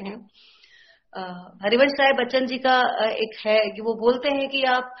दे रहे हैं। हरिवंश राय बच्चन जी का एक है कि वो बोलते हैं कि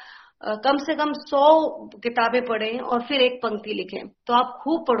आप कम से कम 100 किताबें पढ़ें और फिर एक पंक्ति लिखें। तो आप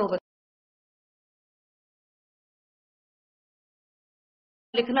खूब पढ़ो,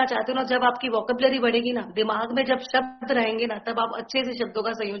 लिखना चाहते हो ना, जब आपकी वोकेबलरी बढ़ेगी ना, दिमाग में जब शब्द रहेंगे ना, तब आप अच्छे से शब्दों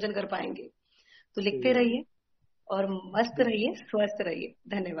का संयोजन कर पाएंगे। तो लिखते रहिए और मस्त रहिए, स्वस्थ रहिए।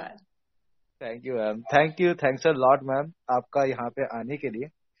 धन्यवाद। Thank you ma'am, thank you, thanks a lot ma'am आपका यहाँ पे आने के लिए।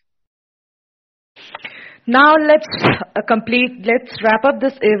 Now let's wrap up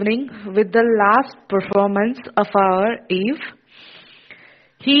this evening with the last performance of our Eve.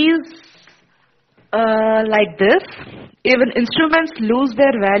 He's like this. Even instruments lose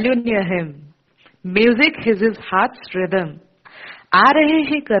their value near him. Music is his heart's rhythm. आ रहे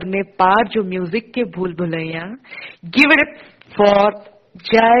हैं करने पार जो म्यूजिक के भूल Bhulaiyaa. Give it for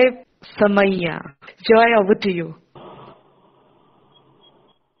Jai Samaiya. Joy, over to you.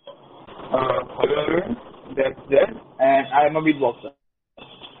 Hello everyone, that's Jay, and I am a beatboxer.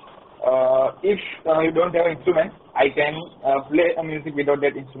 If you don't have an instrument, I can play a music without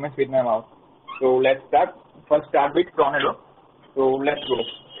that instrument with my mouth. So let's start. First start with tornado. So let's go.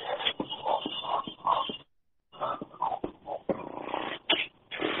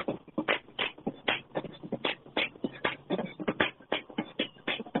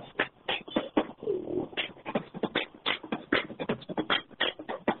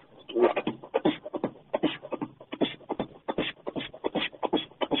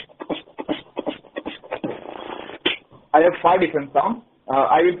 I have 5 different sounds.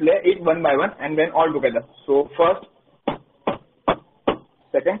 I will play it one by one and then all together. So first,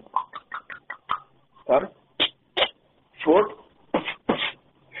 second, third, fourth,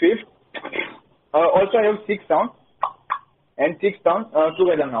 fifth. Also I have 6 sounds and 6 sounds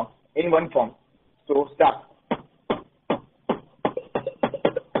together now in one form. So start.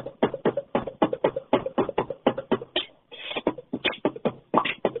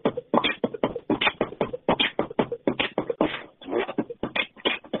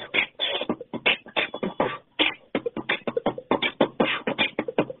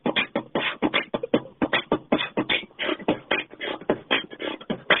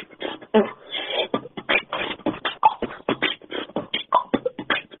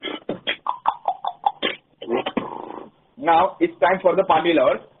 Now it's time for the party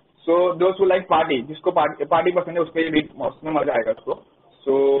lovers. So those who like party, जिसको party पसंद है उसके beat उसमें मजा आएगा उसको.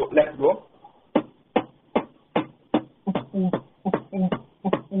 So let's go.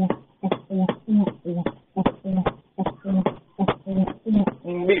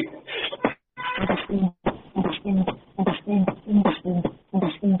 Beat.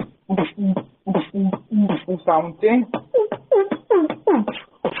 Sound change.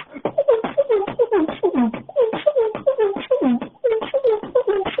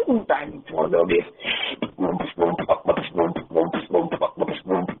 Time for the beat.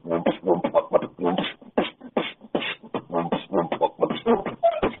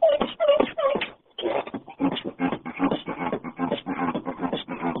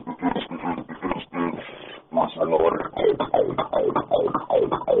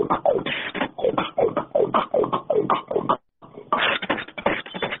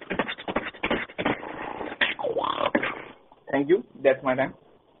 Thank you. That's my time.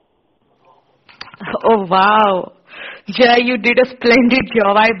 Oh wow, Jay, you did a splendid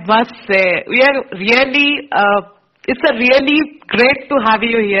job, I must say. We are really, it's a really great to have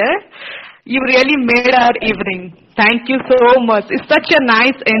you here. You really made our evening. Thank you so much. It's such a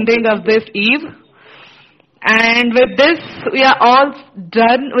nice ending of this eve. And with this, we are all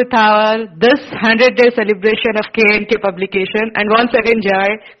done with our this 100-day celebration of K&K publication. And once again, Jai,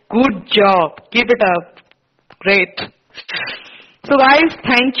 good job. Keep it up. Great. So guys,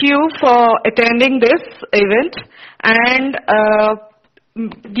 thank you for attending this event and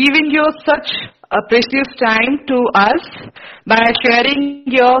giving your such a precious time to us by sharing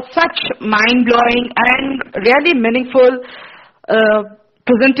your such mind-blowing and really meaningful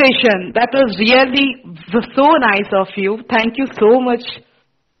presentation. That was really so nice of you. Thank you so much,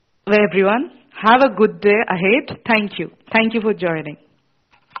 everyone. Have a good day ahead. Thank you. Thank you for joining.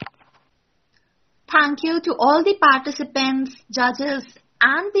 Thank you to all the participants, judges,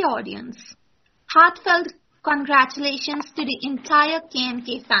 and the audience. Heartfelt congratulations to the entire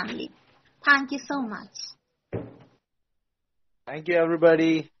K&K family. Thank you so much. Thank you,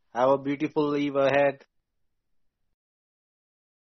 everybody. Have a beautiful eve ahead.